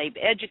themselves and they've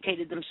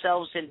educated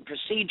themselves in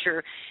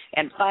procedure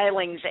and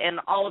filings and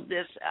all of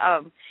this.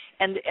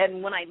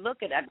 And when I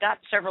look at it, I've got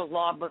several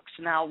law books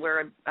now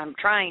where I'm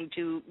trying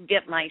to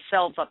get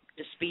myself up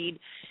to speed.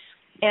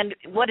 And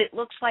what it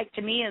looks like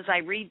to me as I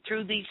read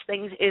through these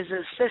things is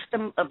a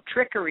system of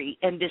trickery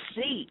and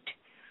deceit.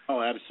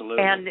 Oh,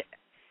 absolutely. And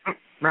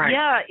right.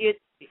 Yeah,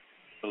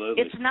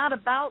 absolutely. It's not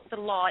about the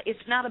law. It's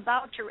not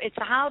about it's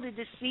how to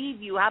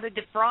deceive you, how to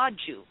defraud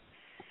you,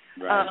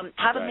 right.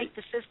 How to make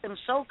the system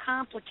so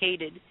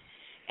complicated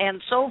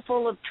and so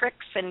full of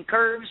tricks and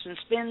curves and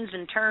spins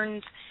and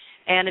turns.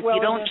 And if you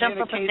don't jump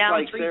up and down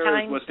like 3 Sarah's,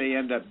 times, what they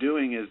end up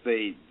doing is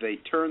they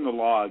turn the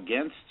law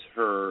against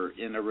her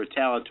in a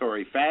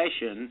retaliatory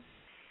fashion,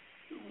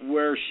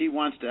 where she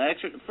wants to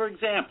for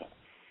example,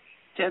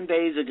 10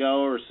 days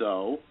ago or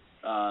so,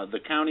 the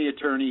county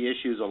attorney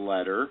issues a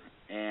letter,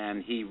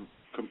 and he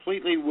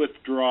completely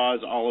withdraws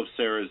all of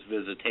Sarah's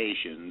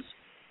visitations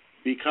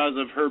because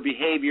of her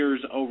behaviors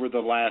over the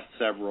last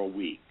several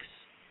weeks.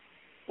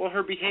 Well,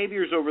 her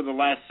behaviors over the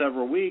last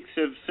several weeks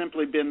have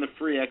simply been the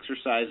free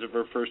exercise of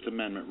her First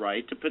Amendment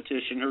right to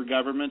petition her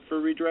government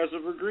for redress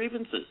of her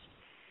grievances.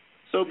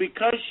 So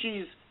because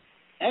she's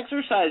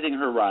exercising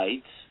her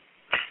rights,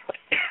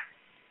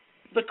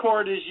 the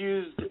court is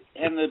used,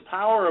 and the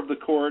power of the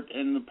court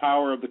and the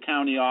power of the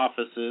county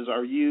offices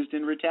are used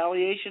in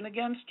retaliation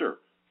against her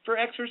for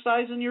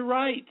exercising your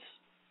rights.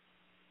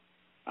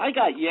 I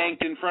got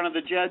yanked in front of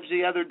the judge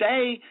the other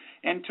day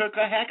and took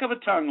a heck of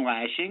a tongue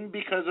lashing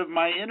because of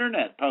my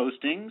internet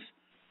postings,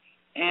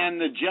 and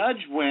the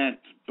judge went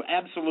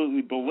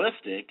absolutely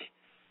ballistic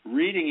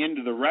reading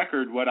into the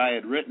record what I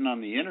had written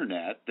on the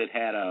internet that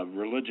had a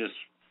religious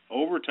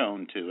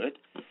overtone to it,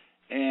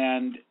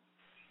 and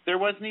there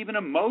wasn't even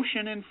a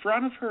motion in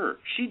front of her.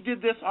 She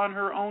did this on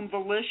her own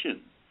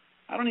volition.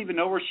 I don't even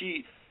know where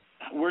she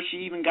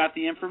even got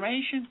the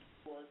information.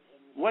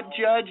 What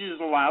judge is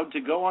allowed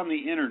to go on the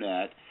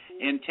internet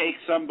and take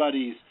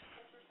somebody's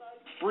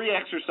free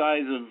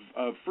exercise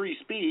of free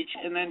speech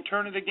and then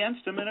turn it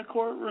against them in a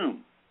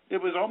courtroom?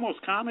 It was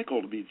almost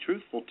comical, to be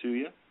truthful to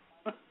you.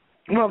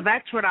 Well,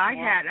 that's what I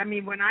had. I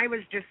mean, when I was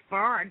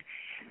disbarred,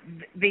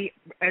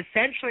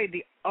 essentially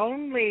the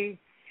only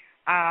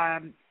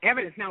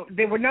evidence. Now,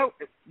 there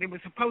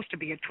was supposed to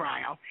be a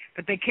trial,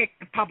 but they kicked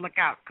the public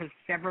out because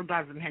several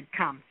dozen had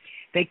come.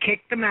 They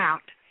kicked them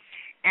out,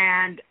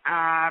 and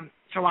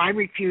so I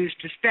refused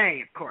to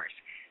stay, of course.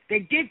 They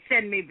did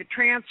send me the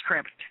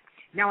transcript.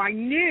 Now, I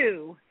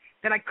knew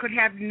that I could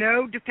have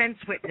no defense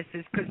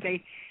witnesses because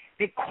they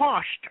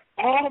quashed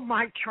all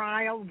my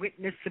trial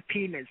witness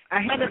subpoenas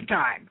ahead of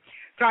time.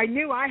 So I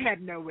knew I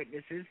had no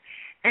witnesses,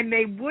 and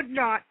they would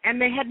not, and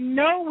they had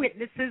no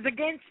witnesses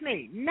against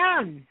me.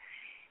 None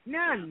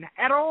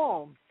at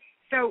all.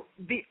 So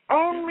the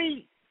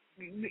only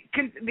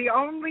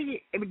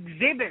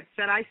exhibits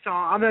that I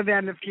saw, other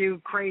than a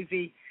few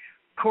crazy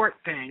court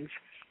things,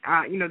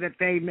 that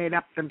they made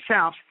up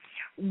themselves,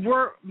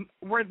 were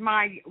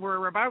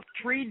about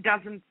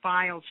 36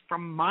 files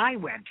from my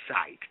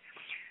website.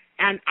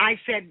 And I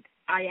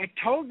had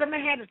told them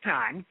ahead of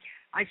time,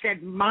 I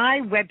said,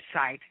 my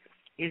website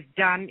is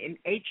done in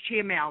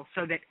HTML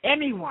so that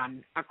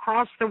anyone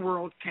across the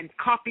world can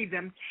copy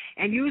them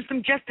and use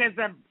them just as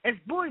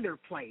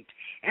boilerplate,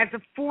 as a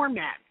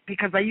format,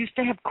 because I used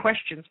to have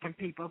questions from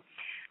people.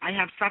 I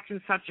have such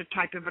and such a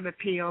type of an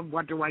appeal.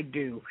 What do I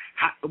do?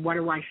 What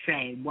do I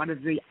say? What is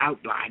the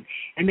outline?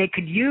 And they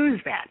could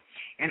use that.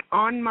 And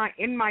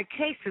in my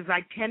cases, I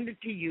tended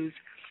to use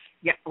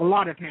a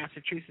lot of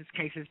Massachusetts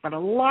cases, but a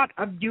lot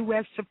of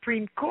U.S.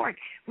 Supreme Court,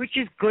 which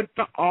is good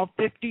for all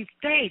 50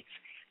 states.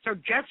 So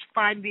just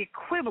find the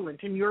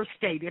equivalent in your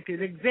state, if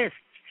it exists,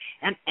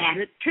 and add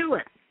it to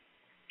it.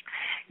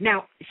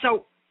 Now,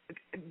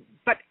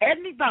 but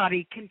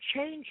anybody can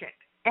change it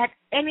at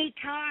any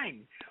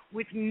time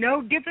with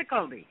no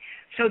difficulty.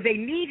 So they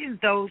needed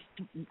those,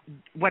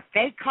 what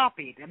they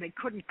copied, and they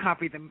couldn't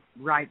copy them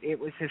right. It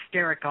was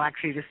hysterical,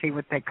 actually, to see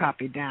what they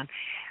copied down.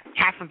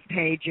 Half of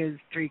pages,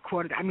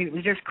 3/4. I mean, it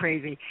was just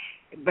crazy.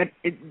 But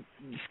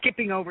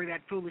skipping over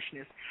that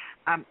foolishness,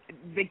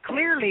 they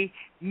clearly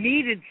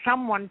needed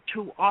someone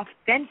to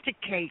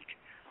authenticate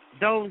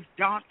those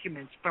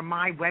documents from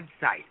my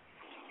website.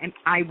 And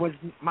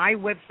my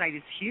website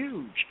is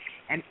huge,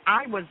 and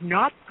I was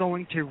not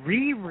going to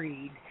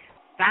reread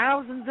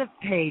thousands of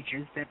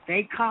pages that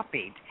they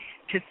copied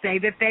to say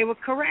that they were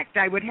correct.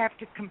 I would have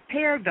to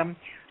compare them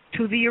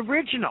to the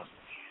original.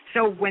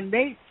 So when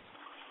they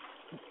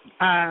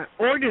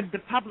ordered the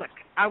public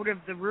out of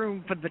the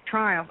room for the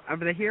trial, of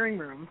the hearing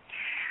room,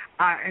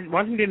 and it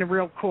wasn't in a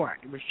real court,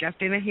 it was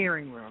just in a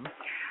hearing room,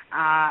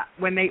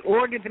 when they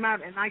ordered them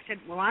out, and I said,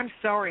 well, I'm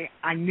sorry,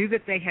 I knew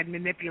that they had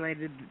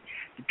manipulated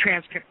the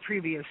transcript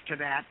previous to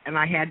that, and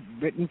I had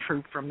written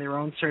proof from their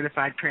own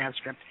certified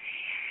transcript.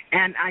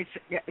 And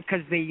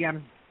because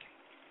the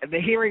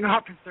hearing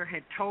officer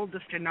had told the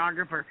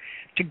stenographer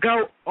to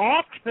go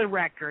off the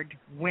record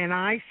when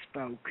I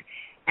spoke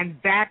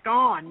and back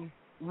on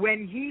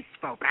when he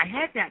spoke. I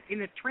had that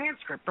in a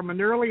transcript from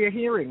an earlier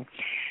hearing.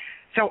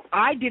 So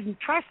I didn't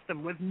trust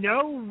them. With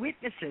no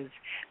witnesses,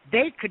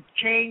 they could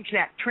change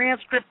that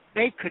transcript.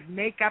 They could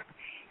make up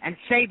and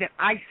say that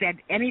I said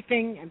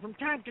anything. And from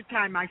time to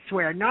time, I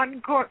swear, not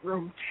in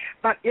courtroom,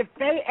 but if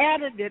they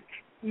added it,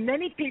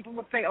 many people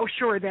would say, oh,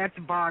 sure, that's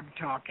Barb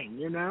talking,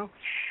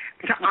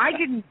 So I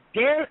didn't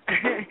dare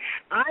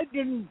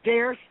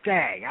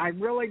stay. I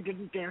really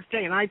didn't dare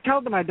stay. And I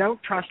told them I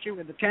don't trust you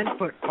with a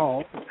 10-foot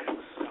pole,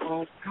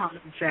 old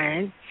common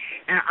saying,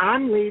 and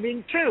I'm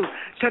leaving too.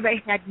 So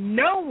they had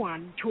no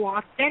one to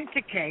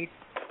authenticate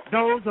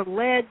those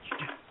alleged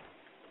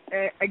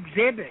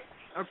exhibits,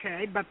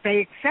 okay? But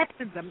they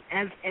accepted them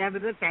as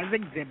evidence, as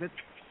exhibits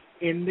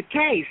in the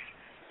case.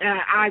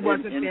 I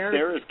wasn't there. In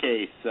Sarah's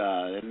case,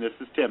 and this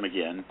is Tim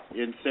again,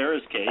 in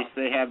Sarah's case,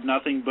 they have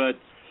nothing but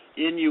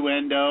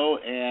innuendo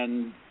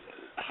and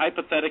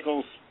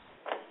hypothetical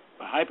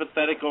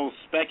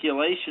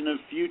speculation of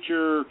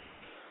future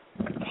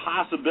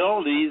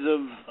possibilities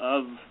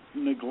of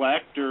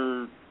neglect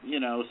or,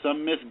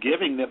 some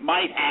misgiving that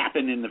might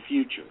happen in the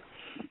future.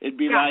 It'd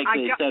be like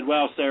they said,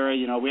 well, Sarah,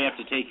 we have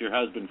to take your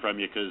husband from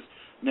you because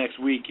next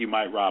week you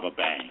might rob a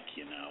bank,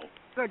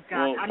 Good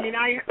God. Well,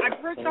 I've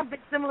heard something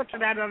similar to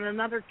that on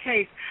another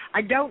case.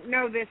 I don't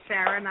know this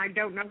Sarah, and I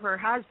don't know her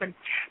husband,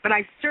 but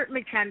I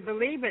certainly can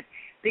believe it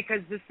because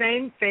the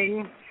same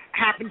thing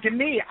happened to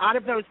me. Out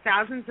of those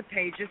thousands of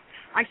pages,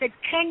 I said,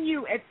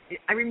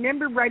 I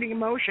remember writing a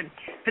motion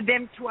for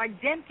them to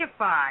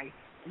identify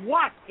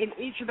what in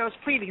each of those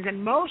pleadings,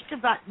 and most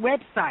of that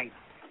website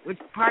was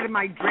part of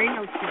my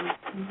Drano series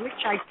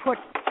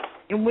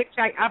in which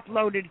I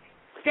uploaded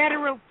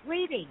federal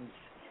pleadings.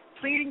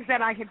 pleadings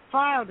that I had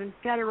filed in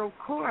federal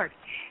court,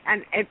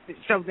 and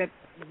so that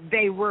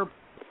they were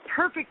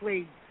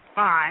perfectly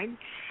fine.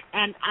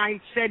 And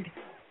I said,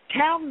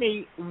 tell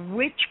me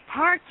which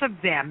parts of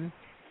them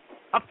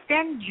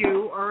offend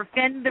you or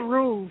offend the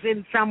rules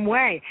in some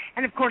way.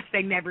 And, of course,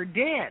 they never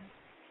did.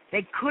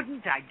 They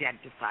couldn't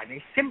identify.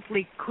 They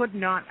simply could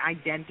not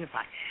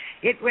identify.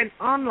 It went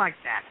on like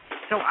that.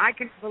 So I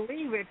can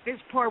believe if this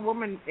poor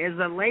woman is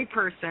a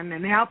layperson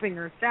and helping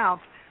herself,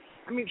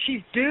 I mean,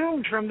 she's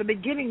doomed from the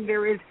beginning.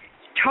 There is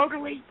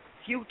totally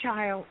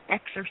futile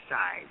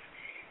exercise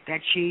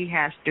that she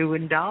has to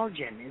indulge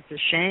in. It's a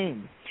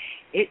shame.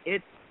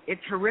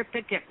 It's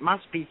horrific. It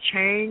must be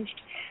changed.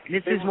 And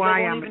this is why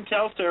they won't even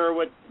tell Sara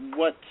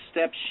what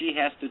steps she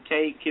has to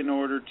take in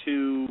order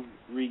to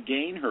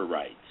regain her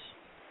rights.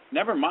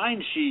 Never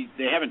mind,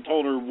 they haven't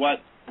told her what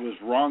was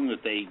wrong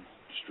that they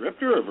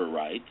stripped her of her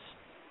rights.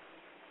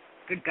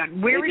 Good God.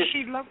 Where is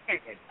she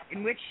located?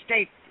 In which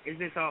state is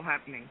this all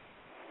happening?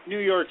 New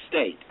York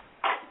State.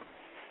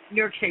 New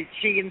York State. Is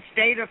she in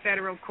state or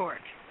federal court?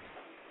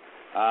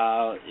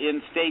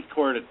 In state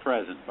court at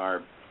present,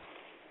 Barb.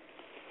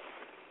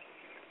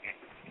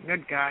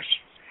 Good gosh.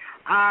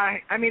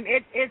 I mean,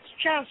 it's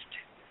just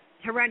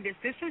horrendous.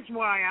 This is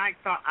why I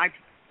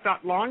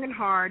thought long and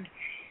hard,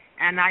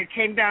 and I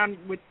came down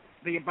with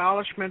the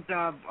abolishment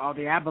of, or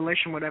the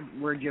abolition, whatever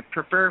word you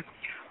prefer,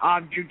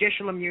 of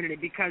judicial immunity,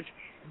 because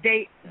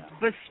they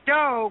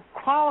bestow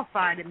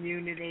qualified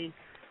immunity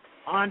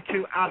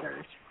onto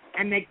others,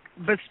 and they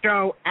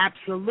bestow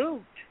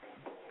absolute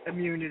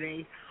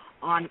immunity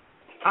on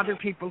other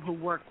people who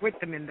work with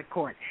them in the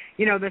court.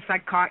 You know, the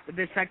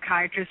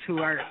psychiatrists who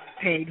are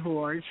paid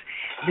whores,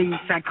 the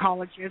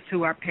psychologists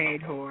who are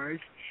paid whores,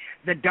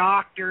 the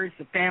doctors,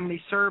 the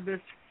family service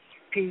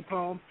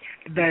people,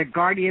 the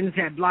guardians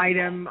ad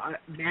litem,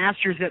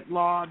 masters at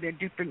law. There are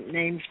different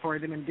names for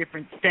them in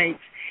different states.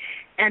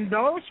 And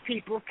those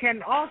people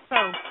can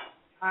also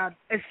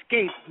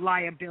escape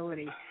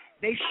liability.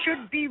 They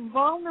should be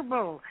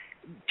vulnerable.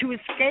 To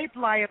escape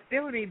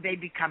liability, they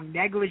become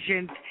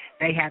negligent.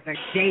 They have a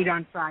date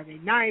on Friday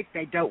night.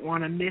 They don't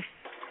want to miss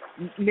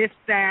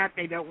that.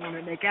 They don't want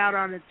to make out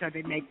on it, so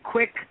they make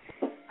quick,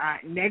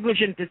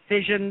 negligent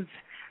decisions.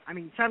 I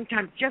mean,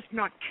 sometimes just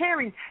not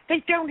caring.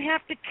 They don't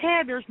have to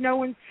care. There's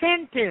no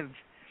incentive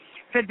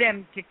for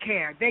them to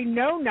care. They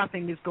know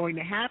nothing is going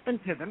to happen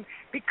to them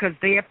because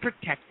they are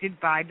protected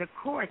by the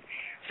court.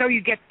 So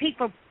you get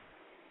people.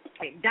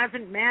 It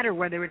doesn't matter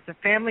whether it's a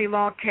family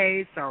law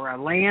case or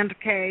a land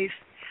case.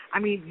 I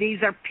mean,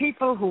 these are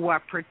people who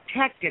are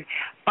protected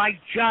by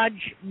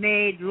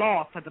judge-made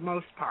law for the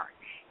most part.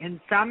 In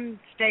some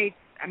states,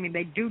 I mean,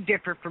 they do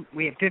differ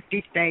we have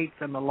 50 states,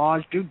 and the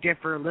laws do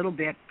differ a little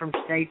bit from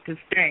state to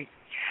state.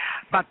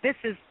 But this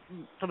is,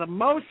 for the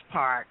most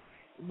part,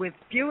 with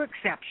few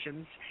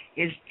exceptions,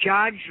 is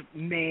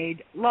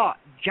judge-made law.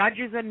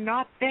 Judges are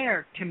not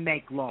there to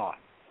make law.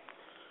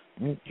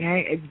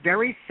 Okay, it's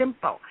very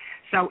simple.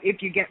 So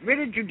if you get rid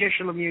of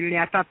judicial immunity,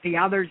 I thought the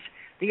other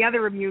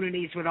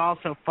immunities would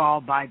also fall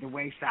by the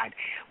wayside.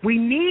 We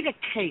need a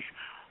case.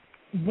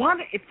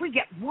 If we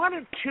get one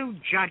or two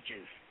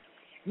judges,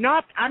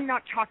 I'm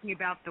not talking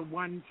about the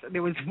ones.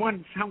 There was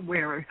one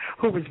somewhere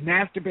who was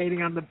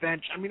masturbating on the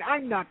bench. I mean,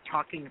 I'm not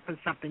talking for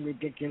something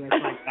ridiculous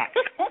like that.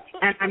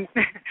 And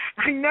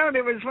I know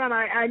there was one.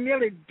 I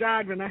nearly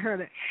died when I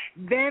heard it.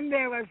 Then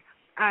there was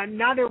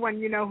another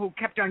one, who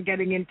kept on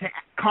getting into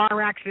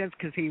car accidents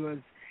because he was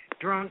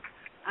drunk.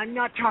 I'm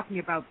not talking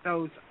about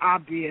those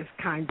obvious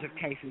kinds of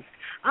cases.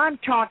 I'm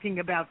talking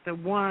about the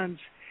ones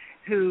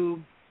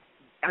who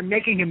are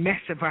making a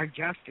mess of our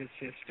justice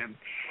system,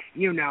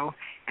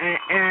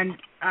 And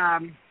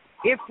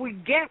if we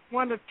get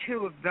one or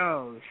two of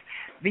those,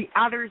 the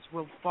others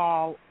will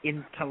fall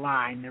into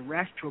line. The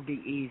rest will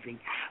be easy.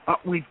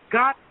 But we've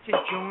got to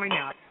join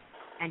up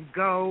and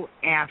go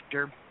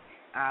after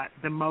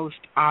the most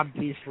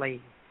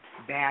obviously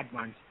bad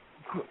ones.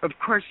 Of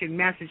course, in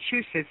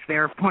Massachusetts,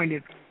 they're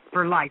appointed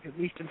for life, at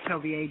least until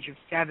the age of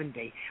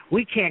 70.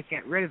 We can't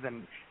get rid of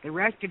them. The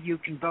rest of you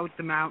can vote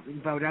them out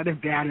and vote other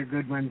bad or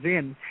good ones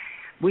in.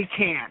 We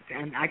can't.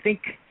 And I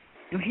think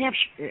New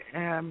Hampshire,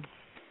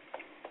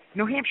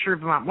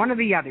 Vermont, one of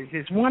the others,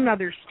 there's one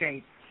other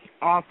state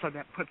also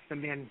that puts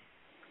them in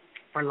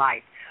for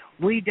life.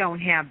 We don't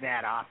have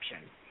that option,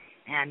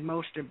 and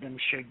most of them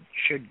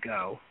should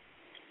go.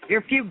 There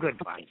are a few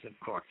good ones, of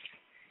course.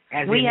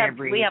 We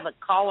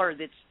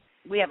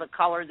have a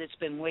caller that's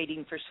been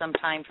waiting for some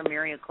time from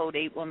area code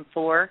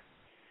 814.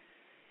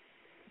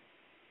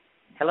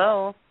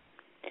 Hello.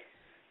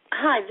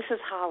 Hi, this is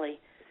Holly.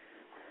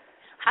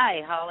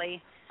 Hi,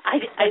 Holly. I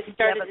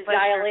started to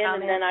dial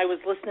in, and then I was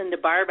listening to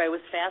Barb. I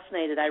was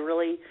fascinated. I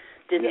really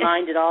didn't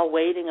mind at all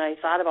waiting. I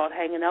thought about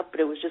hanging up, but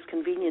it was just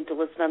convenient to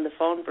listen on the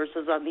phone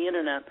versus on the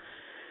Internet.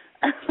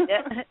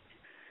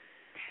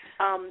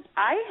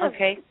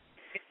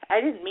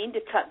 I didn't mean to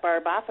cut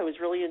Barb off. I was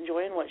really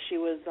enjoying what she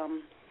was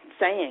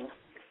saying.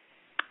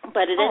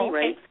 But at any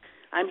rate,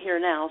 I'm here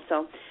now.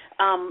 So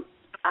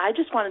I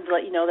just wanted to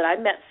let you know that I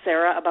met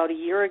Sara about a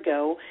year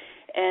ago,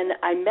 And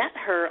I met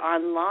her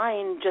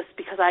online just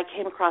because I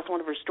came across one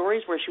of her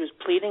stories where she was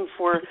pleading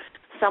for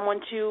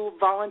someone to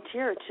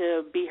volunteer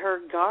to be her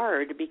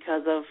guard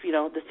because of,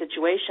 the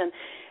situation.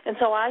 And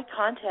so I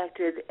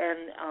contacted,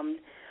 and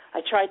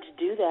I tried to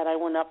do that. I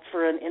went up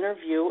for an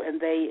interview,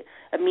 and they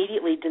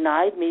immediately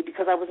denied me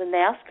because I was a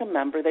NASCA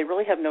member. They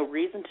really have no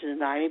reason to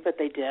deny me, but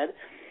they did.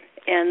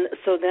 And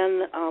so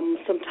then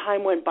some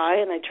time went by,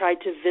 and I tried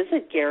to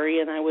visit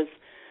Gary, and I was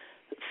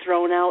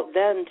thrown out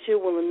then too.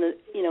 Well,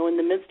 in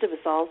the midst of us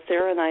all,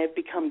 Sara and I have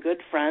become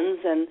good friends,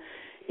 and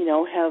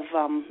have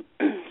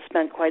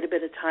spent quite a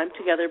bit of time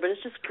together. But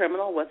it's just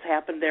criminal what's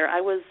happened there.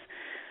 I went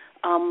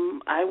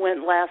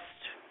last,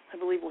 I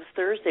believe it was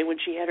Thursday, when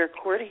she had her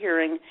court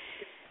hearing,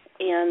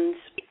 and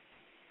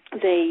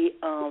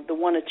the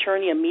one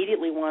attorney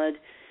immediately wanted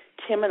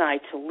Tim and I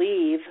to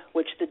leave,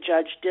 which the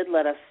judge did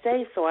let us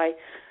stay. So I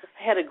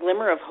had a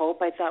glimmer of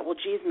hope. I thought, well,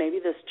 geez, maybe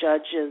this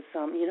judge is,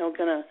 going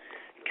to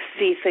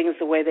see things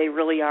the way they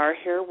really are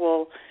here.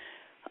 Well,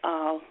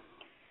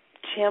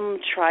 Tim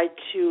tried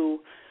to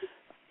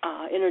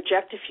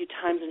interject a few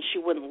times, and she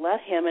wouldn't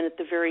let him. And at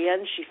the very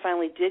end, she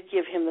finally did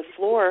give him the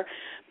floor.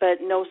 But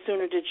no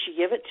sooner did she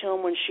give it to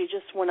him when she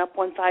just went up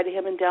one side of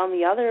him and down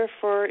the other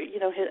for,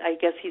 I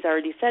guess he's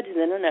already said his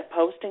Internet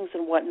postings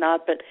and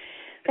whatnot. But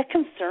that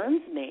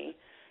concerns me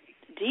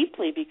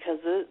deeply because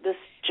this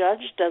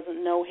judge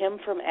doesn't know him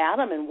from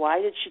Adam, and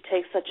why did she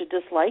take such a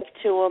dislike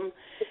to him,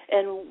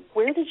 and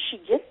where did she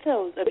get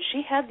those? I mean,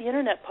 she had the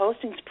Internet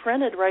postings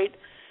printed right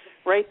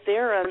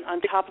there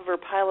on top of her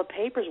pile of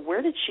papers.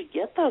 Where did she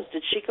get those?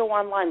 Did she go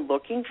online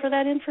looking for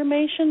that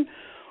information,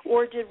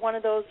 or did one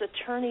of those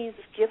attorneys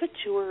give it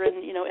to her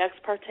in, ex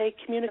parte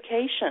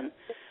communication?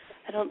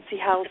 I don't see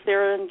how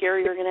Sara and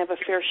Gary are going to have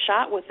a fair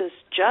shot with this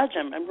judge.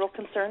 I'm real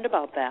concerned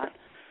about that.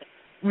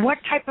 What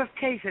type of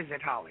case is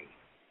it, Holly?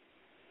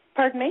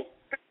 Pardon me?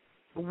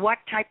 What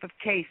type of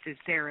case is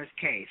Sara's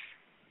case?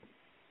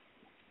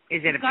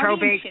 Is it a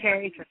probate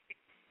case?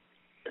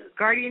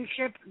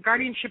 Guardianship?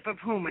 Guardianship of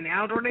whom? An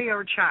elderly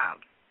or a child?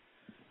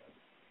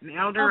 An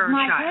elder or a child? Of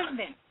my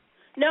husband.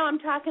 No, I'm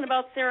talking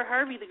about Gary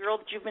Harvey, the girl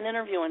that you've been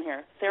interviewing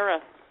here. Sara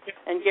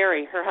and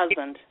Gary, her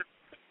husband.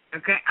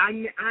 Okay,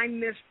 I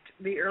missed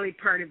the early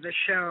part of the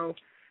show.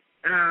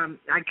 I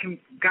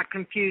got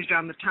confused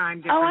on the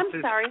time differences. Oh,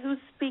 I'm sorry. Who's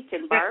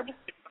speaking, Barb?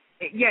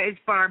 Yeah, it's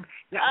Barb.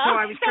 So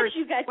I was curious.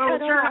 You got well,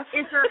 cut off.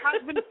 Is her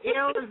husband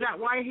ill? Is that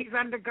why he's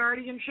under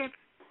guardianship?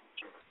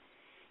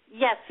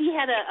 Yes, he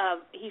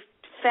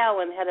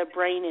fell and had a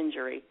brain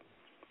injury.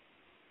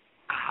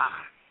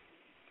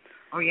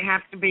 Oh, you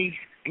have to be,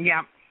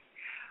 yeah.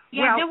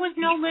 Yeah, well, there was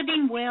no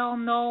living will,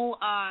 no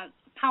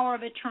power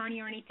of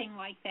attorney or anything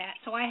like that,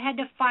 so I had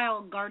to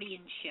file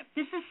guardianship.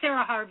 This is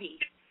Gary Harvey.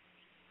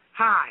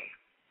 Hi.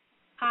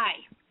 Hi.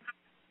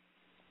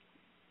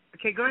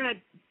 Okay, go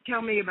ahead.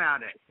 Tell me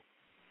about it.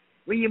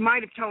 Well, you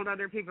might have told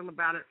other people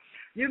about it.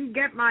 You can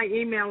get my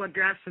email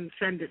address and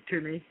send it to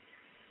me.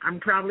 I'm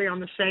probably on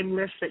the same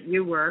list that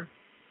you were,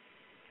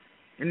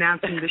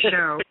 announcing the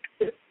show.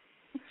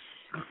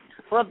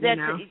 Well, that's,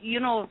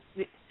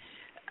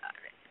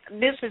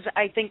 this is,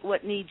 I think,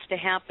 what needs to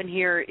happen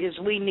here is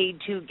we need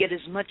to get as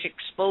much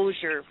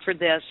exposure for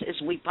this as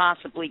we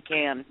possibly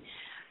can.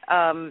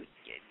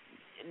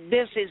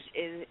 This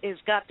is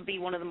got to be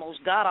one of the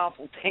most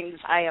god-awful things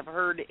I have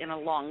heard in a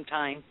long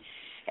time.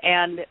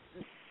 And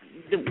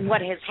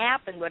what has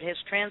happened, what has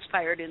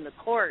transpired in the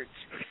courts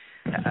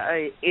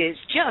is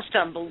just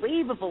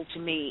unbelievable to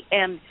me.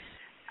 And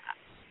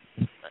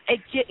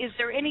is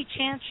there any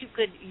chance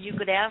you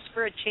could ask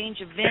for a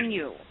change of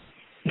venue?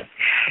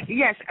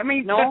 Yes, I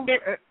mean, no?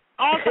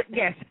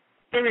 Yes,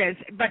 there is.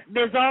 But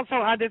there's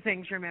also other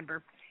things,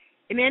 remember.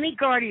 In any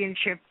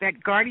guardianship,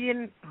 that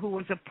guardian who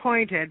was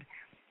appointed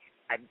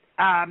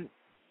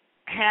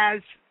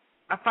has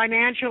a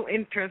financial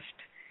interest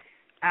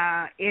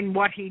in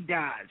what he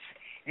does.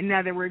 In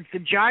other words, the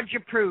judge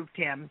approved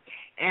him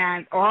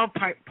or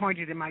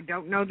appointed him. I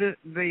don't know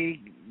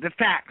the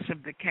facts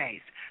of the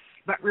case.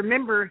 But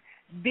remember,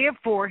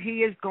 therefore, he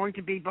is going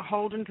to be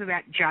beholden to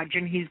that judge,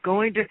 and he's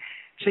going to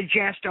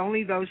suggest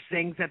only those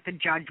things that the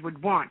judge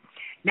would want.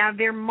 Now,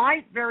 there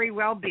might very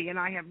well be, and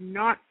I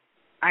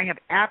have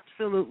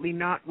absolutely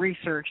not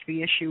researched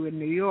the issue in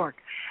New York,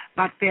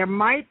 but there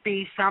might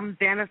be some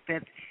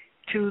benefit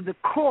to the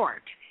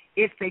court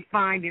if they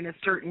find in a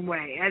certain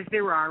way, as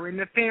there are in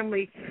the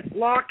family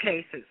law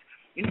cases.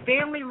 In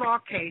family law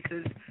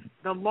cases,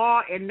 the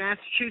law in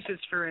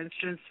Massachusetts, for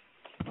instance,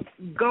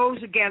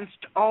 goes against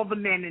all the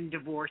men in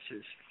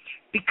divorces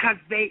because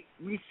they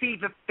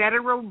receive a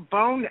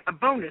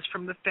bonus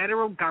from the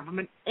federal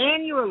government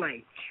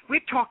annually.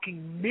 We're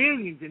talking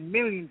millions and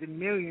millions and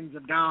millions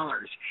of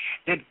dollars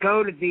that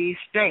go to these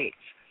states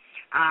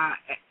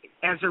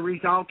as a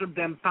result of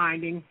them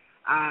finding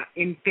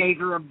in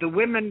favor of the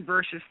women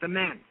versus the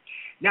men.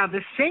 Now,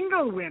 the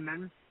single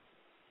women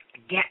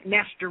get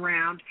messed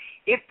around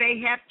if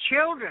they have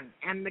children,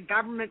 and the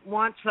government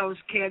wants those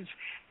kids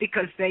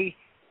because they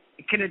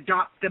can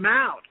adopt them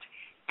out.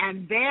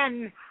 And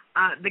then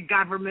the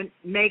government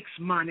makes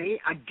money,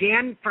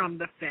 again, from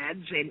the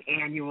feds in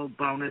annual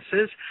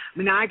bonuses. I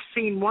mean, I've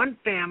seen one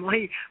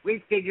family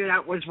we figured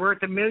out was worth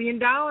 $1 million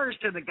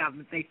to the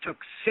government. They took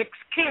 6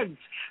 kids,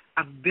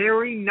 a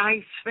very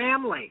nice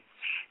family.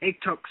 They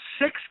took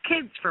 6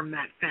 kids from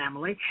that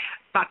family,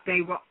 but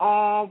they were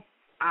all,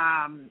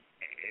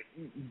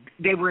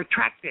 they were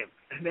attractive.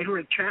 They were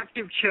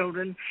attractive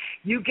children.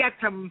 You get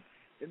them.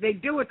 They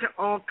do it to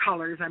all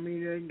colors. I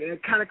mean,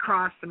 it cut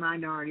across the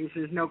minorities.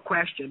 There's no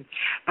question.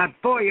 But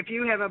boy, if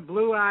you have a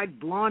blue-eyed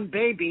blonde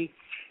baby,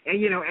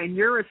 and and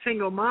you're a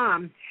single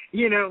mom,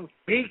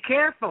 be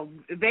careful.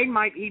 They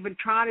might even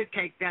try to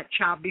take that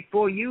child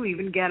before you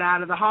even get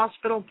out of the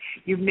hospital.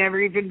 You've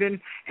never even been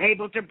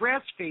able to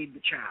breastfeed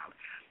the child.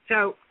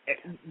 So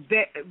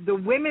the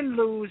women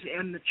lose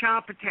in the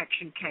child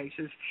protection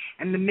cases,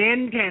 and the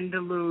men tend to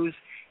lose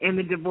in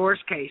the divorce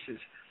cases.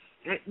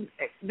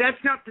 That's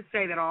not to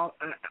say that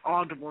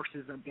all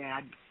divorces are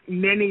bad.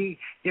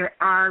 There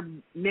are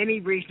many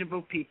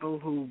reasonable people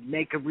who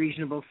make a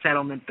reasonable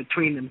settlement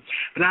between them.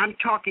 But I'm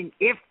talking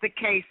if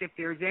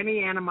there's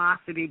any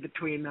animosity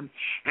between them,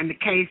 and the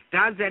case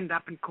does end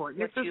up in court.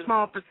 It's a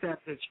small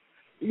percentage.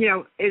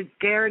 It's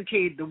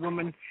guaranteed the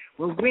woman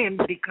will win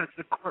because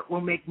the court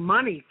will make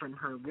money from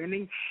her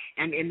winning.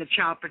 And in the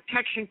child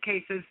protection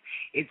cases,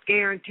 it's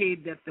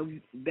guaranteed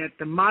that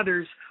the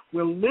mothers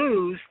will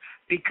lose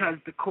because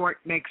the court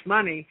makes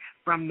money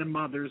from the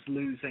mothers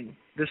losing.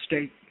 The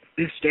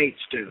states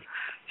do.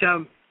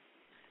 So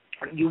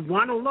you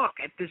want to look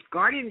at this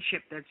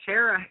guardianship that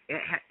Sara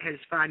is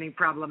finding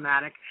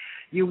problematic.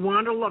 You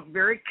want to look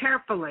very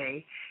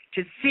carefully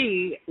to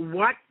see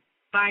what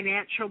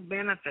financial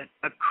benefit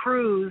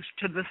accrues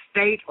to the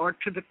state or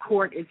to the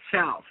court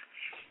itself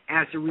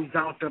as a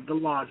result of the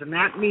laws. And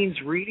that means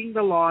reading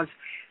the laws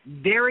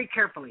very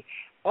carefully.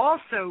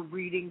 Also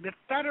reading the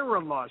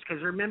federal laws,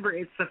 because remember,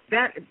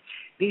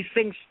 these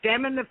things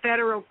stem in the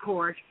federal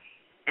court,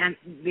 and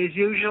there's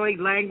usually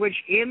language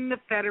in the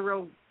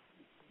federal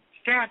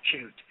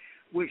statute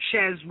which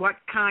says what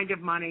kind of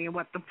money and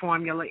what the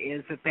formula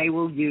is that they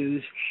will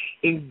use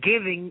in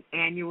giving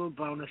annual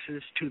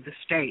bonuses to the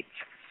states.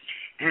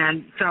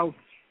 And so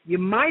you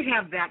might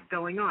have that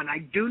going on. I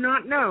do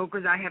not know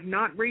because I have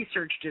not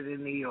researched it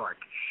in New York,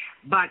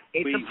 but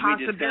it's a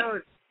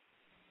possibility.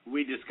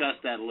 We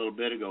discussed that a little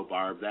bit ago,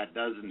 Barb. That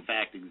does, in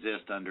fact,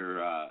 exist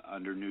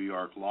under New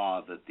York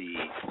law, that the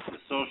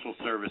social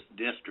service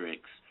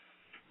districts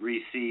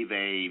receive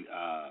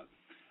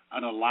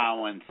an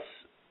allowance,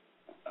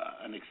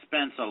 an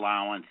expense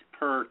allowance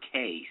per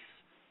case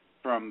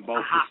from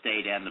both the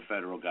state and the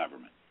federal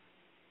government.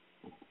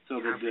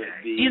 So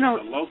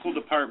the local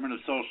Department of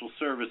Social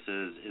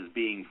Services is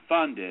being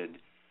funded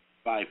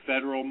by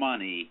federal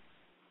money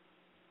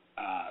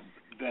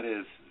that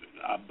is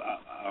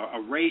a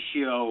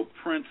ratio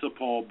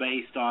principle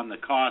based on the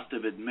cost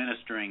of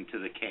administering to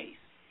the case.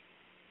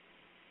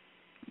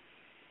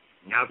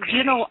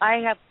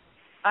 Okay.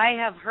 I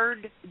have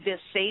heard this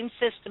same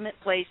system at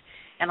place,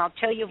 and I'll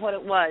tell you what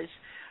it was.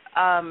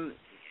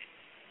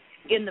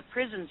 In the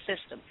prison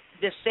system,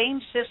 the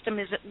same system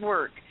is at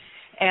work.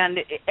 And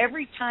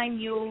every time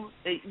you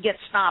get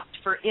stopped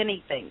for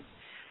anything,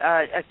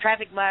 a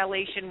traffic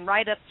violation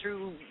right up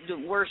through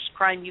the worst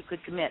crime you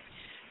could commit,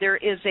 there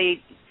is a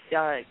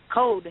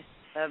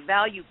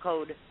value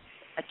code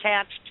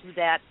attached to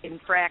that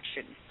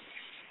infraction.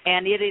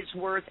 And it is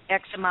worth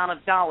X amount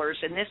of dollars.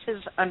 And this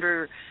is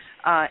under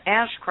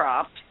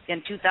Ashcroft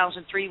in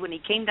 2003 when he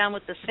came down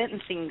with the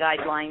sentencing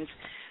guidelines.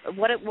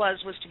 What it was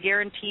to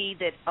guarantee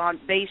that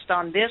based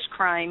on this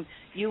crime,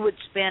 you would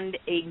spend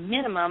a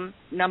minimum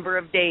number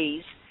of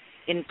days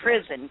in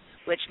prison,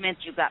 which meant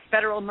you got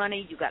federal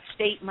money, you got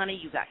state money,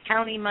 you got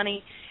county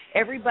money.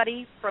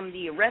 Everybody from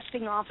the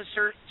arresting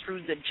officer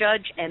through the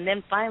judge and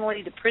then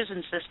finally the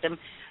prison system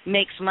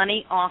makes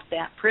money off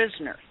that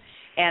prisoner.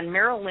 And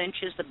Merrill Lynch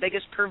is the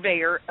biggest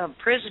purveyor of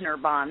prisoner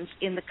bonds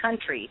in the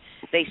country.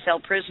 They sell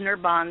prisoner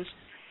bonds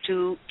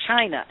to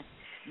China.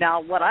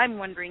 Now, what I'm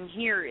wondering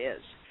here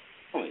is,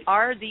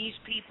 are these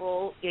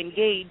people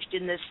engaged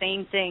in the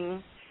same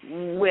thing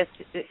with,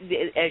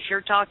 as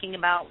you're talking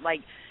about, like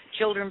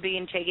children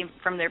being taken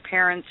from their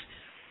parents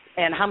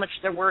and how much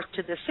they're worth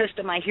to the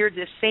system? I hear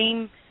the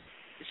same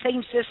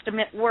system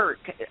at work.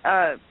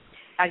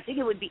 I think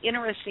it would be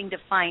interesting to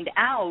find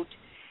out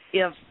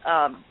if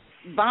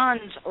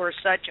bonds or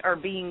such are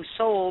being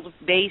sold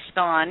based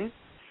on,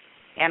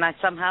 and I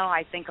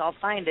think I'll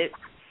find it,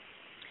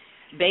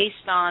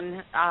 based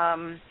on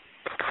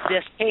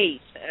this case,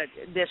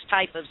 this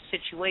type of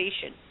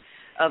situation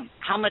of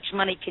how much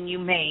money can you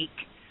make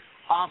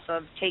off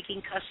of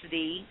taking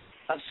custody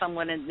of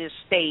someone in this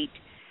state.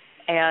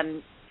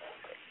 And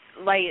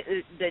like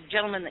the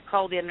gentleman that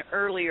called in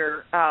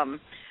earlier,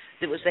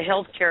 that was the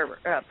health care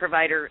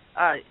provider,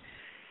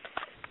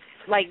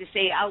 like to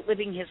say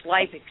outliving his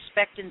life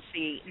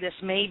expectancy, this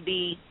may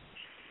be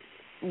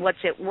what's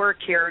at work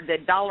here. The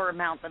dollar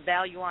amount, the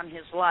value on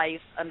his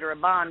life under a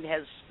bond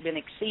has been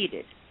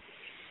exceeded.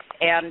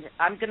 And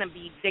I'm going to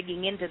be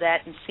digging into that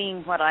and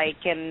seeing what I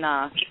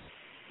can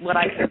what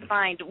I can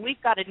find.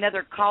 We've got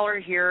another caller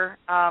here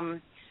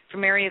from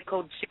area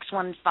code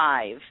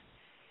 615.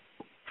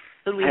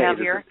 Who do we have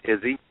here? This is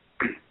Izzy.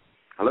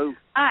 Hello.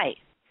 Hi.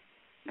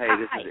 Hey,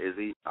 this is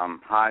Izzy.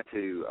 Hi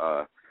to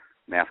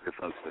NASCA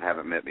folks that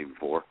haven't met me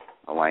before,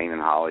 Elaine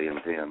and Holly and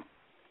Tim.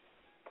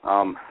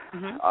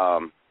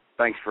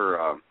 Thanks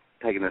for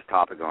taking this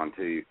topic on,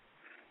 too.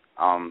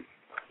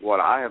 What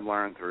I have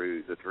learned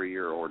through the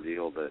 3-year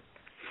ordeal that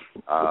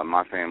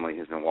my family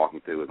has been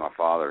walking through with my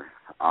father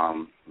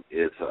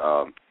is,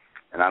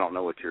 and I don't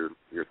know what your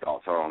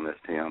thoughts are on this,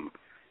 Tim,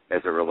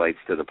 as it relates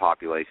to the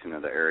population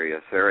of the area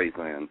Sara's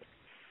in,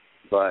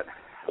 but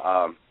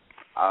I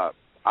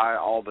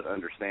all but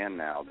understand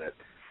now that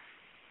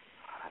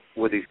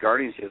with these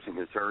guardianships and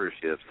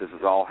conservatorships, this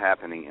is all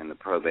happening in the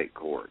probate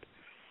court.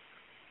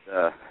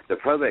 The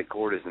probate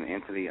court is an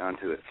entity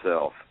unto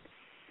itself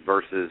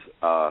versus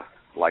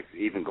like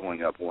even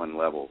going up one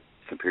level,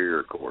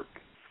 superior court.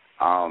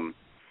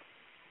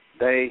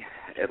 They,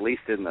 at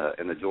least in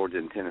the Georgia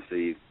and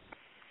Tennessee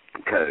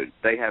code,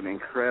 they have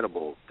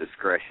incredible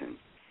discretion,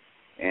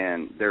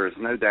 and there is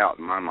no doubt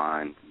in my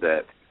mind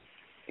that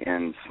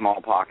in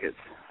small pockets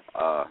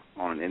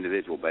on an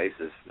individual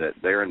basis that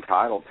they're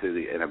entitled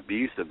to an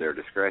abuse of their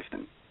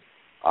discretion.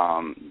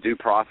 Due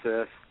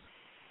process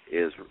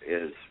is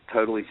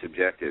totally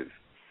subjective.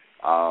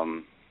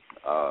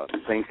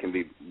 Things can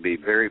be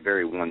very,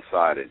 very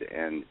one-sided,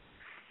 and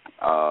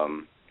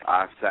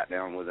I've sat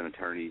down with an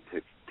attorney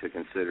to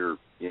consider,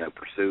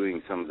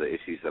 pursuing some of the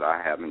issues that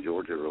I have in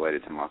Georgia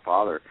related to my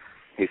father.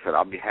 He said,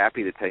 I'll be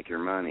happy to take your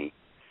money,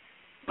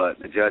 but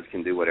the judge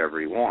can do whatever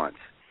he wants.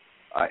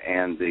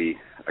 And the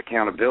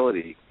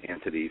accountability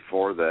entity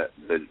for the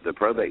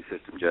probate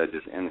system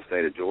judges in the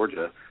state of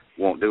Georgia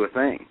won't do a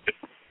thing.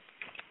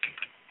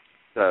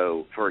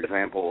 So, for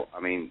example,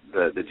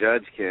 the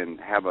judge can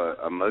have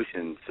a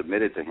motion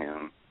submitted to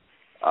him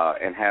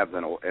and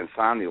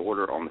sign the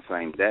order on the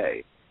same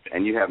day,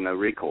 and you have no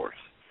recourse.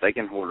 They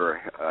can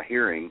order a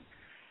hearing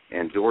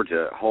in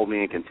Georgia, hold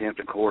me in contempt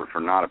of court for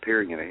not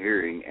appearing in a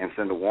hearing, and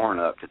send a warrant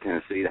up to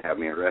Tennessee to have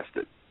me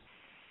arrested.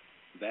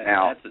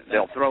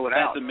 They'll throw it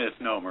out. That's a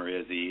misnomer,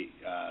 Izzy.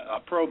 A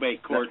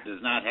probate court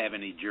does not have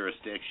any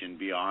jurisdiction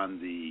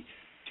beyond the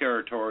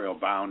territorial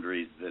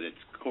boundaries that its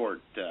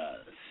court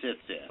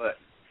sits in.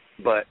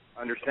 But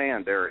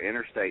understand, there are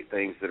interstate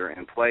things that are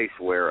in place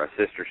where a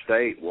sister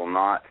state will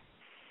not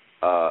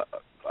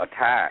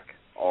attack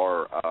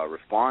or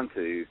respond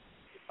to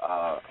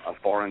a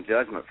foreign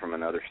judgment from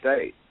another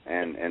state.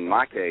 And in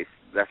my case,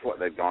 that's what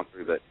they've gone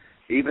through. But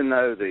even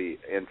though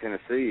in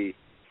Tennessee,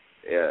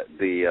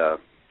 the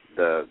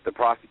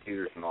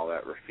prosecutors and all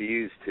that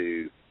refused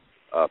to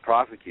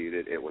prosecute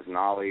it, it was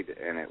nollied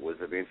and it was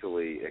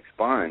eventually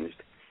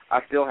expunged,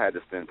 I still had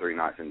to spend 3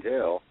 nights in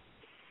jail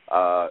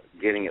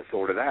getting it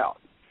sorted out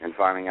and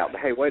finding out,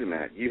 hey, wait a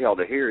minute, you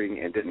held a hearing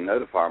and didn't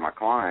notify my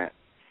client,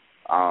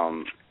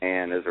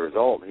 and as a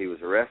result, he was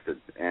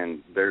arrested.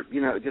 And there,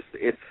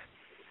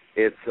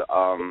 it's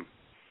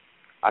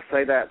I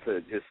say that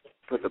to just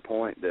put the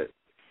point that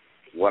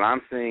what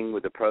I'm seeing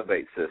with the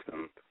probate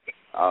system,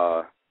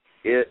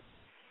 it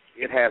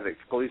has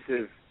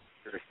exclusive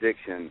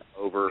jurisdiction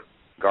over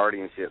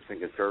guardianships and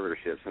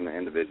conservatorships in the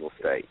individual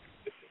state.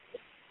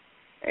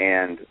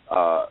 And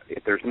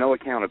if there's no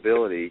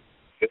accountability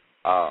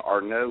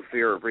or no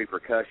fear of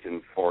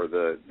repercussion for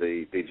the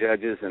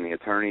judges and the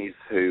attorneys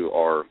who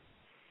are,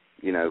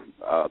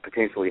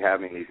 potentially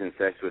having these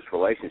incestuous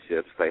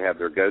relationships, they have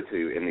their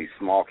go-to in these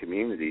small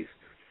communities.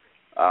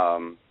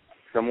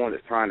 Someone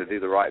that's trying to do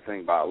the right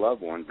thing by a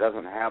loved one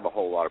doesn't have a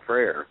whole lot of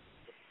prayer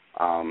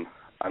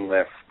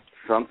unless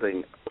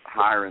something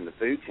higher in the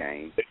food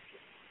chain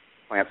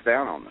clamps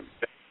down on them.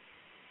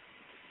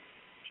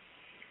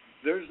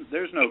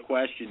 There's no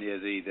question,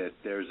 Izzy, that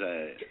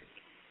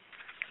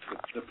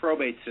the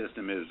probate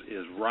system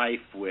is rife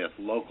with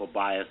local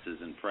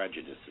biases and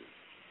prejudices.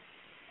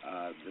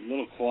 The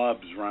little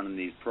clubs running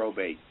these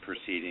probate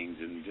proceedings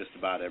in just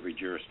about every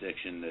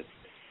jurisdiction that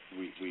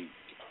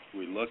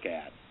we look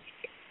at.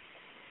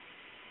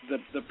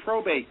 The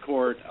probate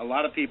court, a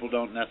lot of people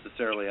don't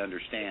necessarily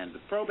understand. The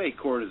probate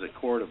court is a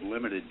court of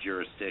limited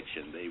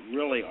jurisdiction. They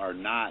really are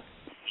not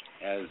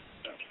as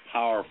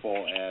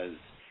powerful as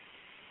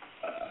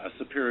a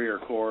superior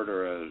court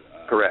or a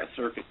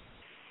circuit.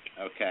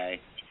 Okay.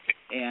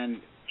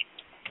 And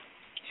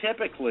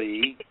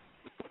typically,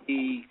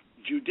 the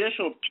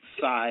judicial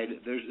side,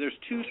 there's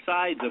 2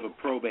 sides of a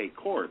probate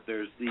court.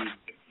 There's the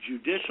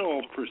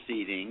judicial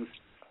proceedings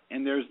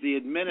and there's the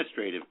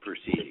administrative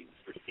proceedings.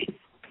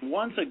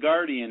 Once a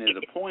guardian is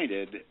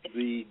appointed,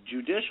 the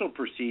judicial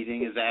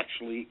proceeding is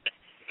actually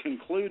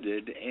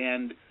concluded,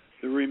 and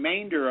the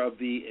remainder of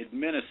the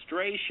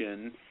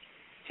administration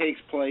takes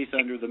place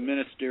under the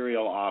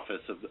ministerial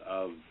office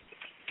of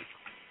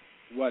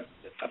what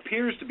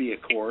appears to be a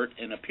court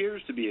and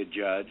appears to be a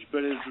judge,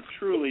 but is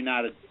truly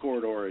not a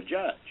court or a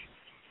judge.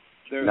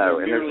 They're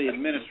merely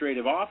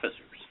administrative officers.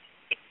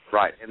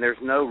 Right, and there's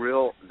no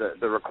real,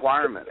 the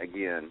requirement,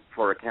 again,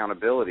 for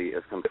accountability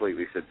is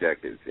completely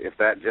subjective. If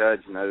that judge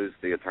knows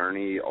the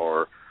attorney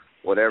or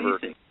whatever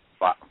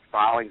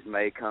filings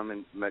may come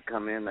in,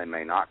 they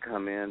may not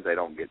come in, they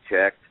don't get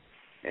checked.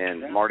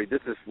 And Marty,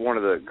 this is one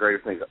of the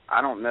greatest things.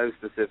 I don't know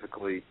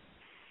specifically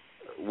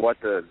what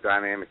the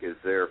dynamic is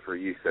there for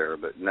you, Sarah,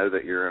 but know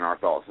that you're in our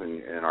thoughts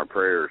and in our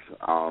prayers,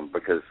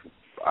 because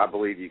I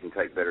believe you can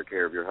take better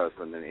care of your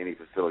husband than any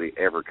facility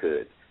ever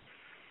could.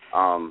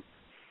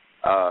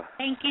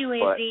 Thank you,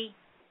 Izzy.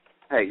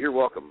 Hey, you're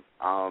welcome.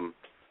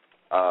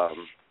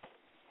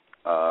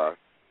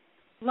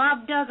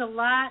 Love does a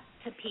lot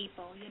to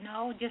people,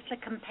 just the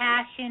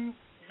compassion,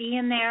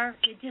 being there.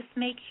 It just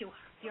makes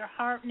your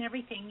heart and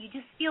everything. You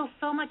just feel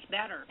so much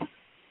better.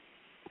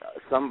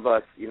 Some of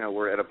us,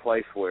 we're at a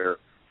place where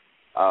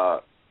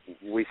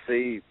we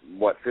see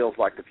what feels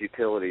like the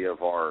futility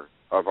of our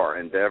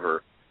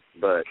endeavor,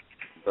 but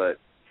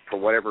for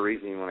whatever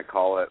reason you want to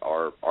call it,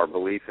 our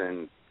belief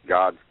in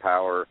God's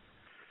power,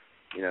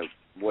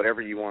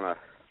 whatever you want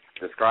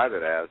to describe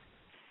it as,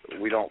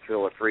 we don't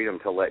feel a freedom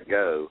to let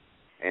go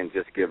and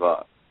just give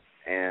up.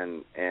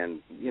 And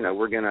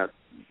we're going to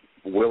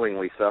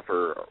willingly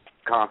suffer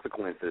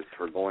consequences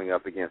for going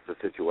up against a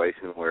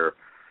situation where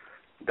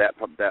that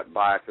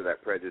bias or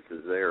that prejudice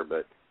is there.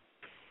 But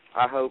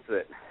I hope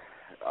that,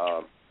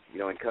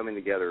 in coming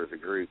together as a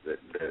group, that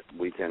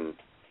we can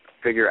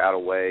figure out a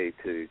way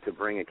to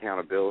bring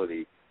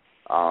accountability,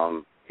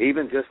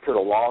 even just to the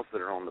laws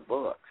that are on the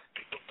books.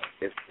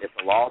 If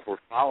the laws were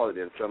followed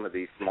in some of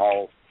these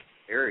small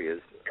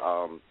areas,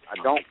 I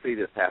don't see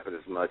this happen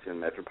as much in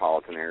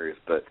metropolitan areas,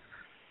 but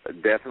I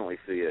definitely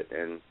see it.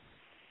 And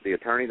the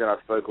attorney that I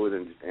spoke with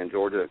in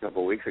Georgia a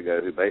couple of weeks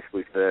ago, who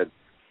basically said,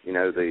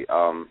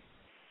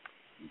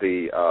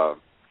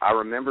 I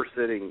remember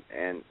sitting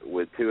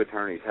with two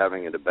attorneys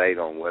having a debate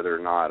on whether or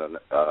not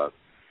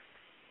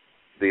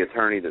the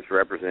attorney that's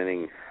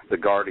representing the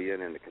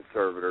guardian and the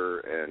conservator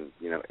and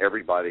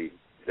everybody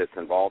that's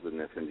involved in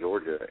this in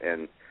Georgia,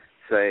 and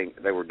saying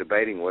they were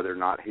debating whether or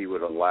not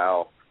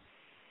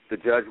the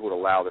judge would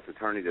allow this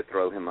attorney to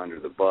throw him under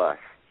the bus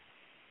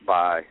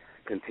by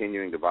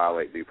continuing to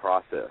violate due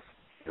process.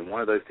 And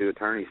one of those two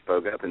attorneys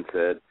spoke up and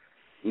said,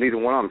 neither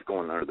one of them's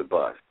going under the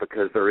bus,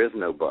 because there is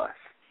no bus.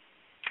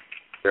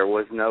 There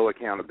was no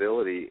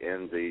accountability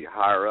in the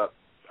higher-up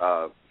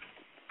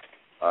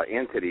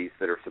entities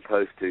that are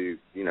supposed to,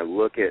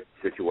 look at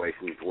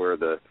situations where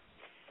the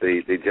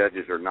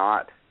judges are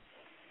not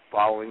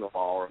following the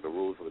law or the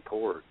rules of the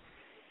court,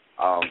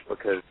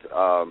 because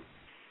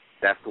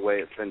that's the way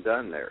it's been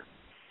done there.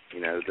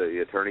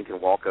 The attorney can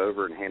walk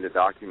over and hand a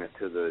document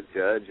to the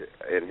judge,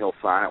 and he'll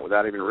sign it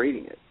without even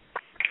reading it.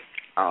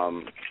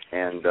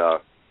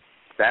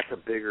 That's a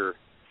bigger,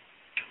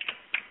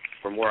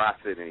 from where I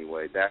sit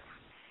anyway,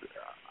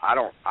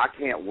 I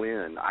can't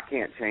win. I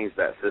can't change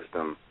that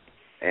system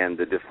and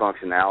the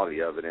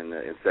dysfunctionality of it and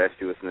the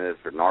incestuousness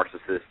or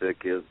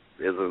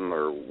narcissistic-ism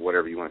or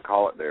whatever you want to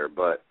call it there.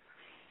 But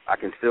I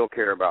can still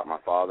care about my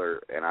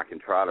father, and I can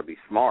try to be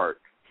smart.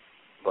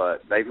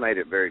 But they've made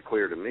it very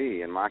clear to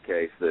me, in my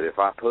case, that if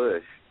I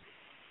push,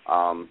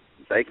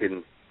 they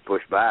can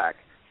push back,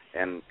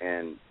 and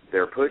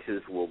their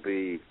pushes will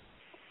be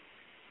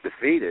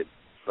defeated,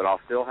 but I'll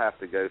still have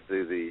to go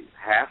through the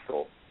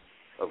hassle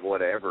of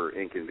whatever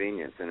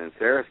inconvenience. And in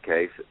Sarah's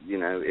case,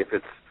 if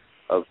it's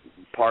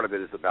part of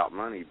it is about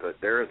money, but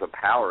there is a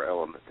power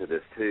element to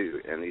this too.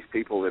 And these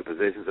people in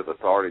positions of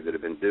authority that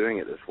have been doing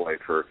it this way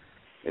for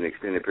an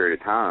extended period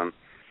of time,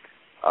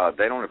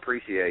 they don't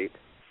appreciate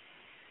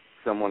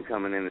someone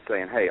coming in and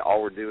saying, hey,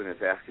 all we're doing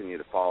is asking you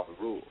to follow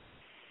the rules.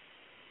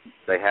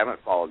 They haven't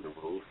followed the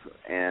rules,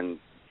 and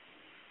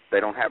they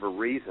don't have a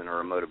reason or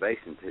a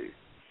motivation to.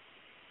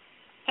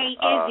 Hey,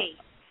 Izzy.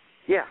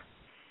 Yeah.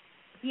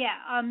 Yeah,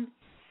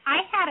 I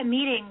had a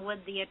meeting with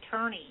the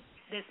attorney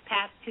this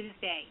past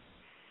Tuesday,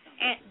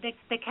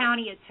 the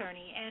county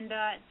attorney, and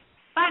it's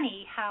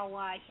funny how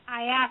I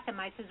asked him,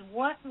 I says,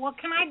 what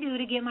can I do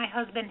to get my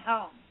husband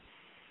home?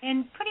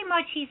 And pretty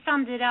much he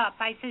summed it up.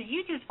 I says,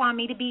 you just want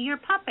me to be your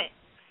puppet.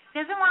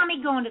 Doesn't want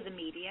me going to the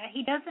media.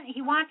 He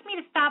wants me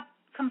to stop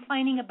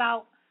complaining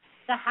about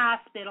the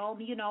hospital,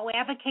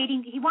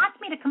 advocating. He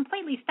wants me to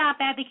completely stop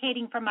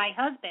advocating for my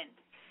husband.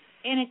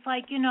 And it's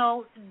like,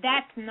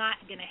 that's not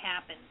going to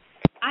happen.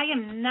 I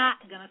am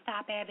not going to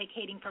stop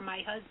advocating for my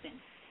husband.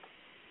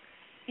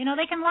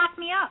 They can lock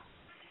me up.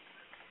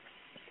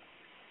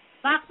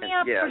 Lock me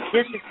up for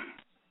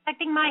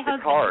protecting my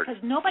husband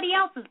because nobody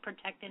else is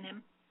protecting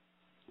him.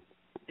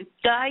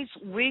 Guys,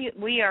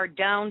 we are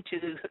down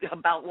to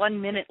about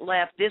 1 minute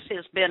left. This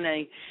has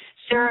been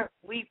Sarah.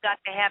 We've got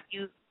to have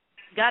you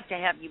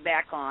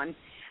back on.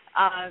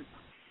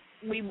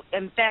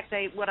 In fact,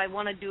 what I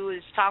want to do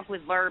is talk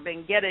with Barb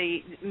and get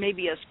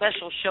maybe a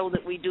special show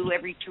that we do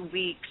every 2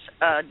 weeks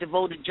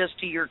devoted just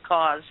to your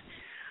cause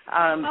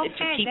to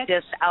keep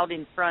this out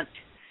in front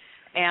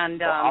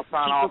and I'll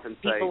sign off and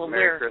say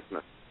Merry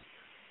Christmas.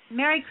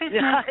 Merry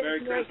Christmas.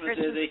 Merry Christmas,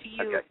 Izzy. to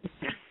you.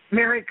 Okay.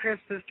 Merry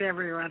Christmas to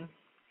everyone.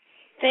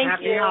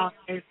 Thank you.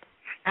 Holidays.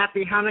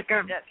 Happy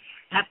Hanukkah.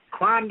 Happy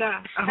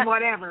Kwanzaa.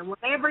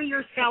 Whatever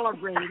you're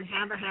celebrating,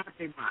 have a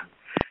happy one.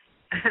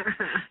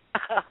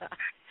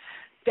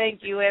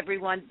 Thank you,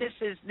 everyone. This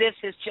has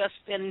just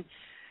been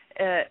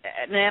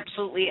an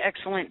absolutely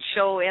excellent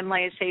show, and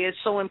like I say, it's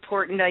so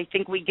important. I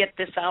think we get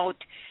this out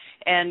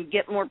and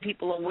get more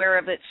people aware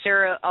of it.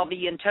 Sara, I'll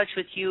be in touch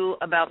with you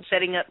about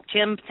setting up.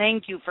 Tim,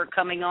 thank you for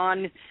coming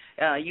on.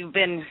 You've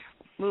been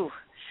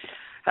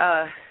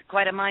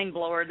quite a mind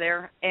blower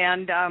there,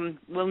 and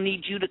we'll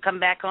need you to come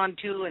back on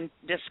too and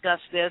discuss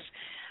this.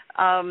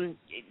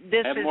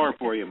 This I have more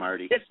for you,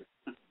 Marty.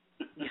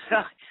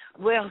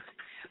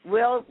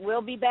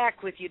 We'll be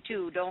back with you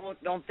too.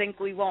 Don't think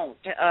we won't.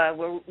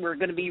 We're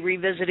going to be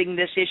revisiting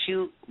this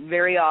issue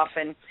very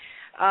often.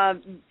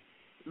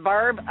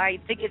 Barb, I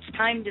think it's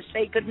time to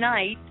say good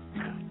night.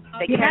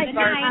 Good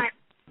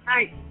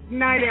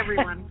night,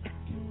 everyone.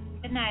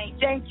 Good night.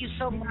 Thank you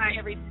so much,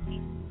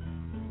 everybody.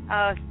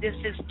 This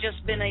has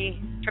just been a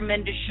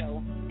tremendous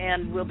show,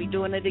 and we'll be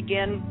doing it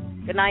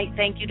again. Good night.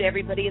 Thank you to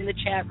everybody in the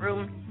chat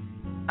room.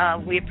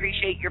 We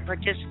appreciate your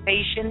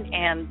participation,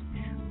 and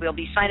we'll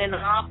be signing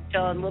off,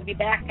 and we'll be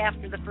back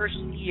after the first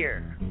of the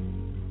year.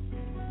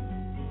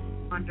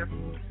 Wonderful.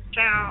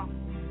 Ciao.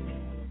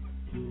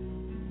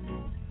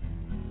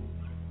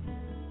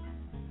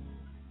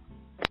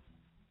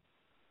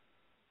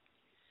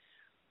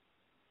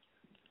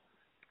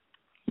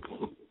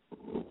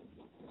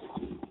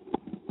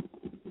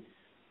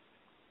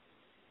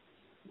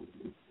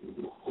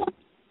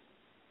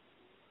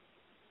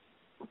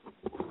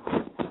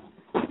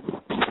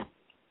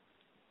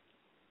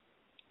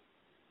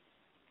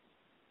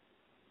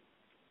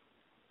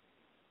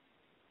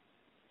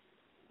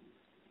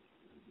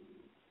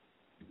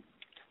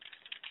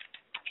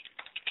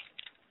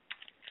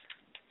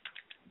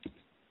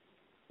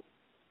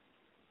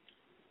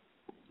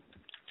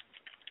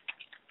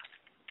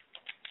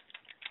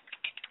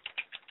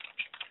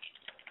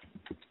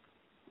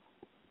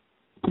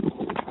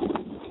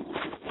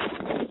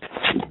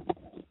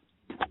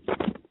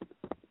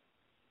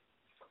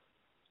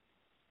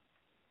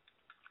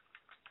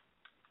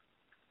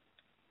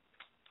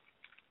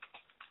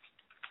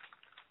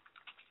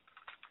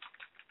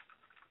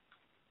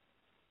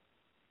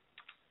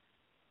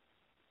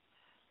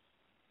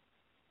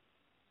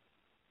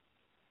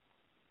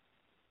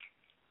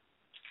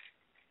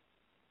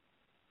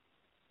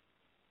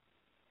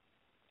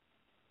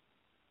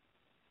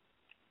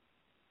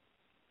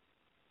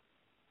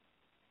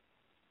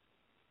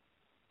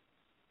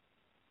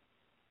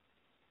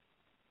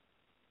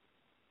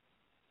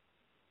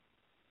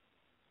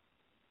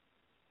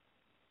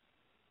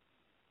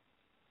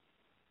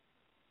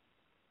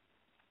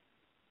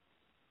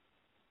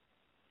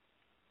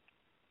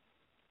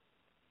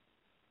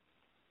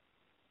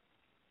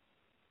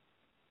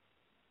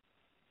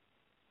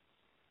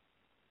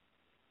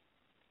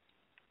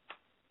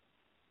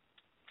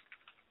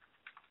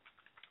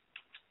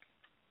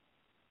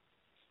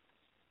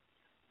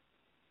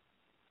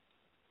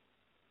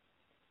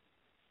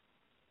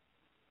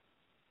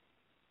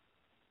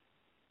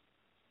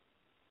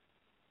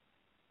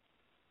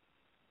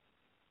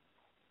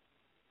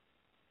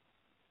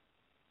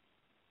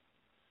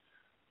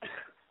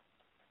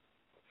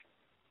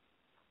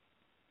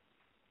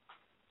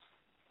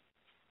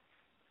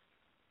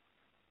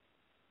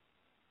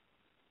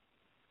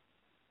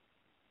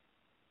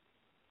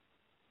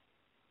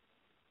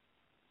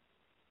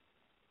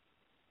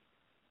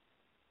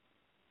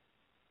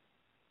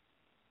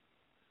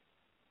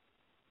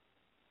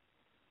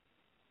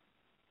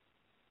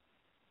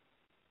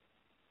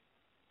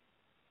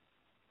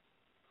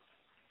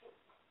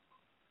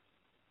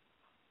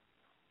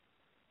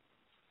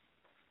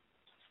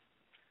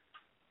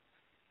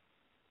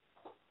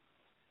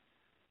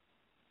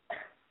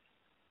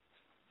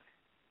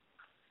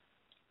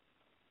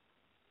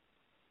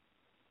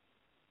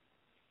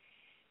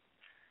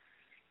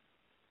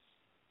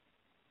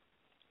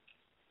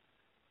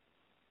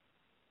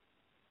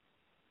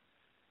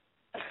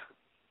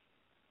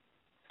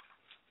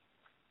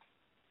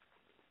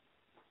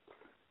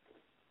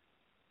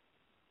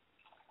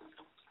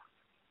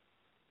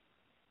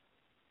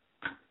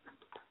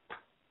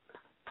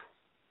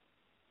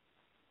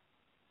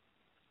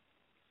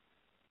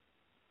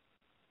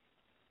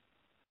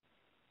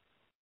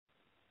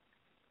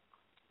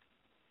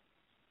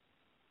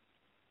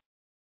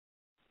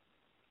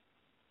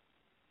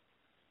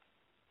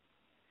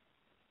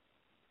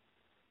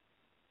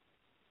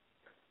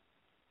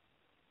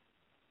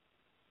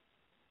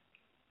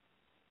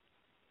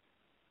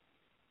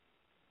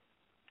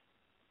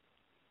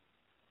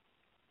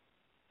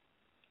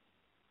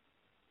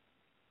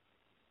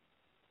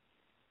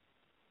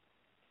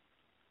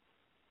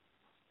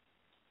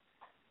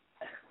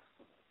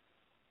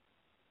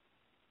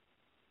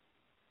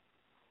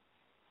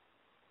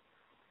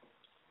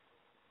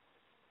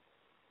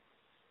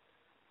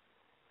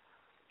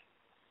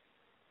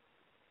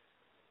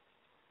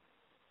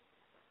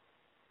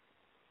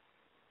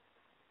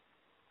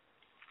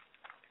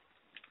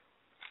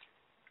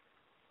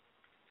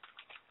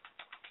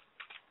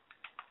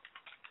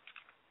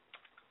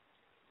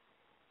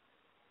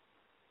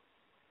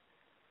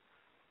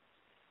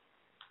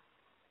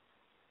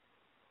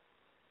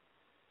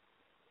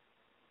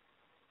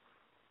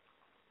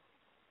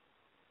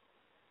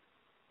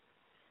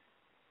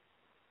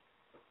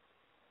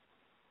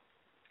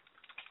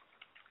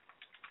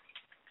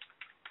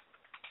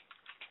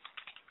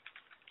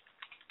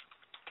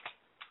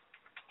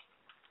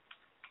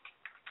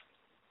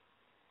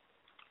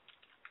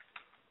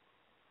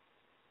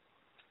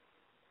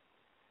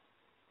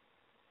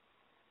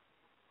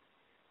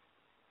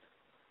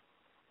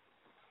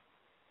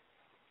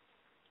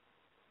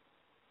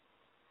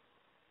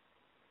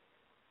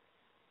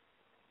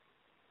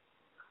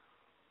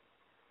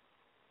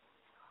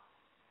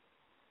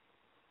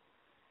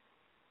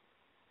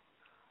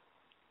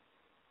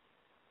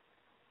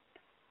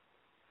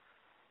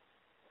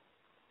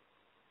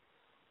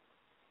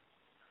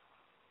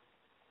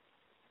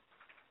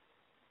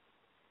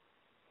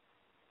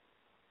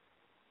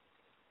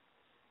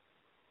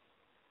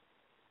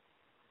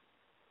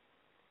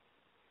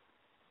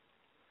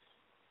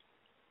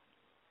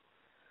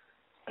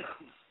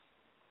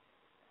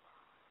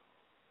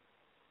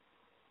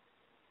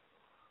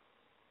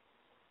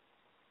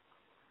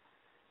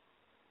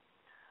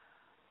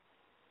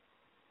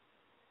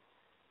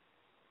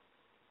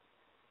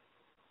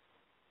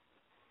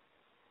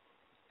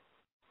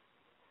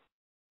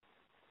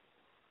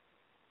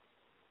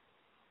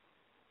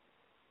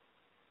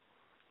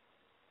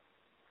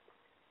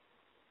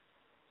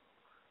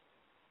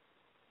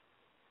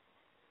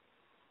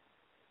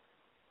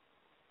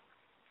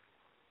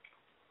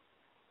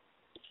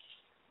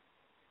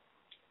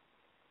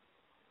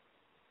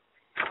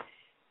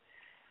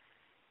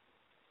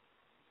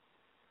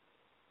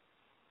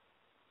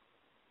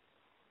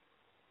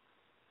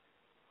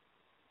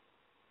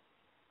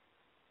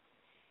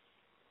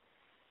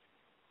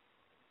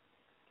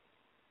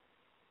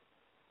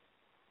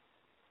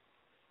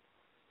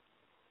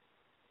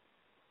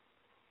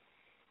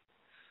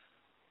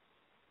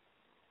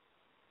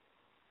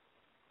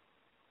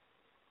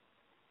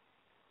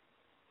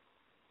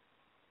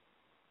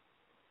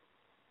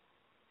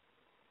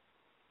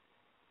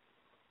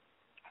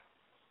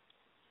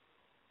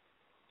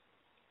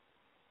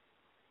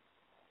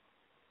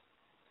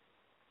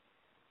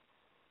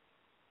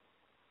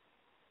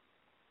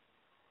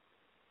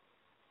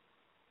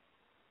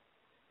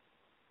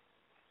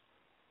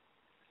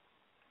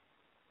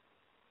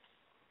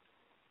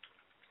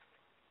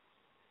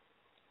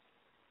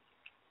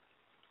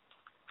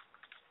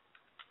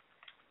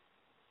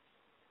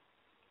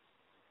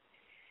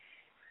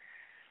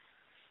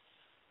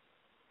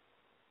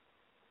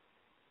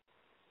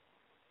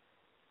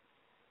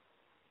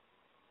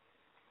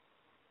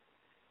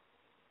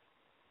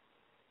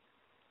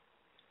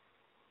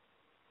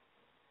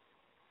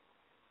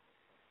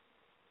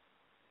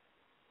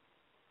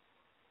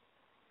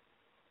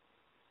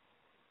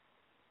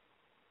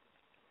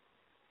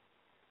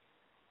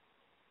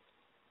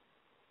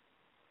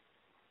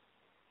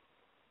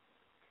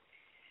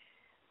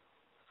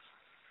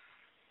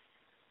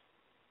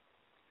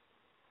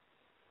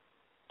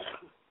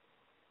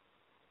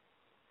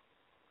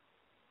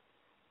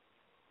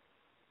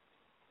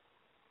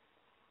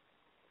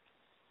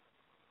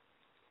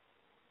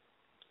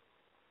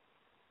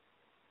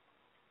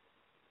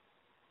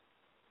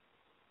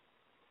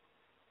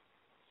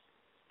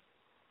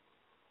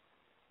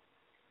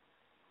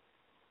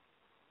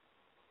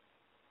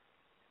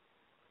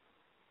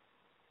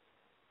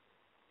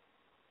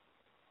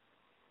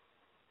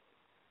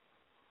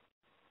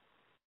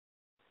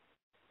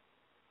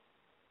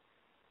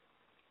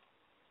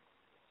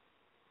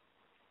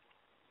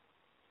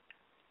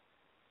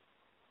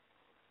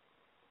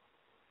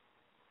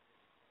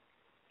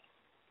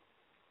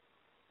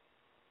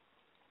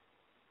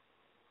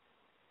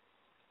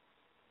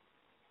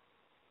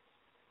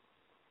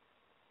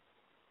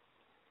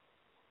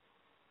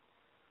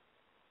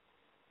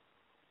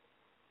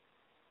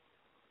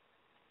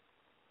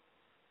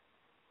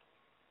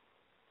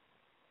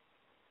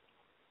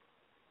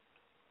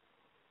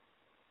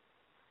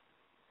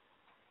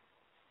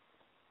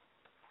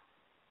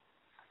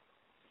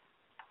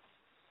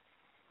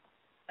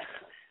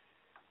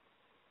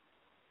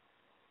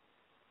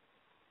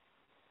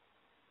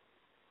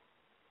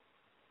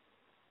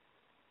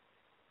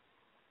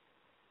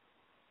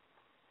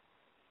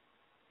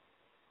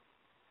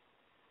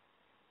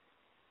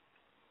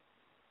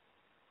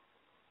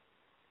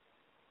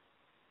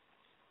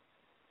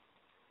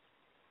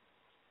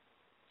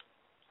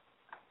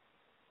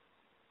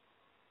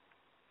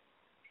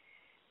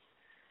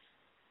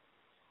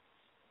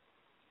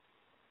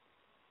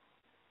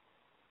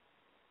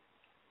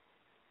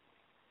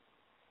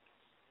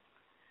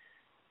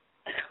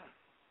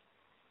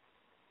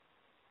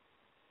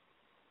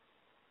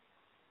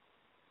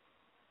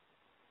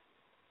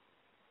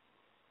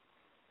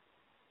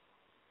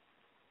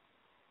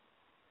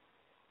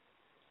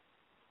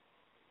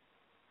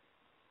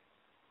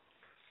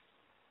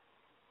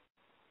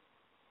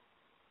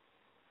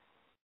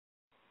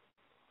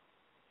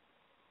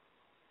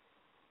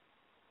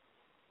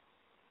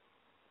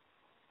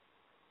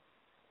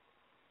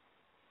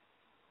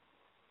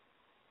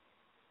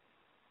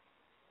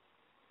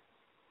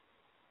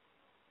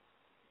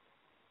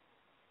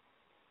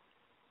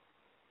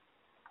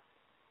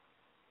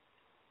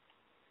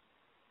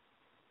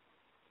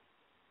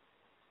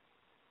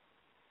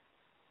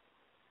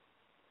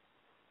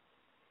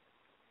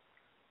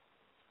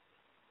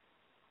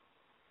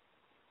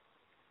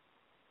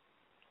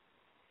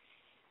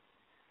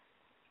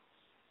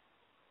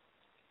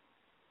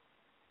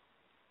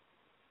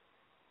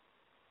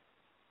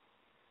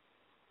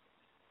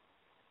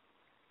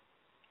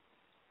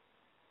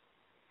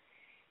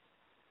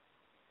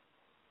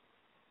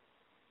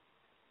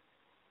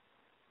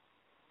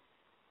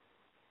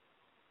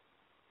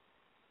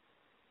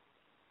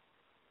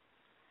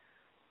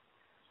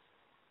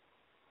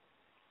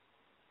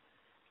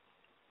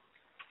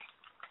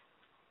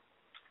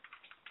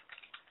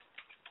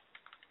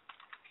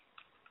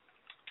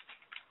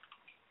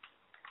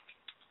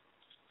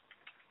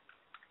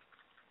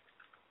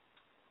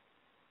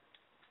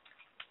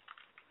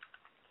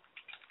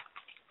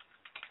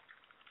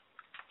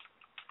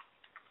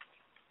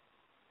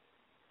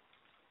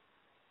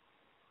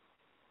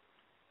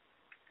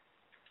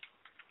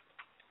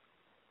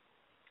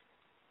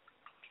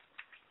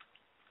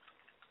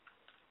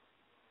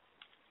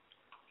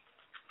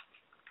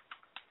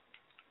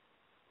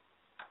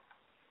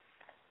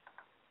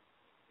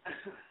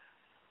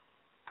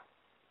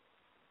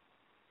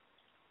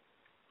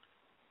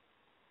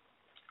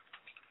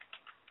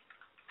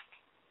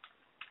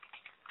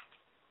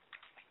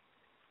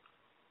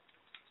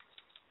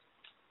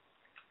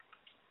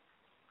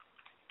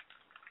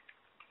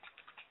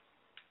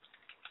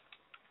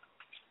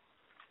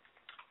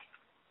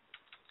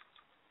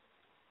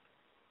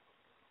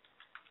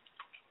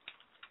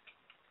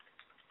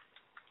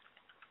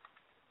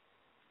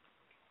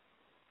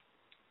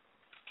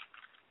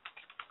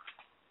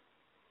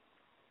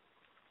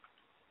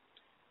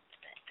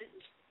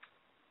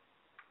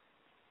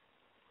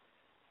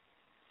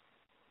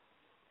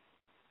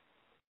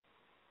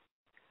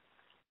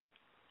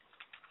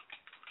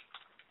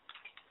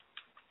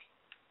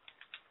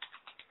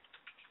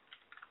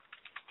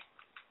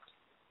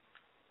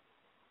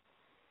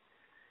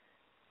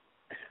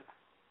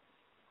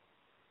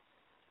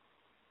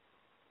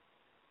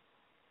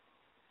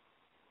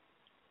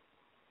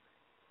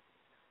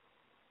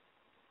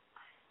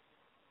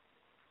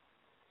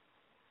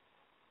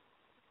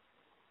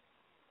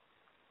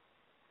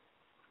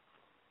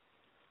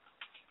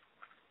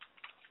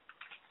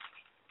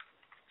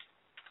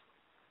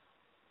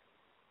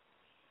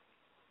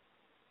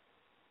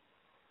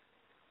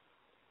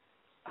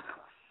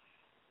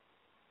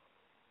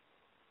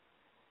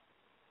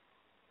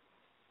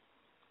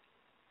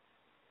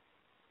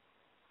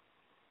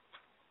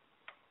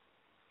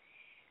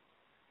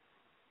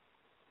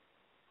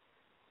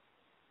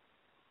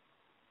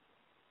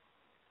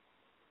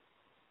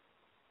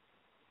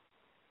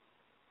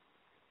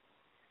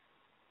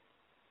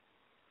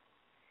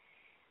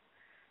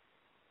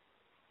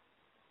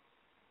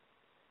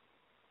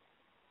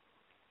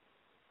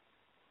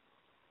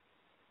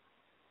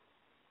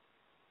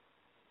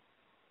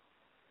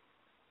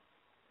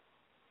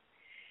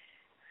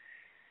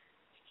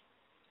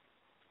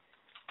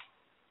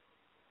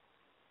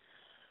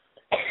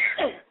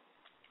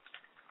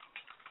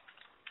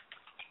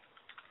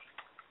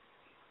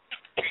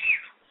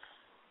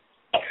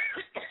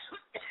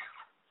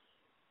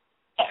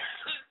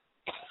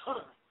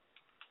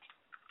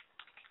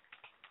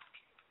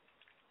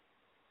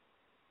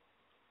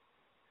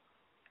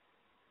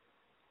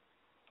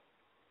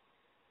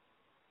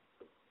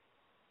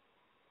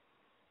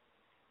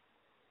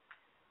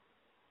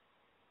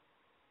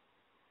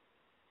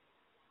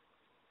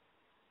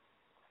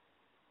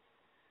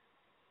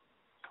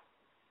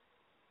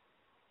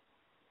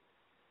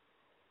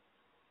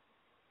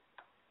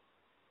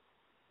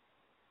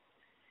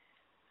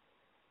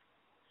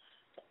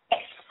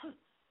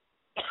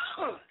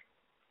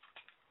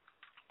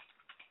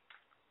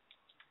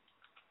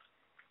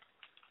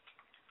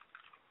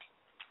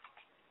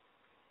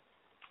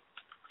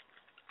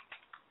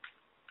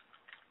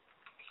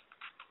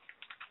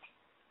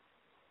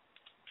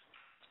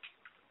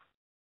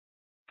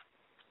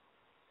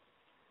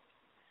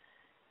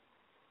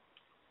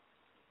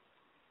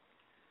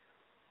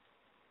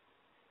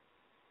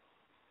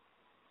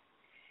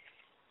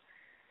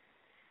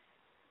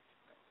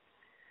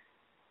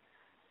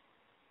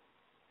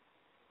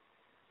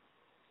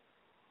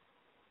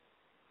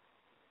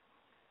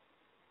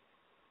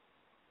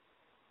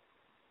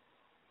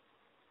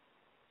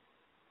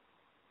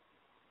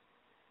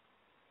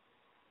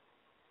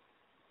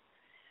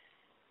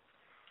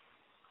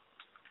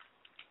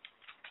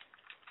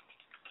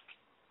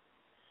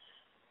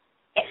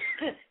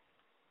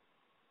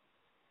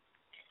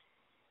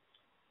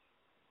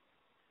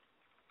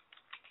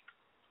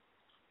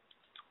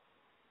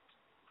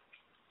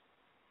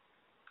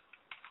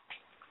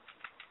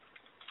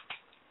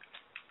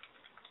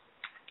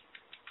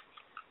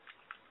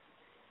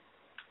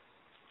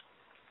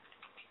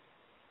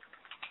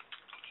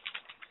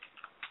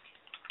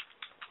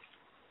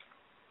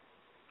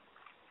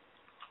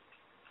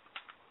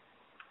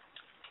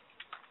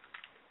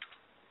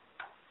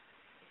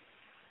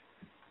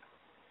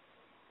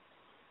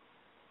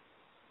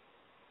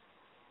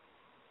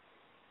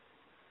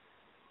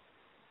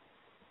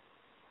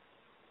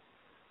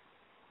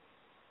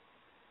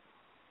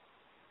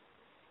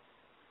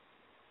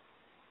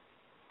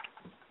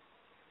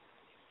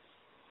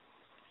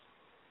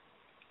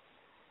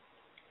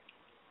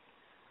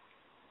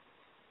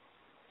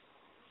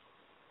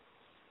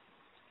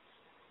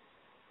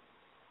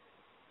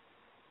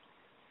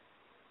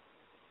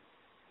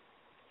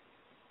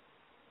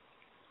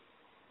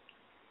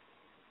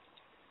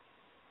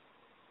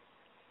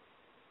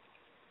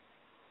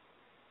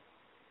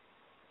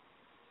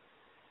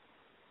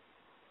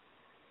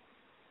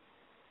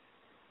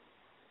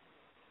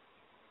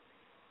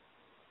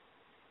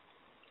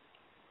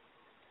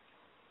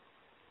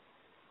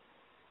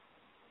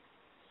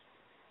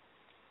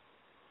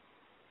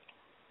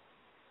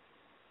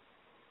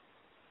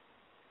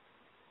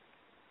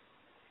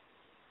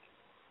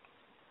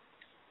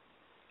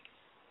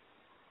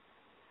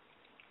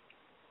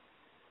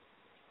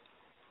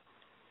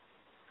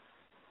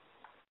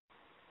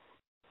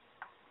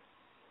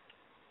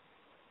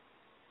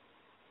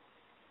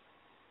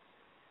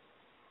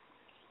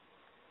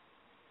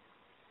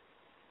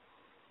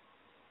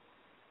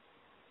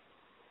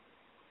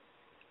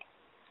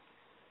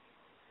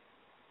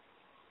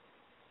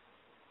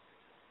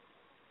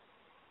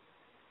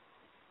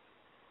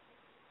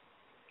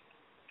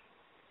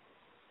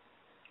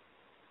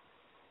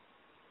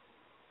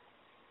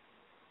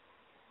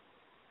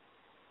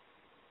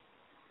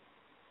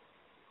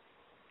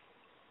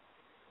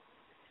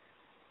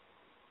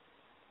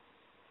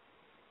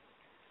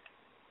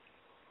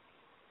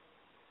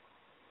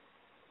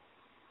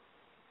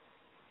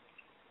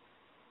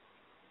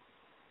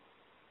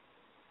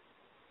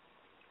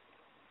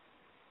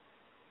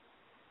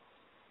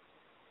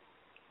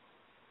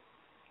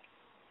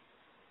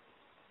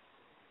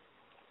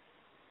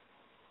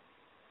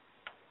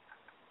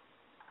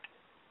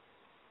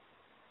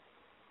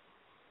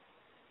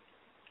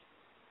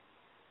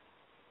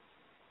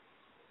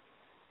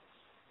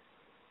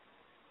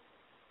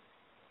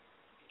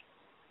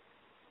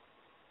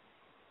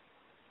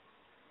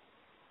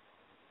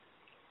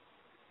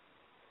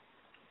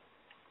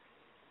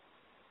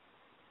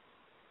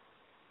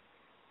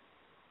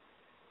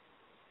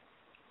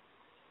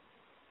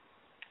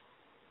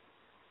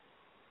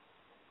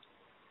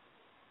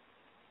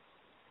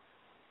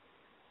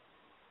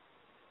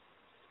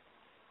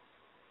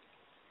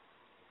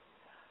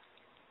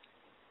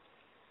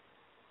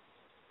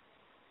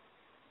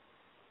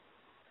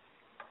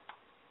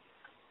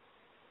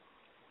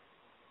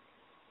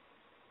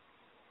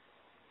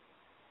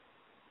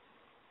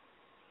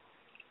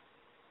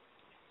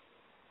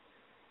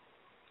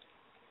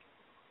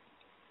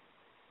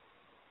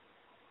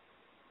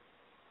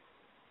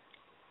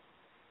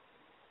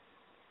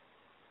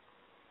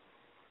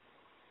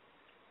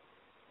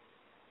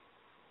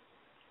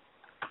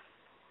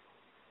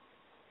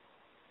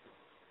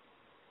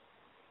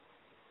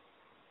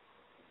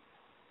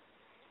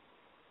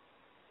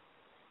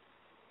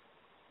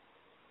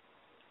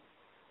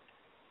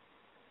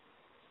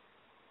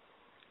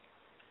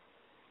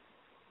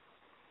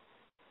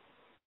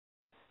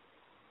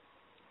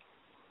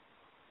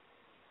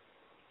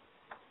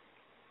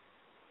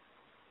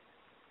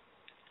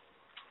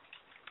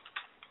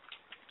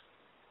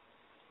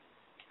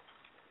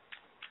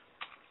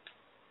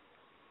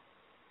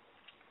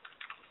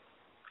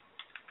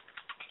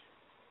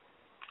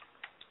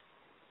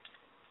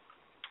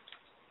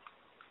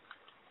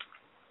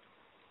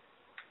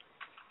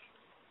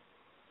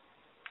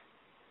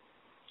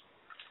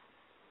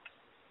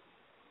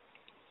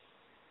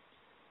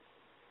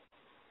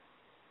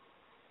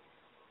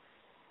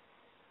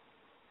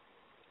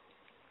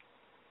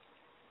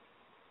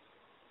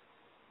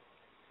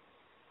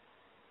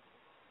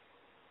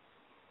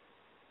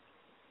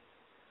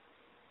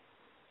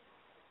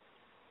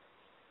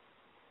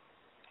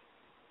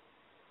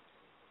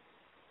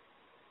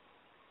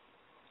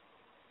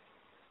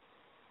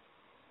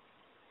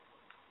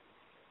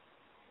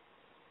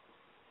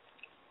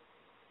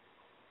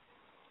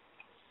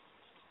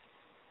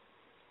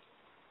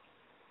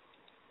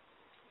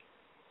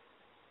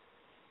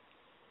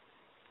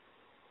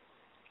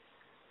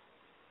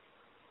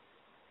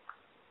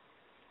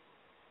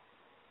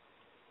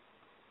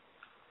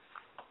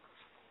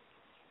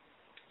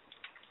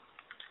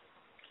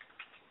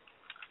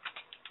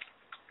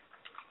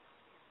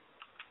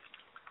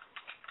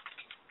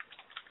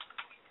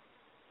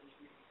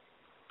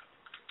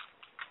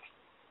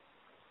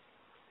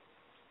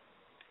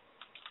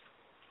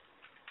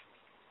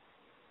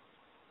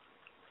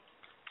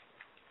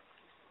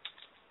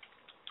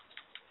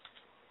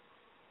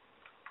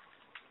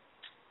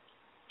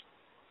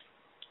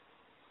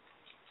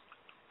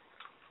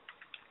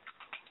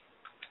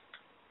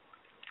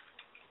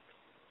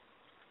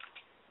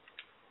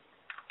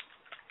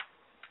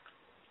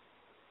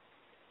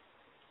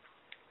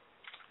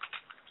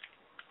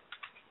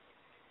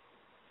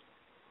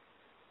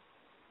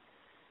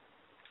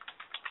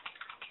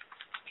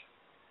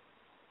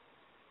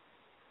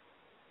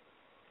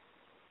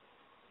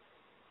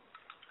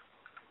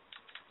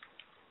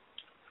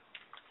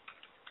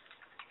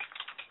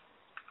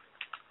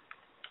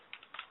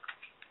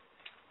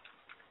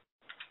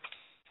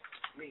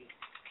 Read.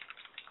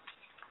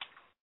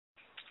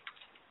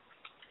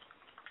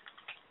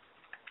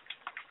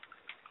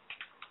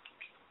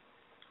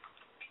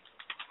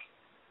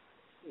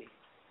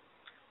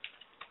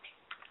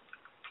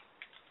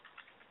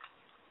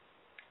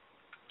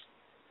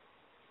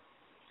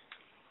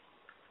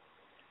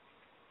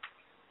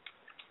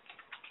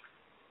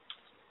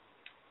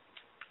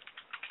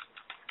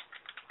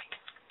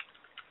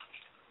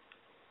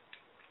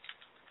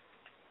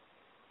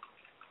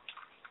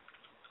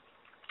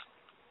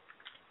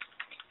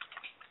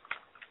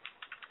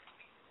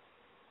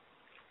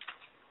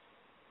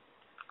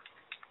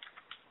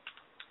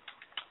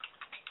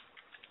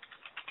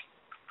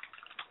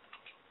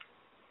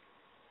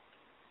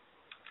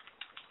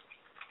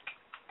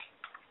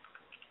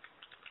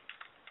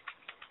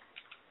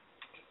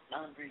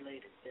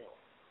 Non-related bill.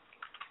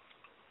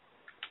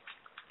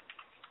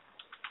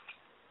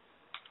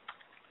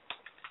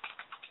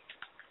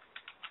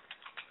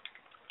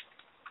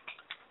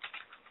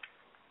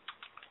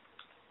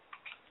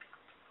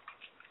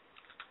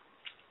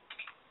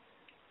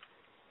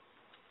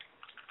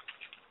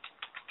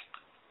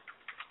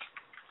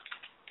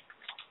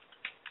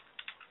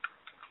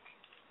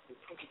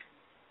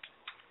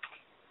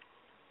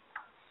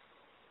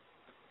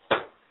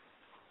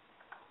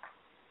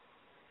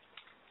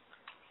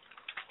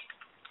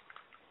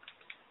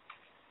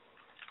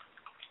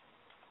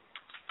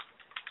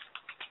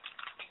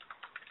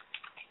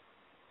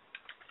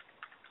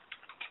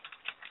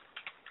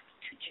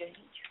 Change.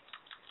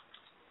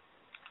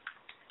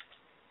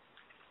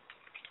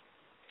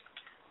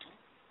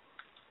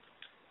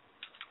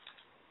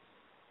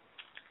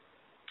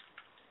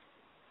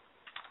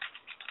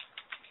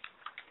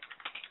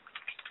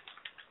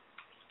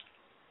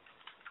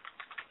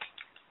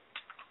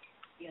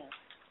 Yes.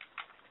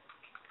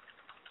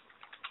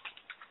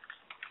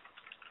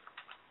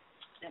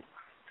 Yep.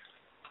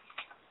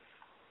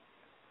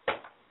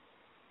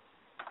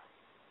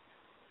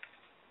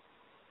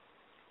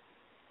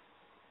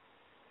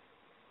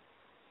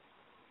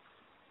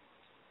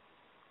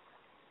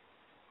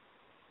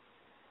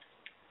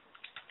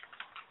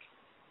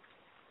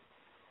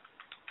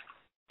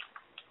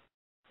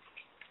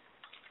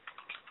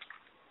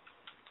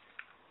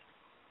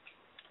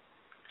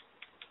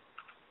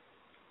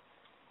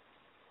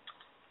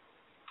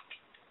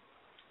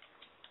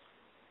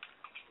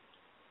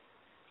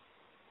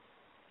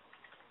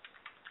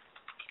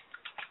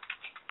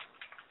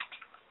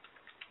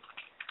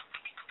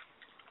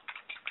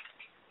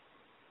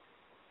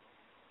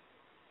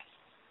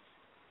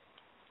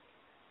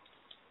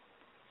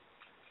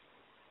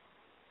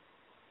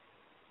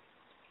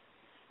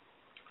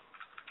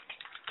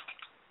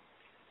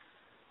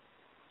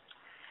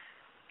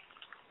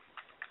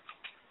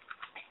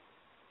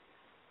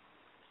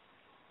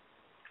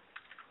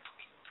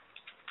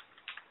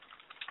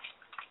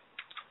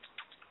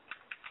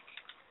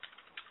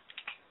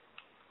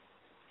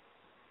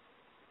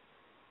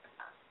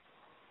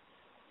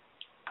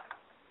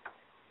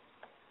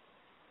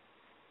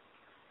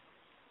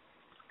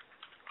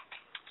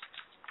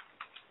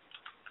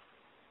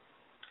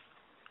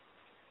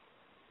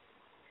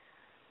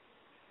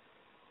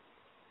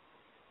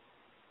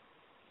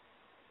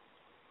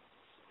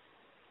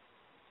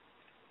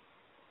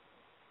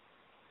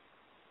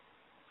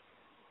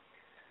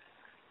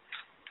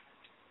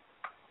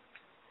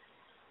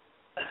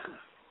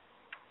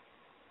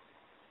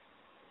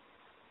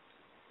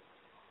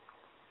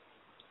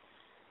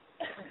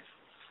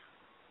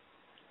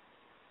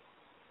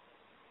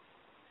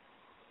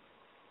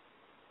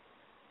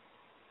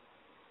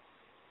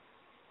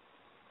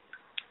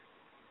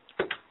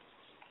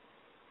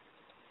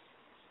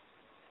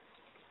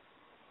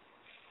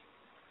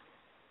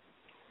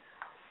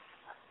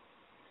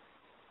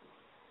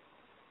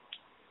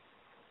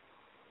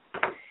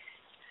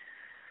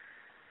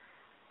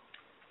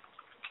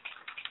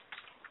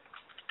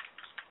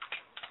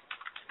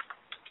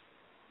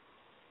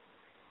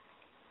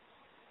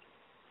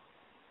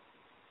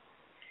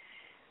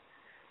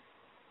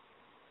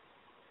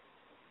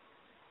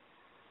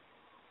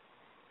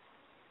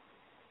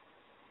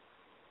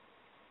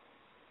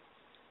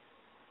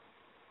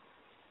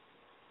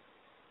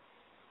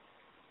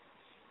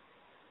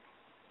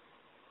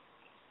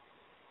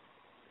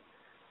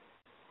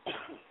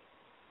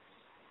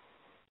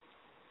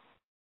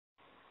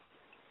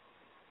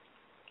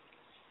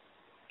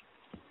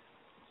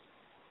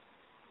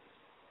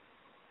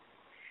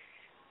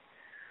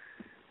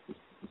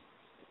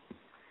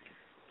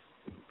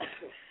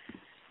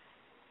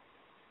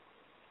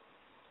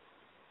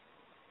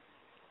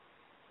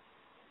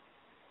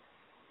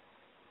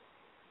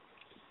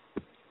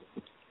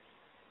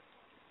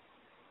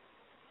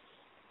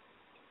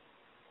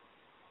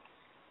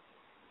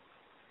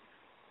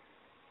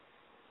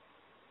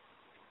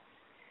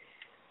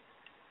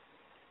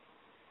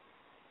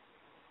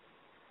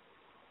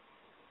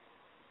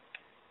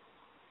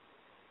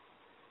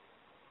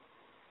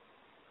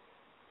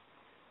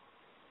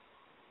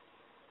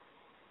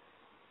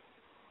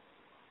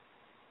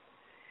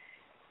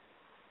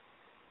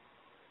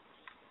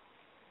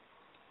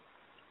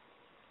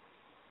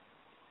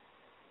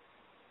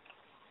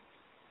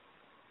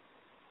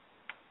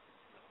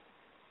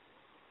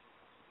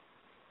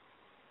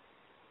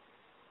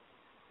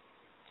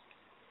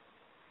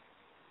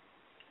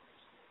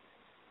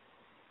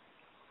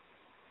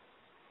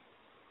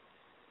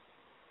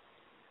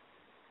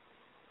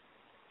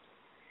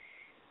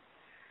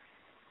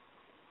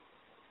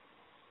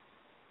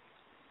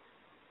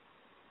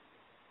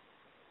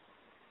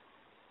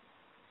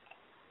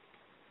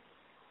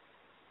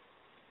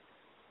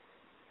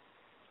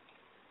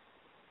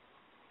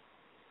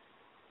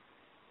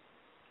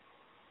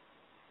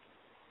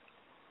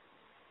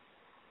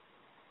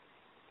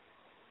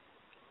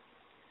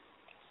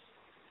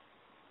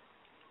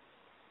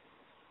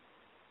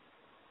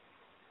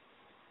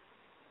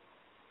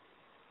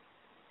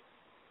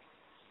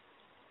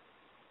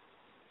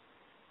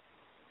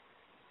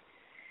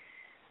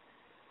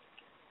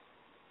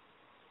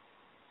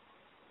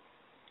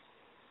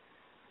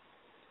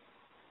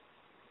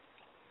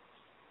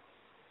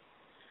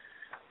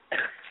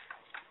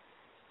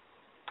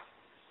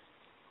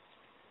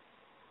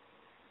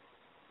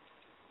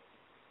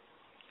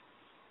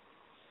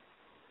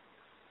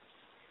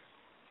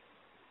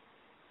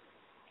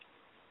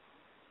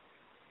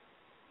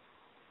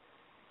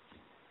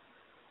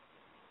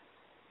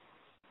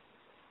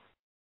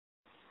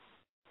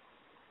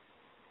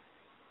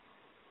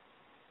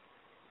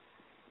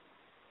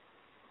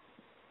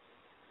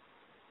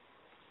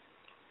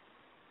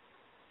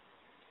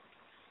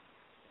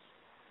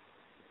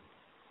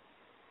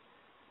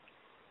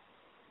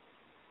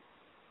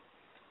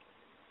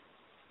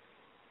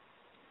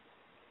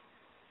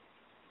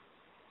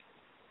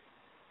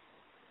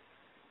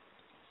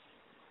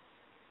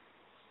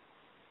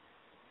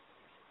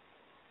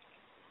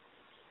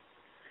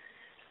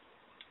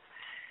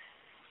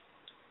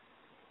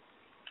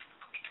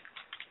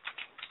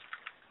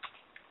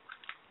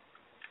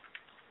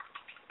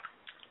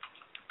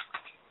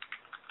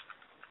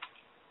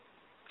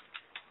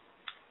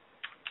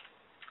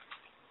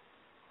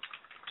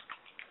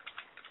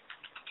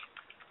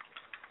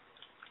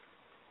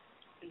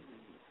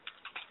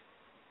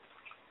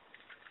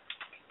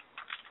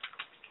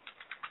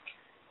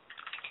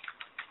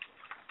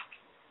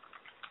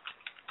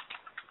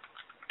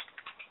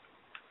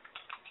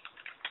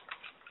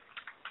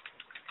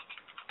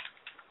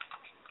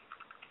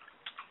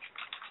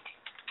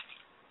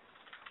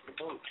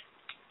 vote.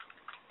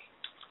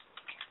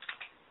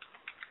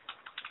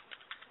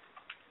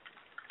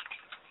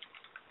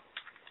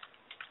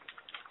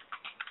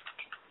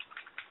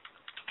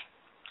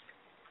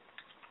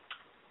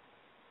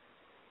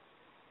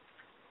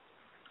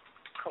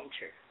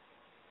 Culture.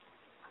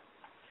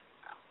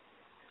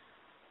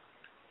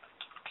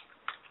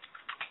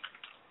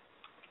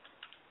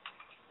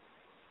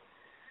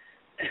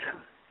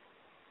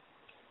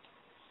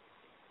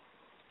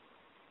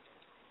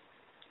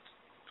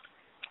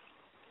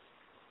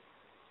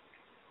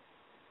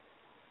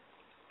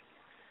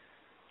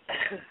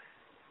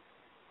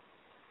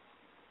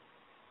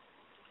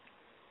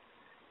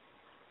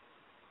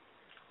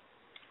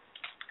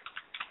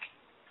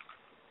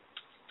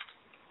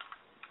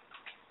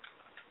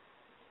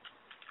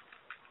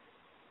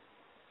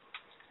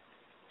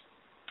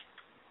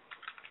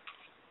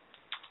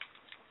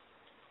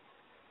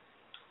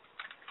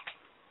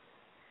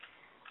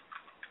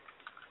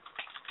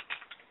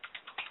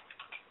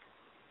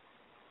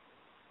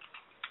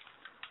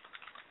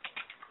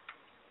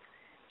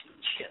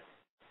 Shit.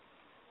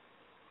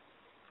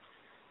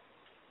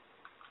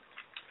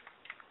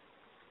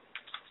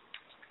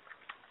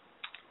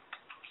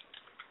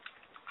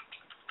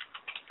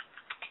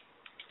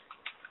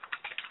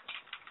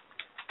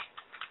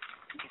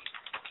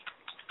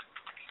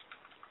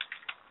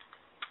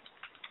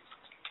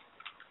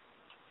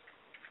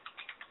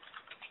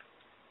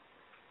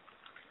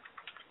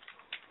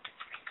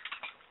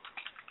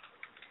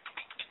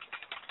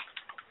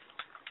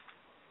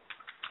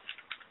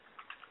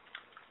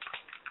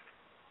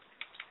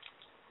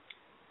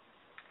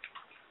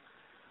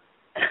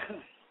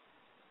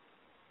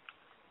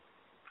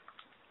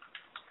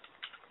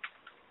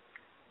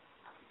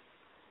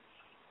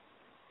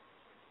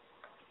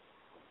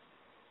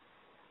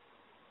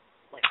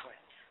 Like what?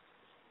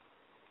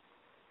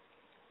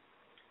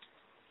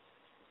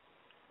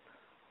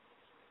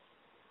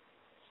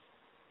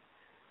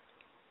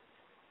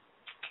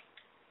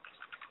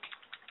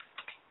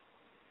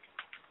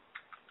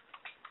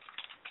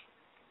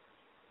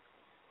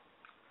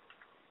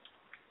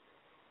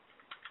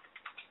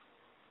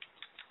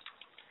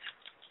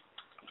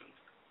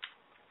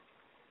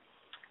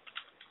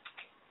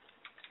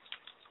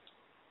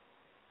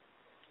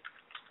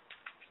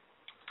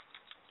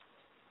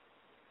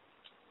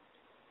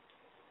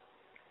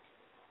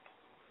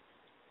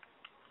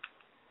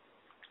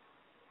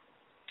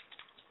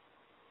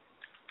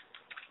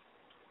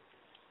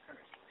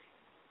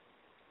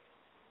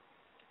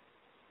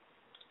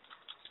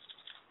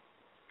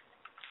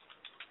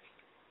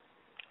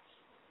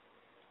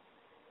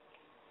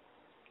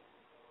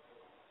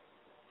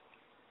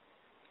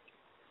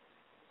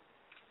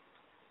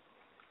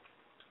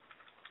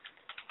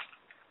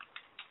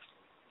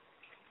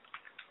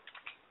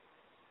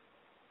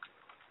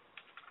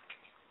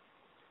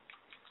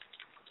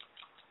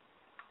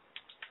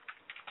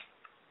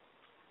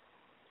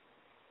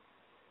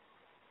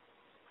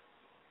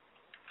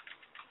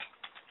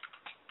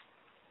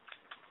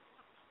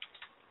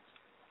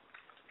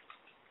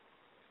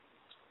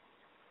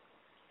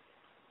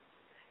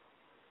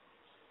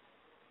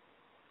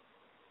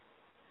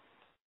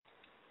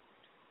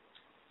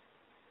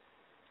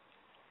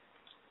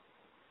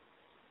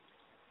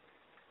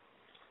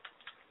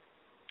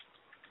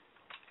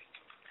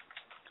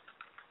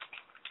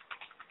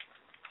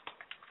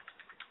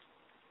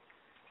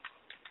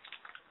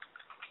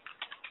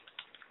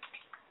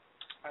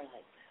 I like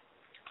that.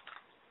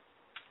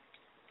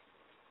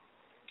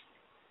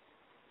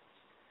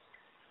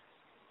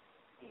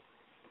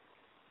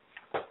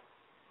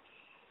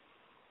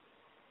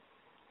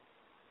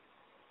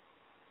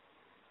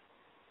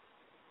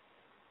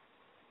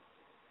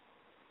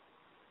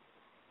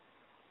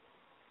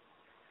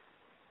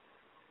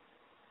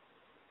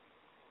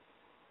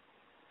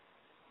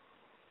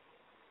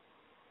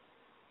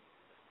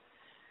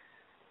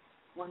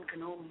 One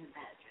can only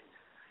imagine.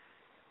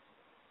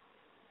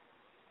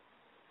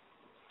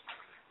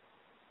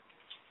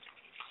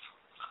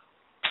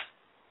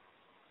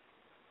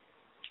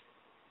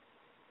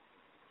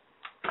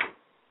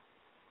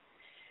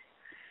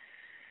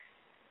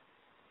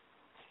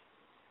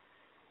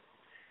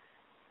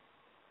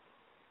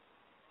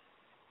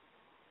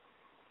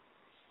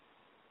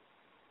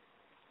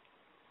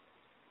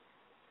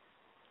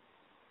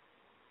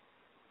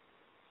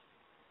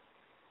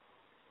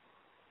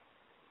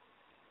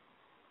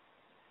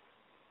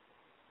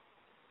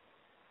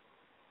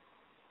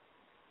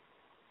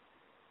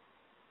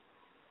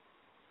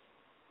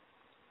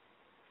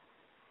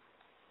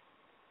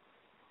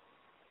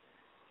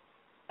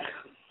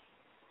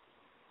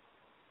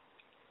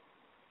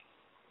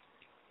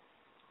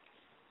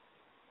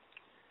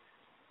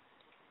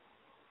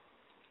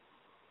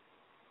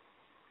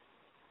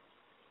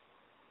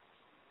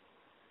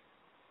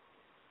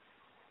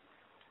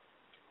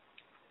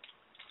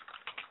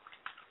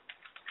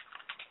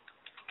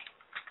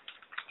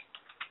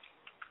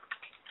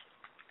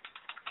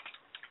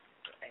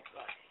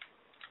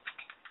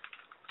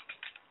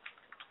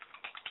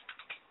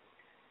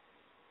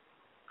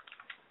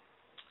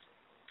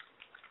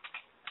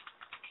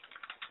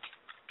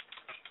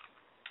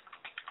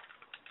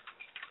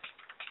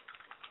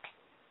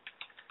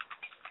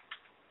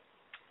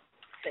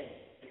 faith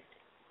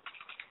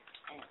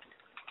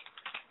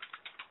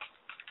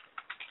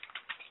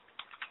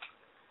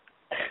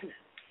and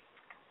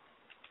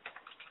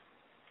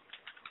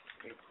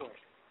report.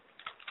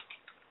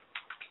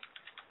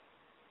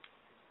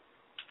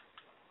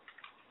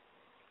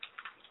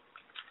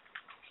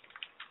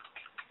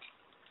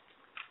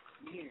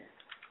 Year.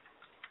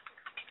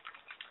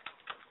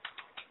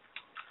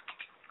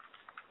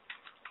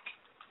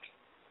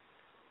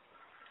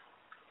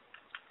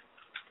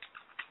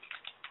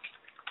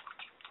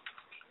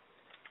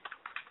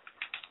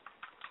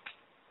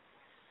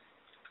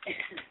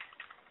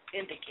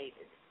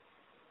 Indicated.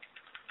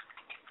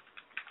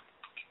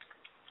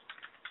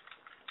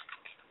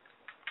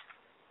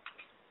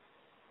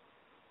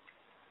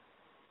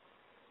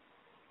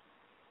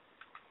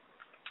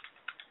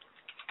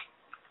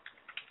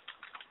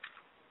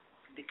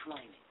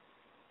 Declining.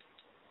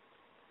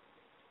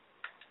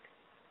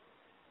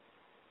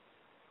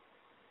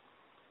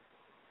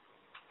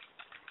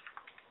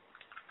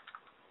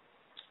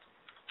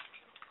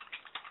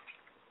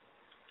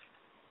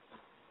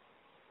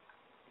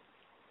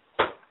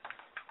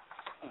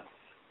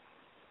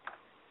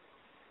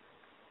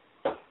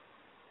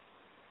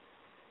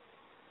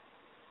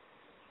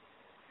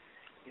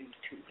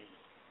 To me.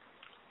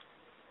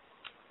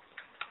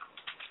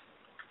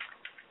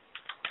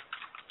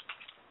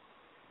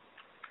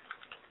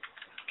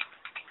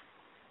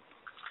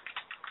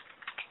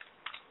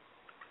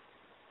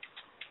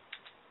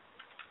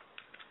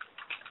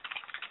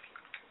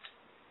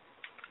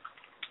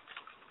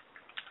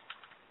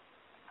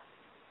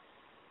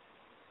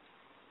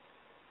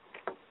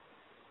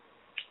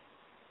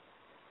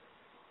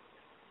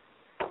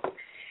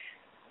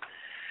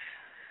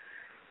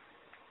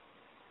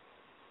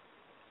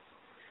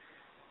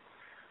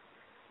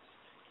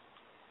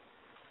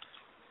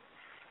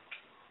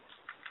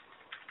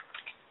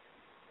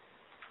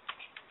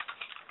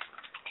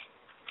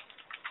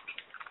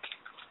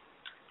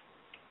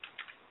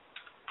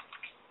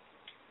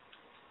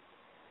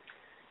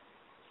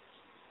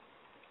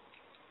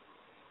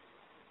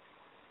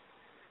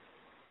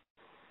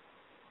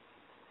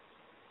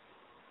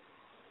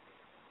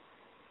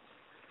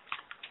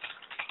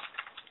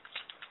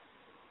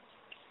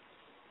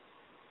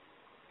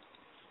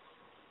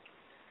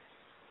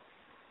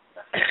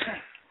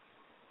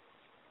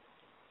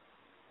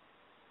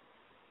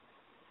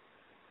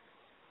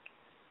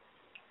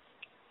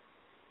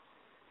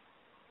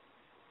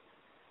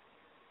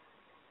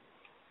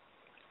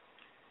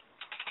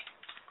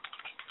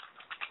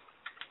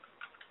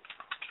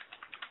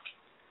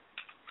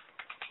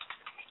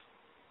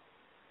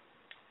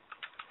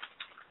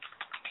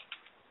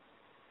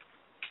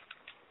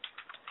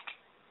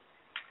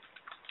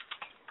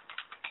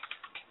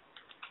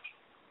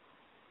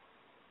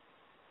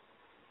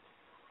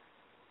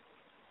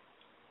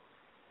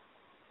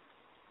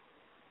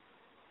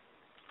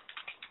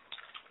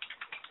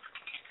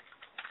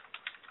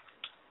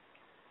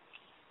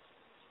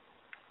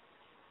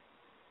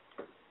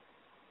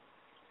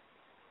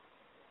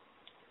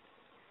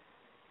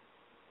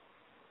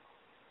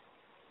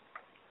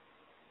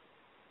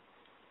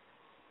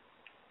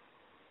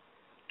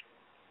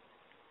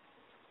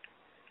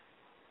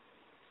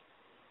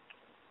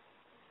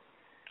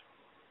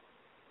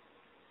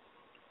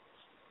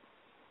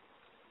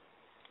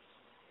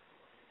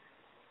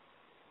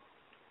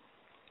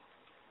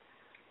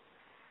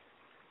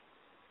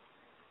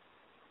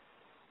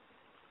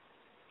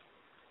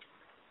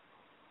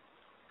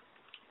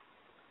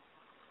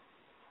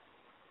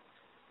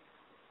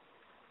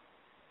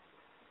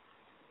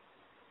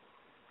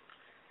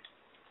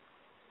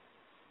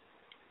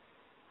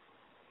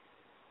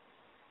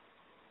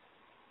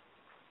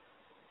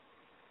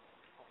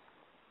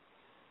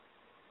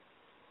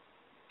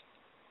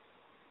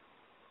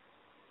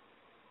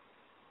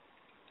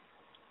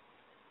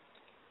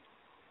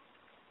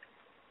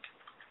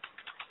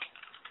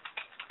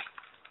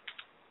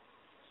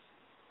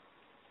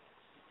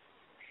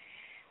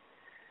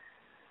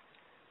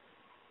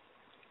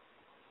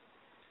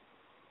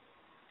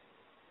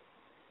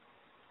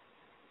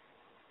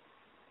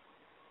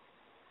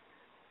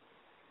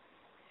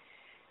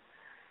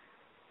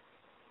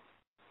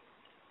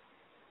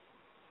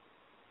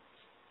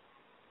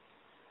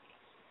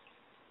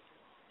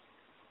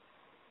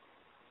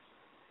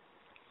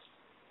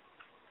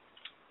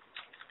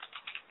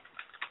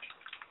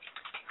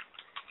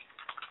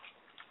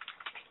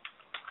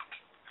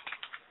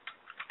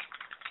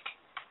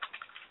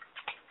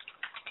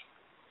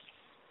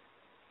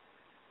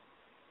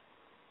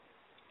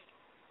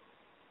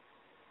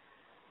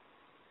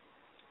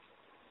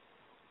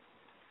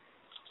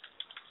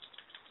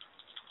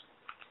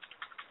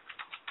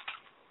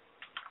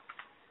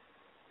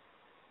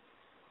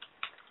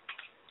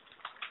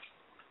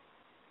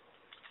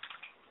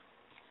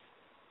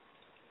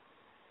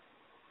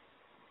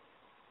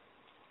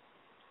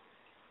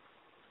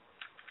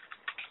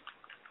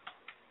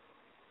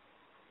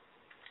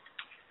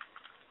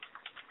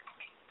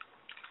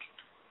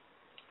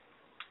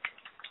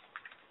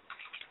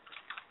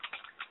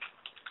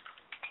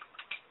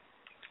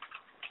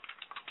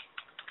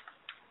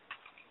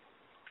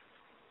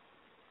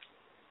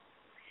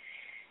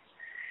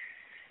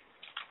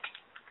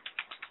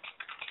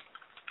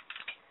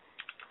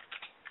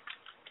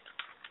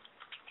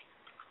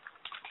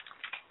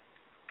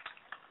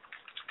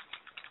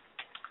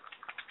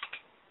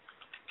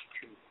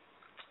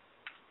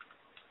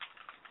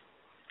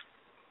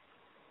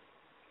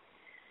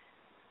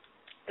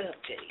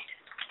 Update.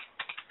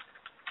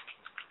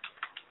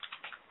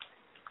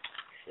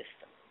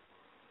 System.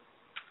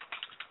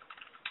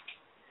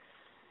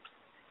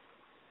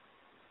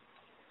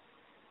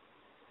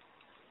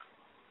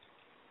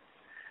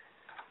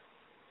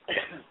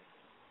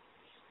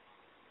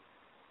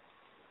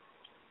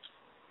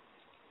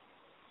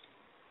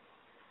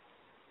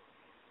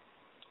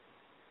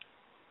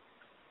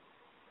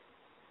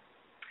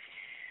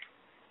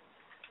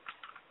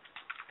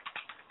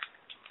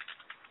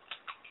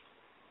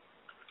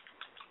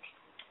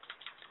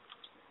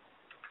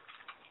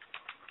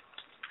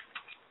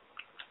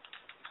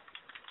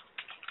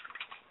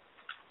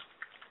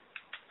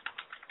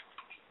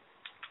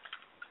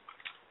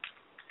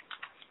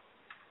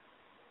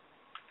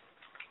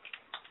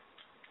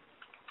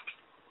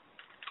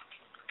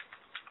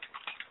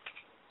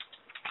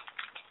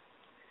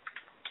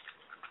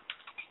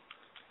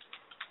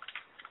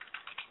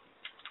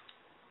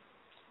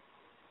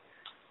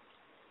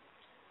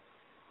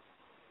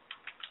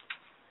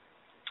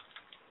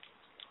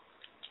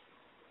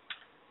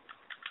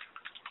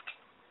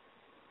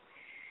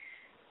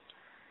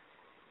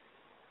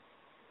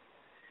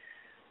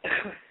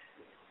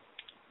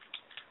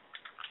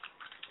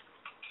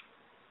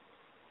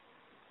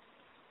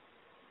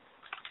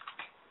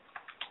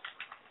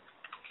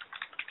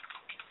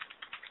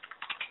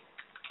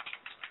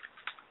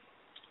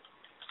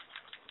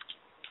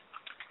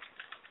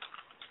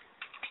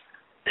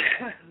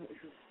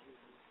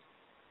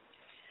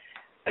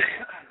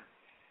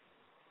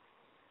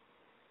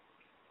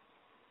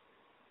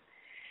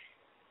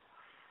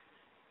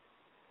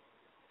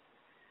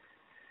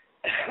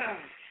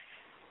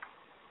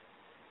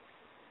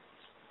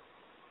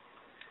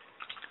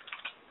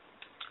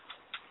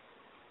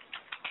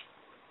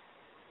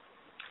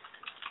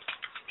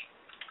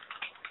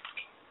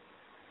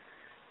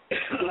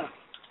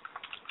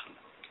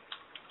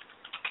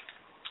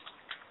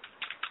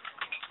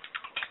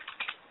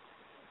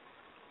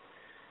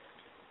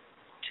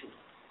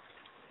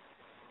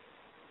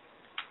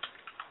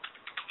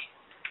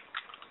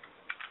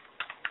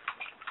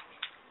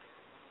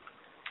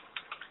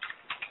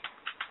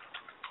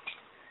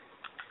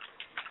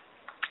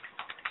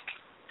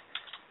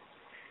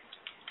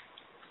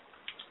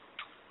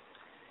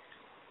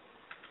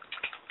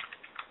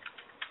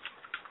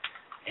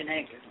 In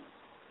anger.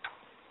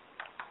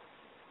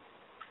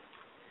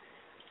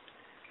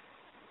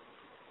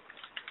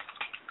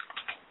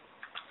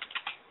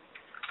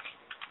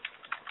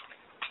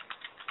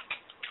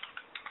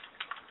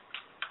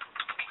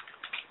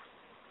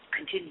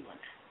 Continuance.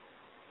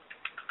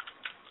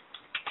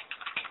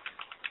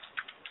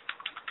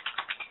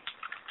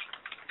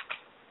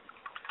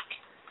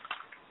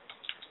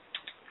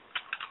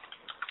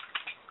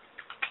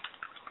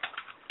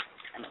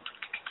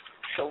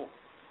 So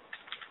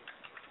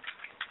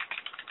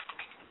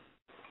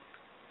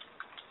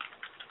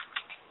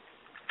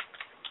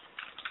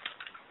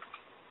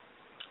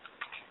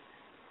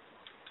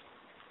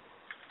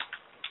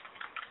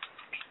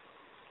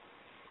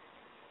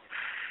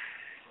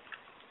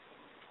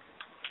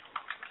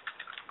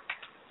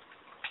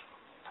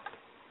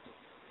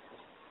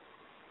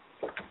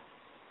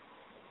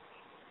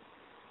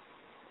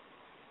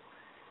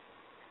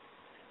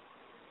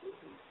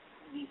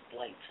these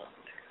lights on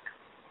there.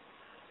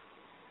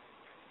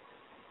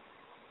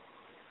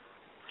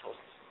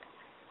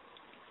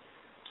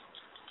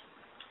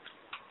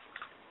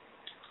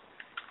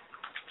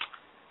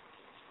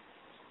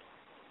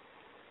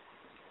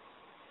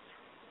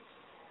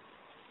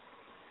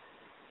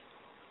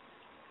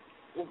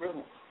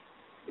 Overall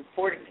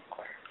reporting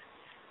required.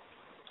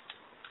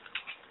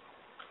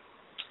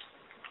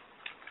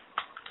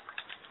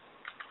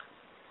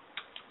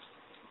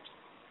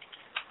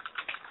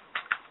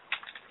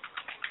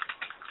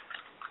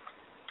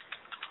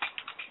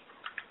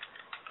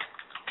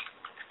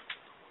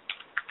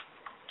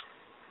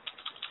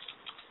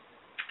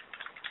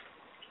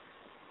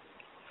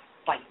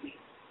 Fight me.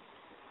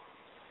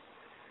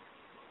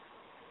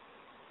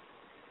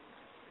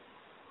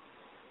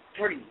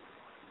 Hurting.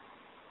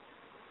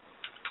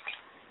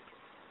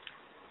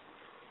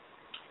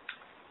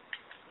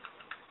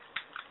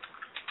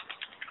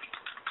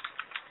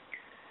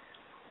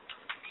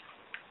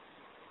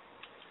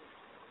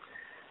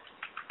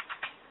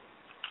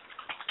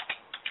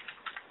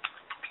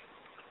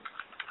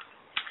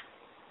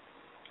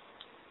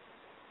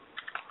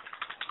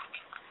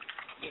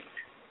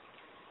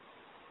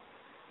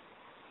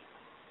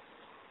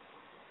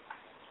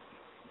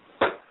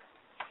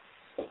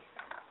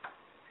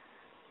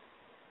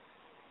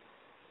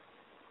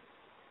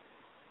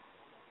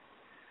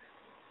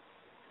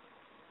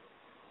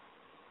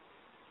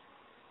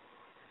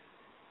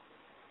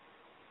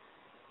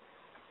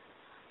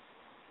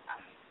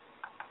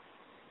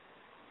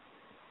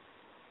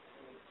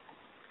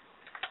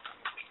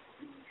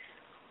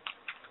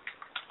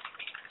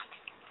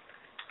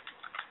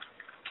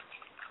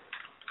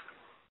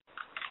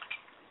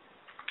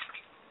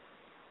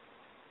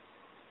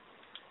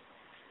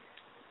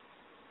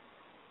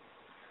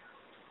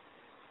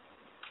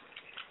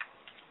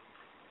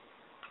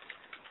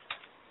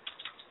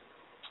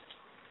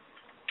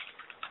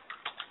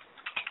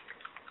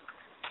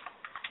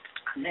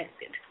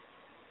 connected.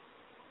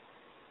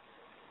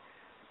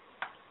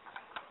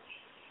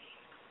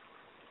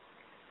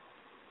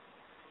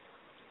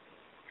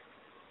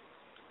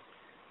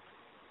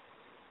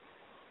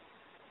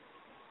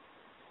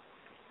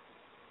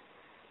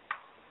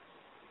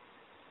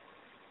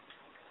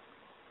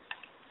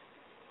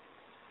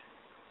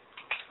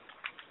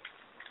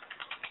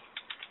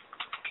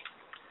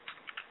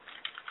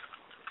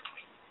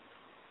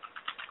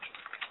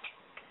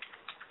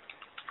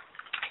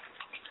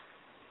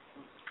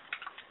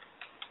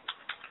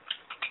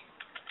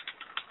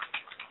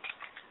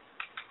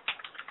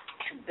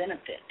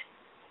 Benefit.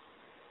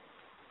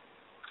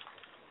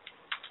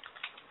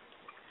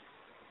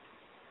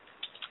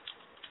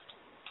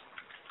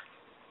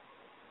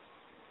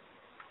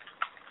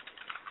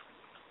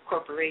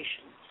 Corporations.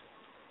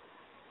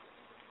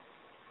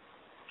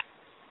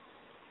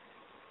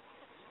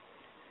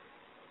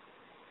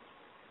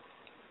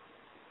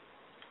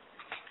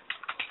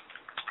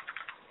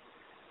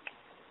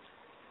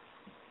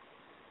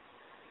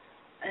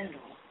 And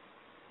all.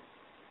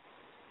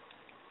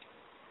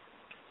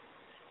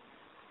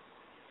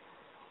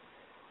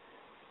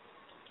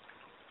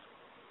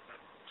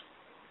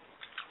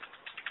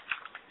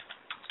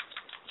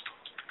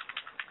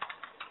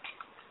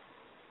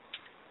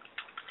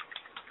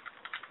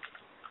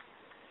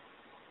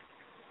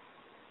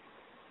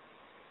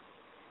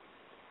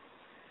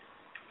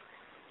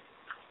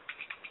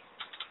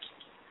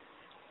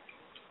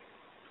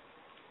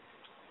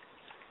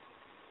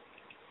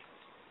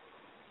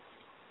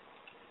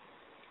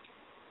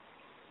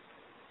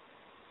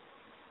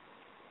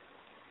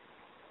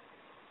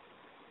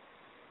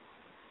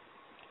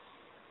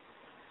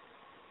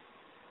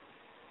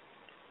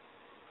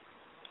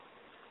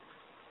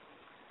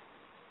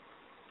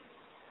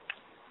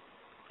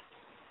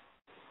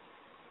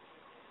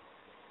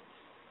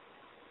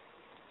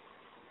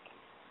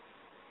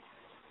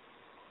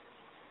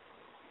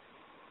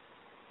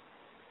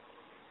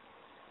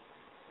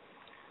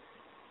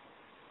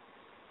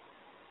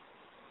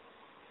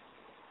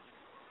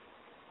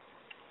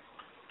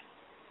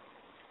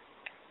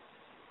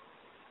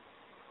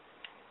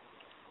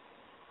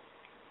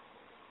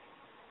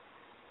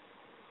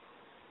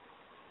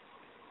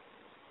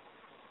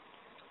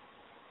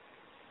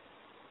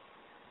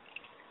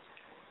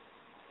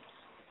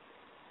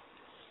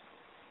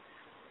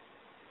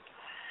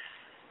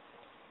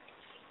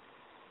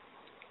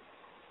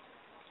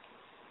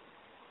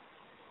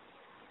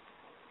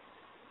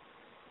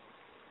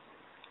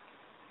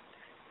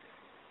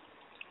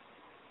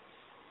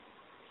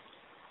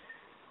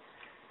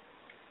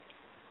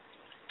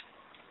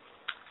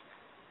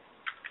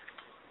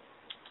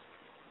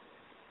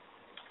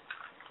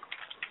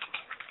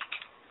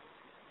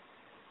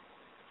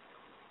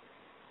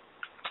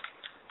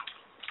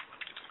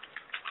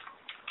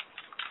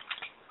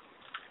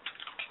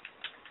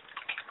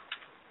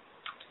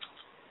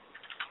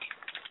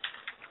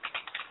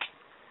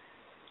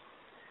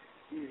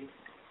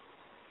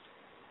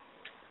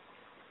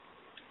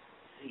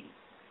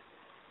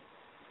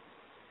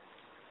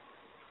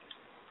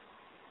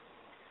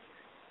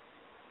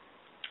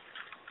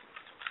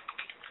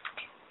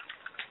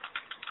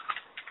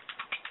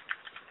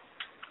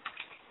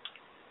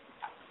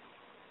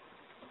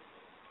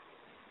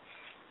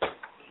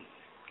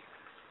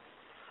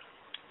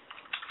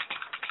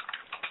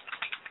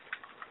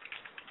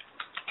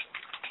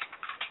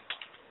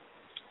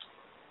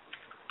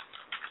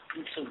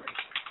 Consumer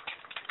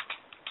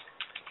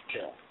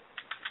bill.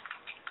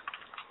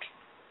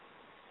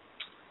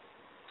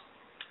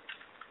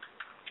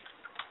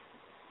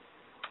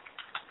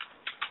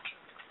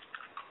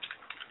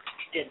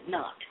 Did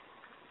not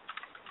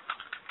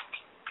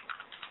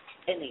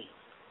any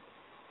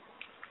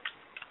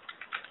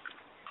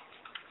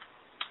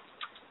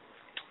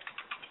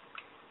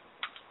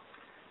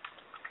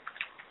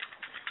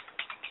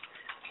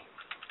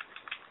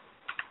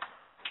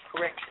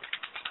correct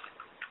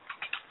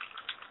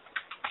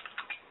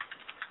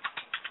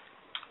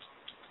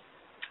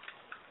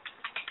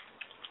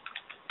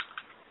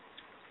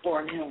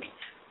or an illness.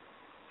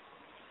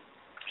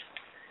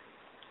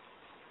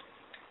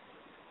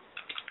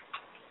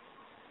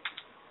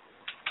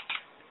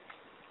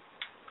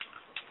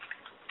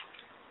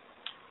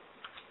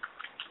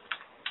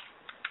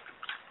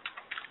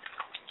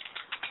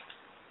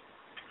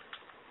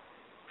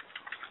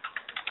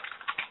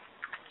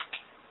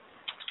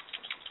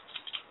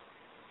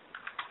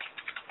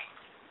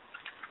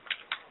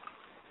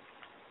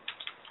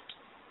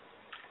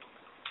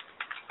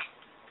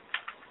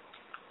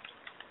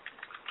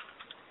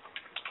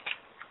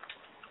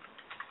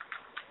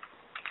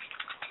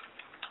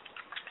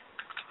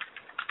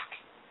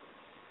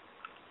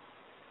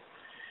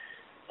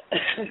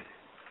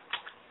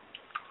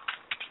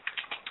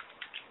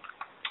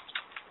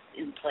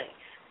 In place.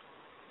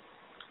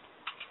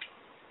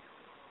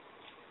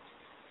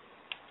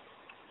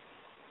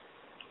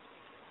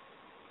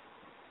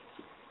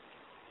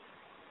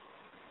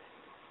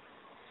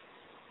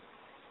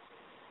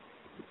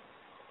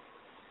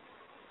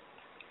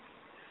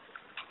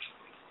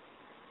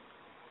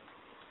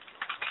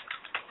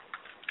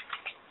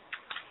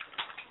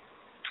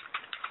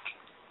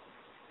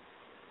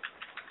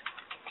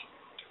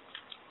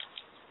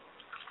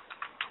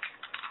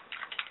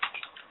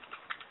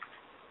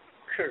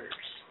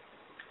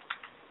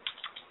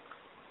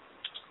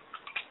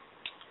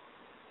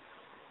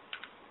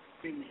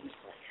 Remain in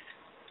place.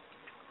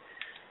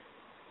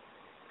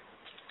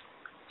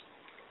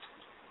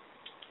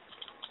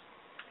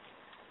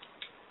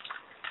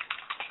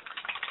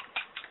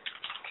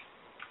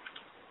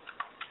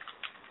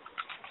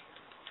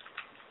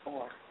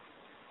 Four.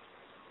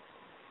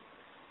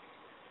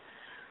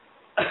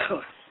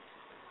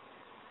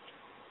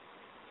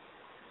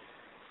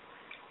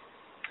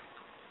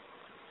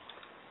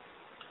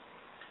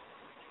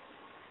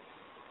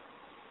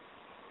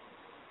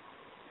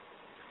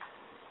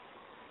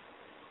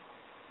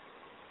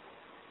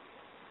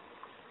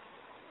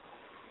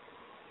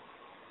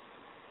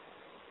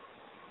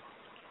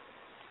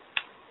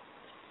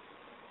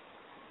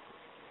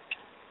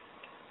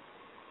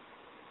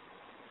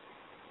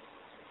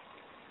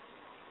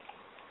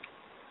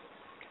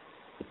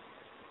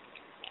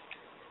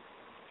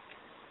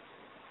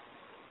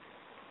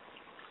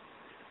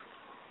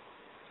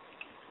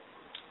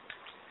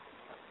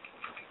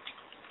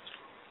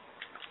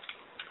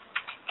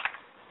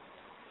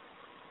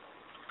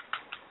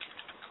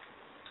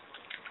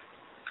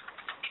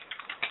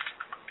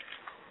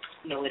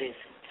 No, it isn't.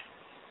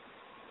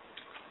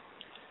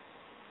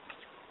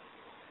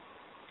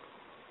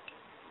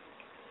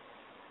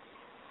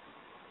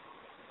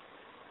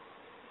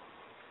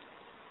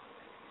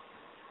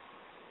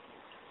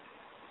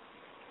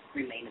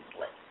 Remain in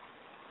place.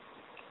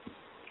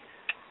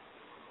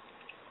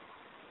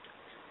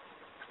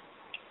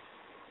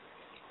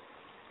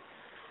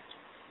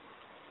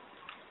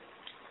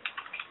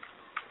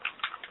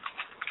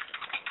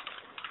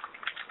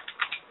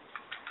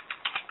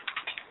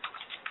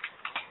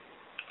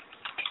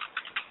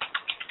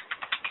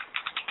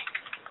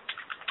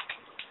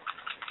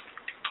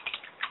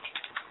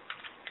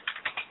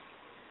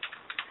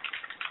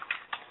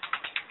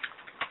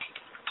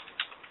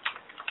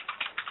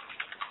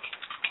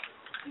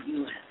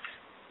 U.S.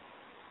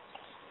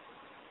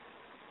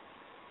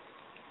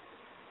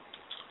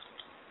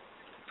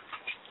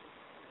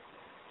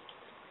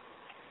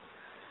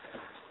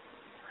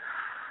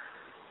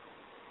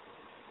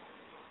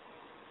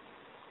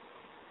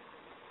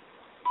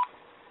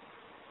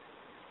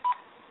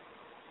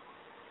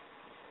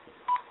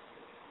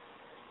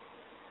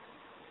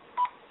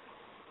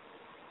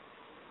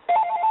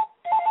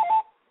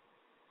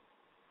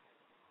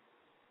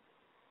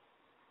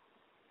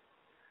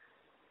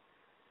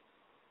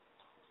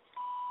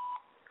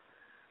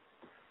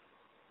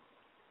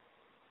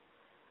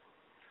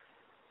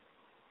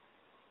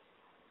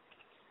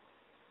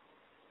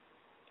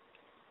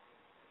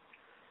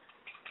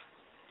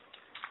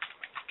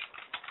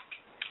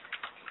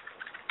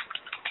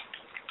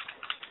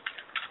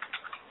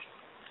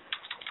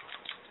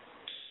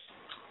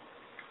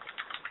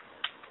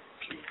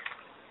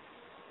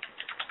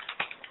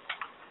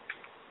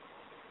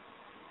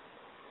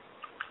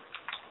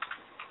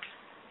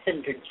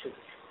 Hindrances.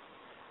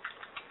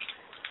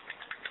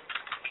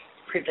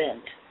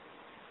 Prevent.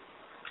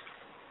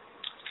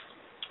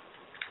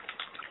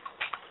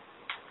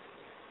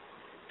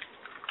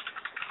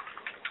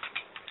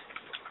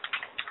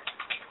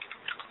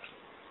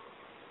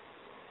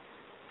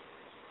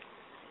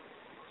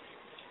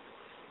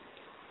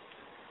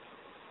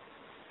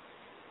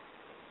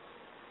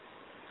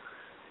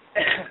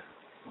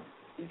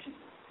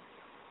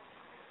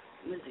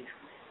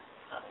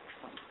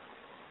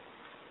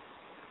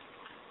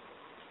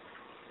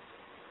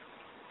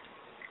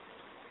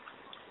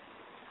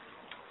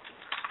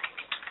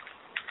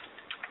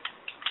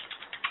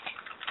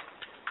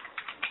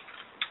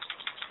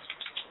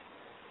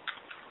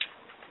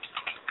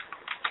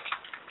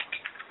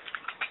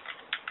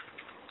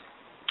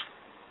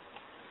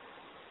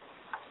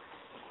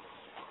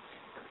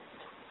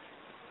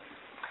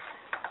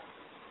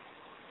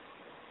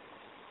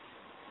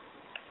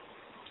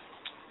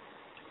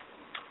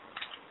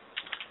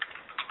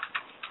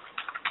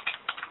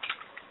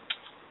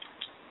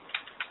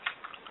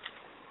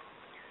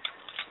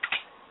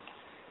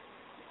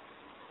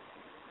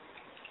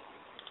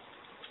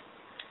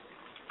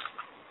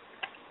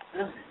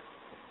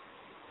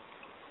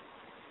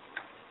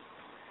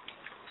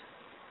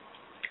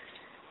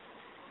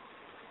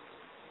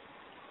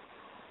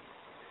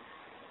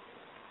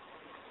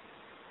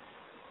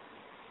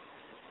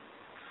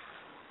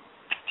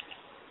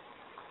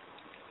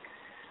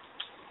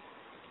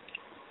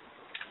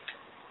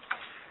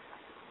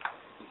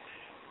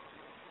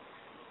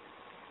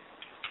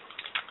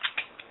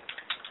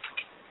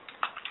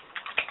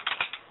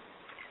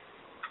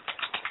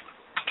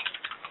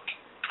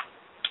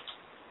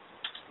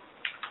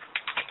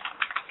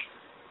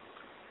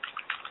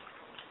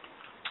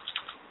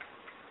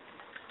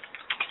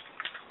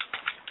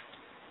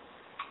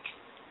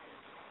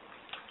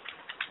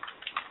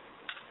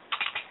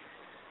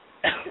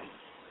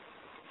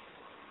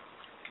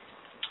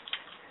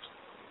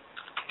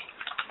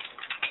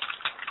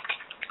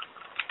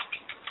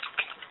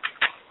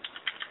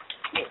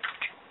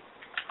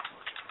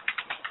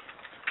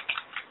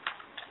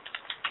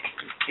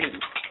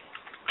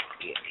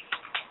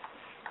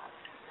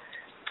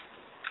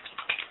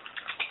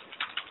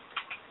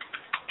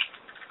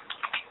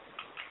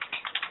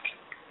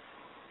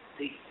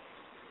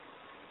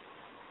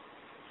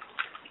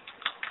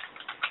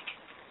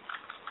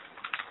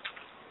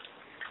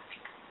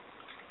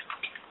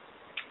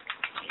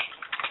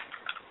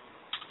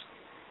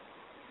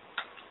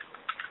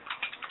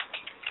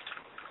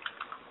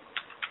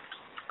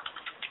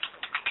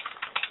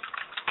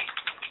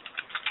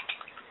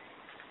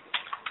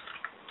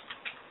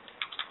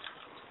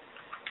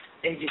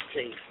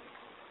 agency.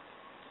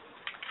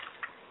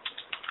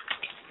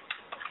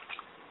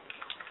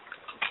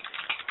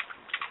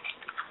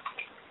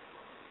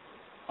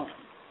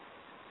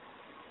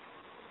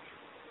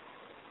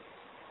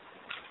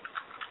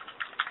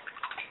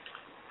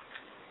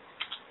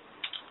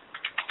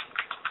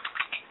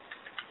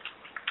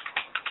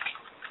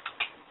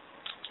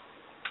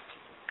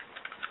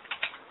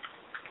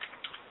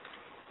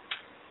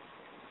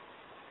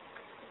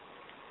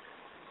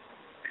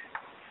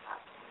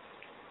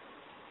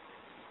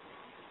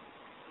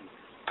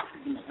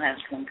 And the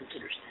last one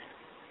considers that.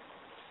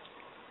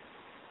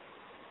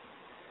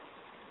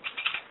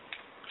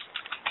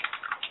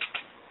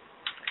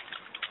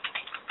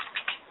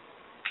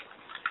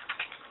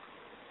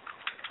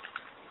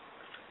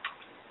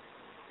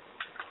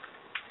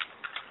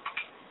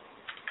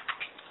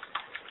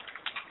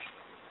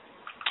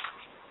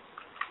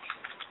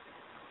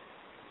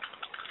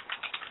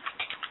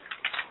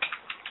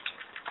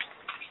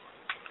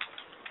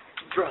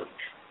 Drugs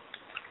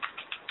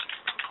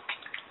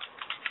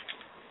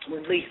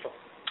were lethal.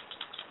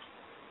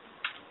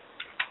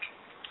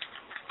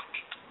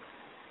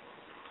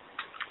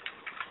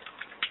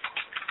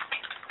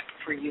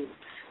 For youth.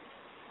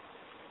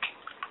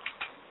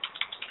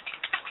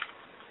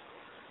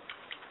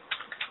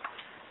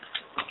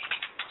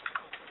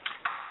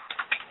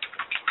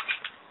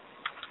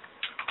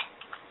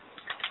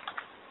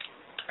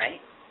 Right?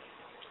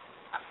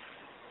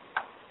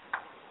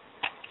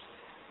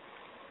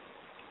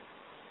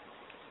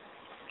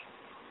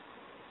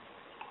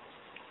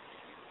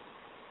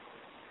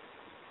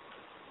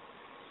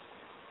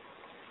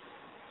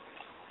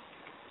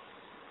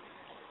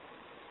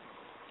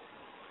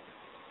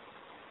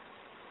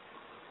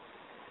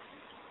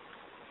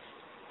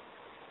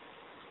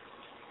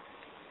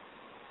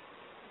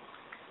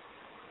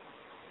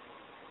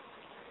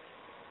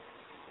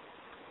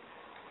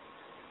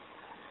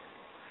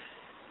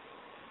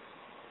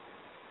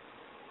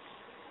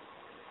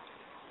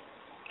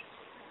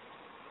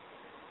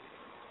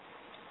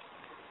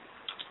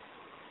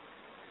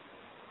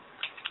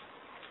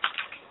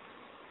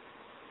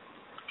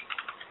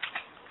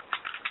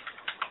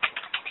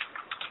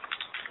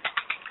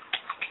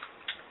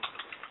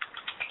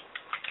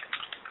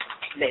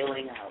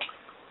 Bailing out.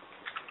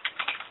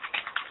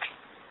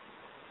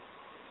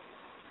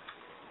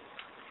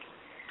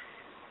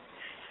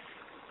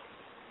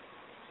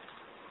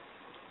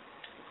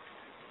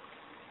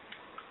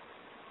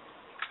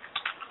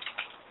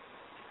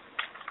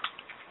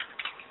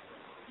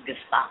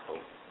 Gestapo.